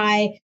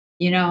why,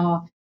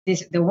 the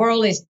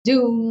world is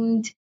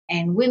doomed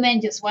and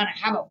women just want to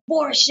have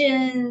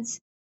abortions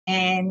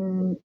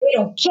and they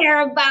don't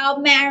care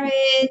about marriage.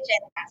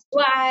 And that's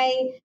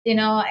why,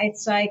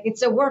 it's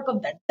a work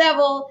of the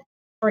devil.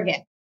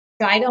 Forget.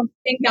 So I don't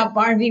think that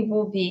Barbie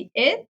will be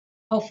it.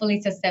 Hopefully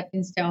it's a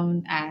stepping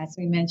stone, as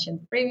we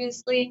mentioned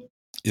previously.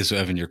 Yeah, so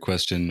Evan, your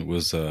question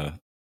was, I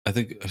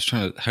think I was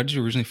trying to. How did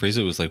you originally phrase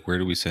it? It was where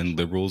do we send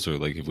liberals, or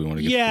if we want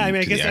to get? Yeah, I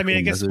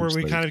guess where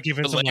we kind of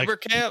given some labor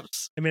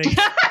camps.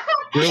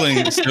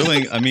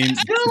 Sterling. I mean,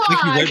 I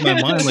think you read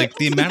my mind.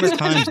 The amount of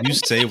times you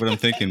say what I'm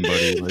thinking,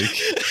 buddy.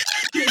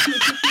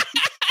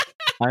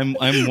 I'm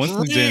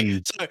once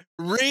again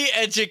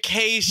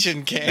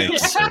re-education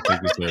camps. Thank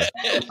you, sir.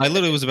 I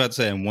literally was about to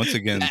say I'm once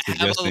again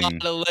suggesting have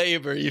a lot of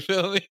labor. You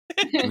feel me?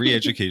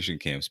 re-education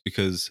camps,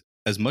 because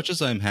as much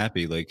as I'm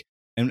happy,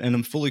 and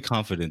I'm fully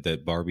confident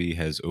that Barbie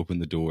has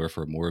opened the door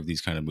for more of these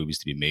kind of movies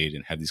to be made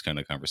and have these kind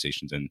of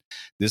conversations and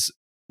this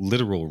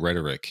literal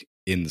rhetoric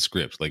in the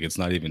script. It's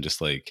not even just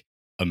a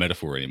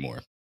metaphor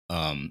anymore.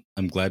 I'm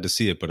glad to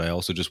see it, but I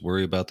also just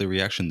worry about the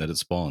reaction that it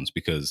spawns,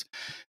 because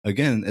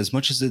again, as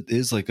much as it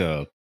is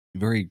a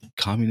very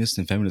communist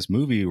and feminist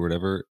movie or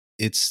whatever,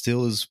 it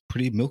still is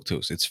pretty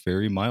milquetoast. It's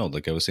very mild,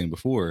 like I was saying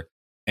before,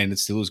 and it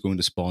still is going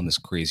to spawn this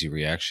crazy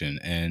reaction.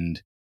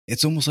 And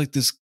it's almost like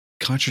this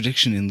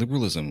contradiction in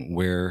liberalism,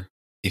 where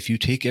if you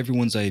take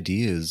everyone's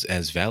ideas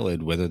as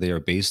valid, whether they are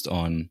based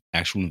on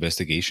actual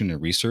investigation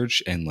and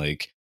research and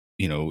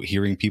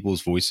hearing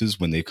people's voices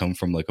when they come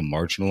from a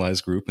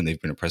marginalized group and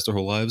they've been oppressed their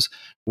whole lives,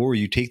 or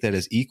you take that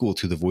as equal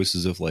to the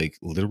voices of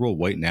literal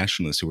white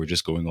nationalists who are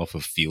just going off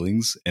of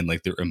feelings and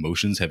their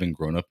emotions, having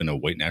grown up in a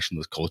white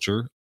nationalist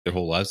culture their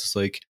whole lives,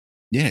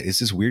 it's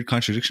this weird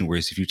contradiction.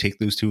 Whereas if you take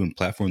those two and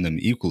platform them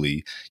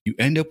equally, you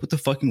end up with the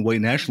fucking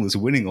white nationalists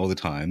winning all the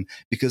time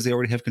because they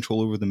already have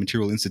control over the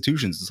material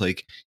institutions. It's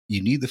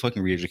you need the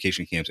fucking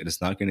re-education camps, and it's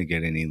not going to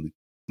get any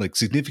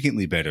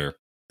significantly better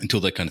until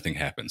that kind of thing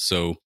happens.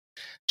 So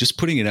just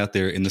putting it out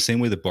there in the same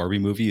way the Barbie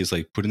movie is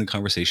putting the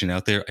conversation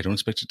out there. I don't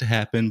expect it to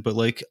happen, but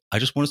I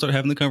just want to start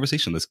having the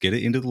conversation. Let's get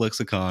it into the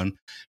lexicon.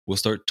 We'll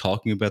start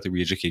talking about the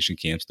re-education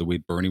camps the way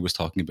Bernie was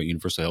talking about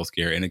universal health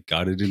care, and it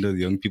got it into the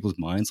young people's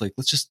minds.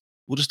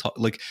 We'll just talk.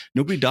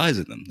 Nobody dies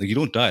in them. You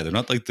don't die. They're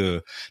not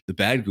the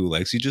bad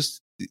gulags. You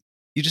just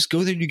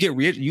go there and you get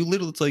you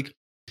literally, it's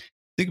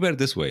think about it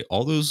this way.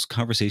 All those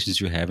conversations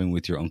you're having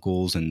with your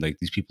uncles and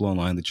these people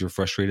online that you're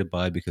frustrated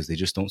by because they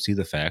just don't see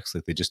the facts,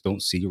 they just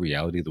don't see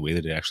reality the way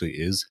that it actually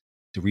is.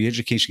 The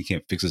re-education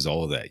camp fixes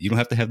all of that. You don't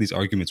have to have these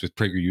arguments with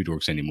PragerU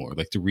dorks anymore.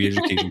 The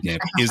re-education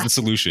camp is the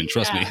solution.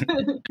 Trust me.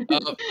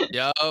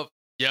 Yup.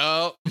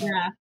 Yeah.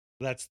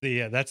 That's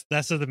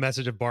the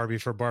message of Barbie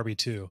for Barbie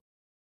 2.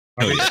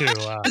 Barbie 2.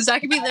 That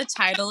could be the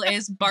title,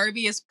 is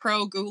Barbie is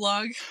pro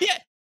gulag. Yeah.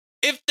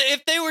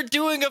 If they were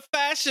doing a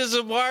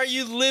fascism, why are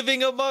you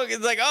living among?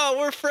 It's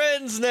we're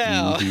friends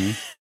now. Mm-hmm.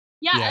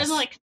 Yeah, Yes.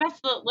 and that's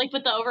the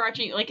with the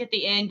overarching at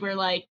the end where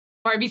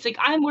Barbie's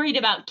I'm worried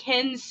about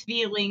Ken's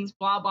feelings,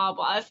 blah blah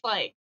blah. It's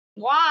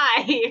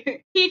why?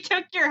 He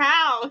took your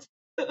house.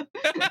 He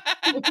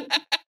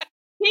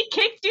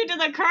kicked you to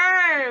the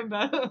curb.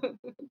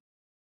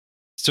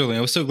 Sterling,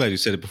 I was so glad you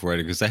said it before I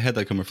did, because I had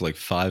that coming for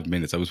 5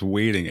 minutes. I was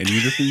waiting, and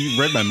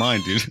you read my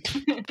mind, dude.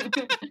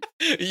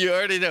 You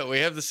already know we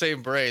have the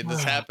same brain.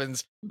 This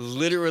happens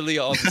literally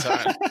all the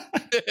time.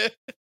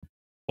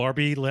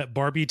 Barbie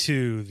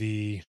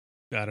 2,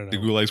 I don't know. The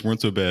gulags weren't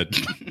so bad.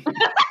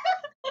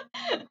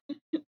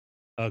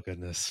 Oh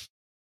goodness.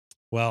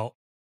 Well,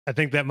 I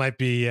think that might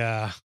be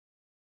I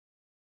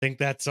think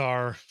that's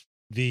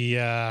the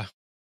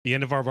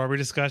end of our Barbie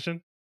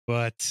discussion,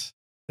 but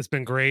it's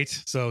been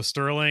great. So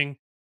Sterling,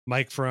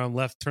 Mike from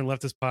Turn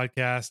Leftist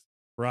podcast,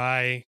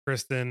 Rye,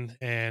 Krxxten,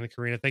 and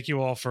Karina. Thank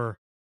you all for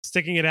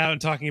sticking it out and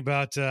talking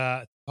about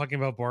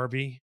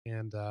Barbie,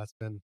 and it's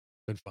been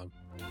fun.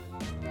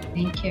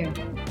 Thank you.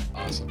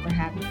 Awesome. For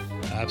having me.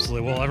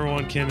 Absolutely. Well,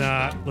 everyone can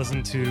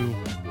listen to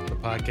the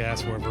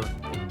podcast wherever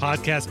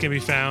podcasts can be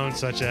found,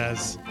 such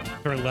as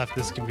Turn Left.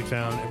 This can be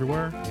found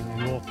everywhere,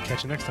 and we'll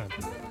catch you next time.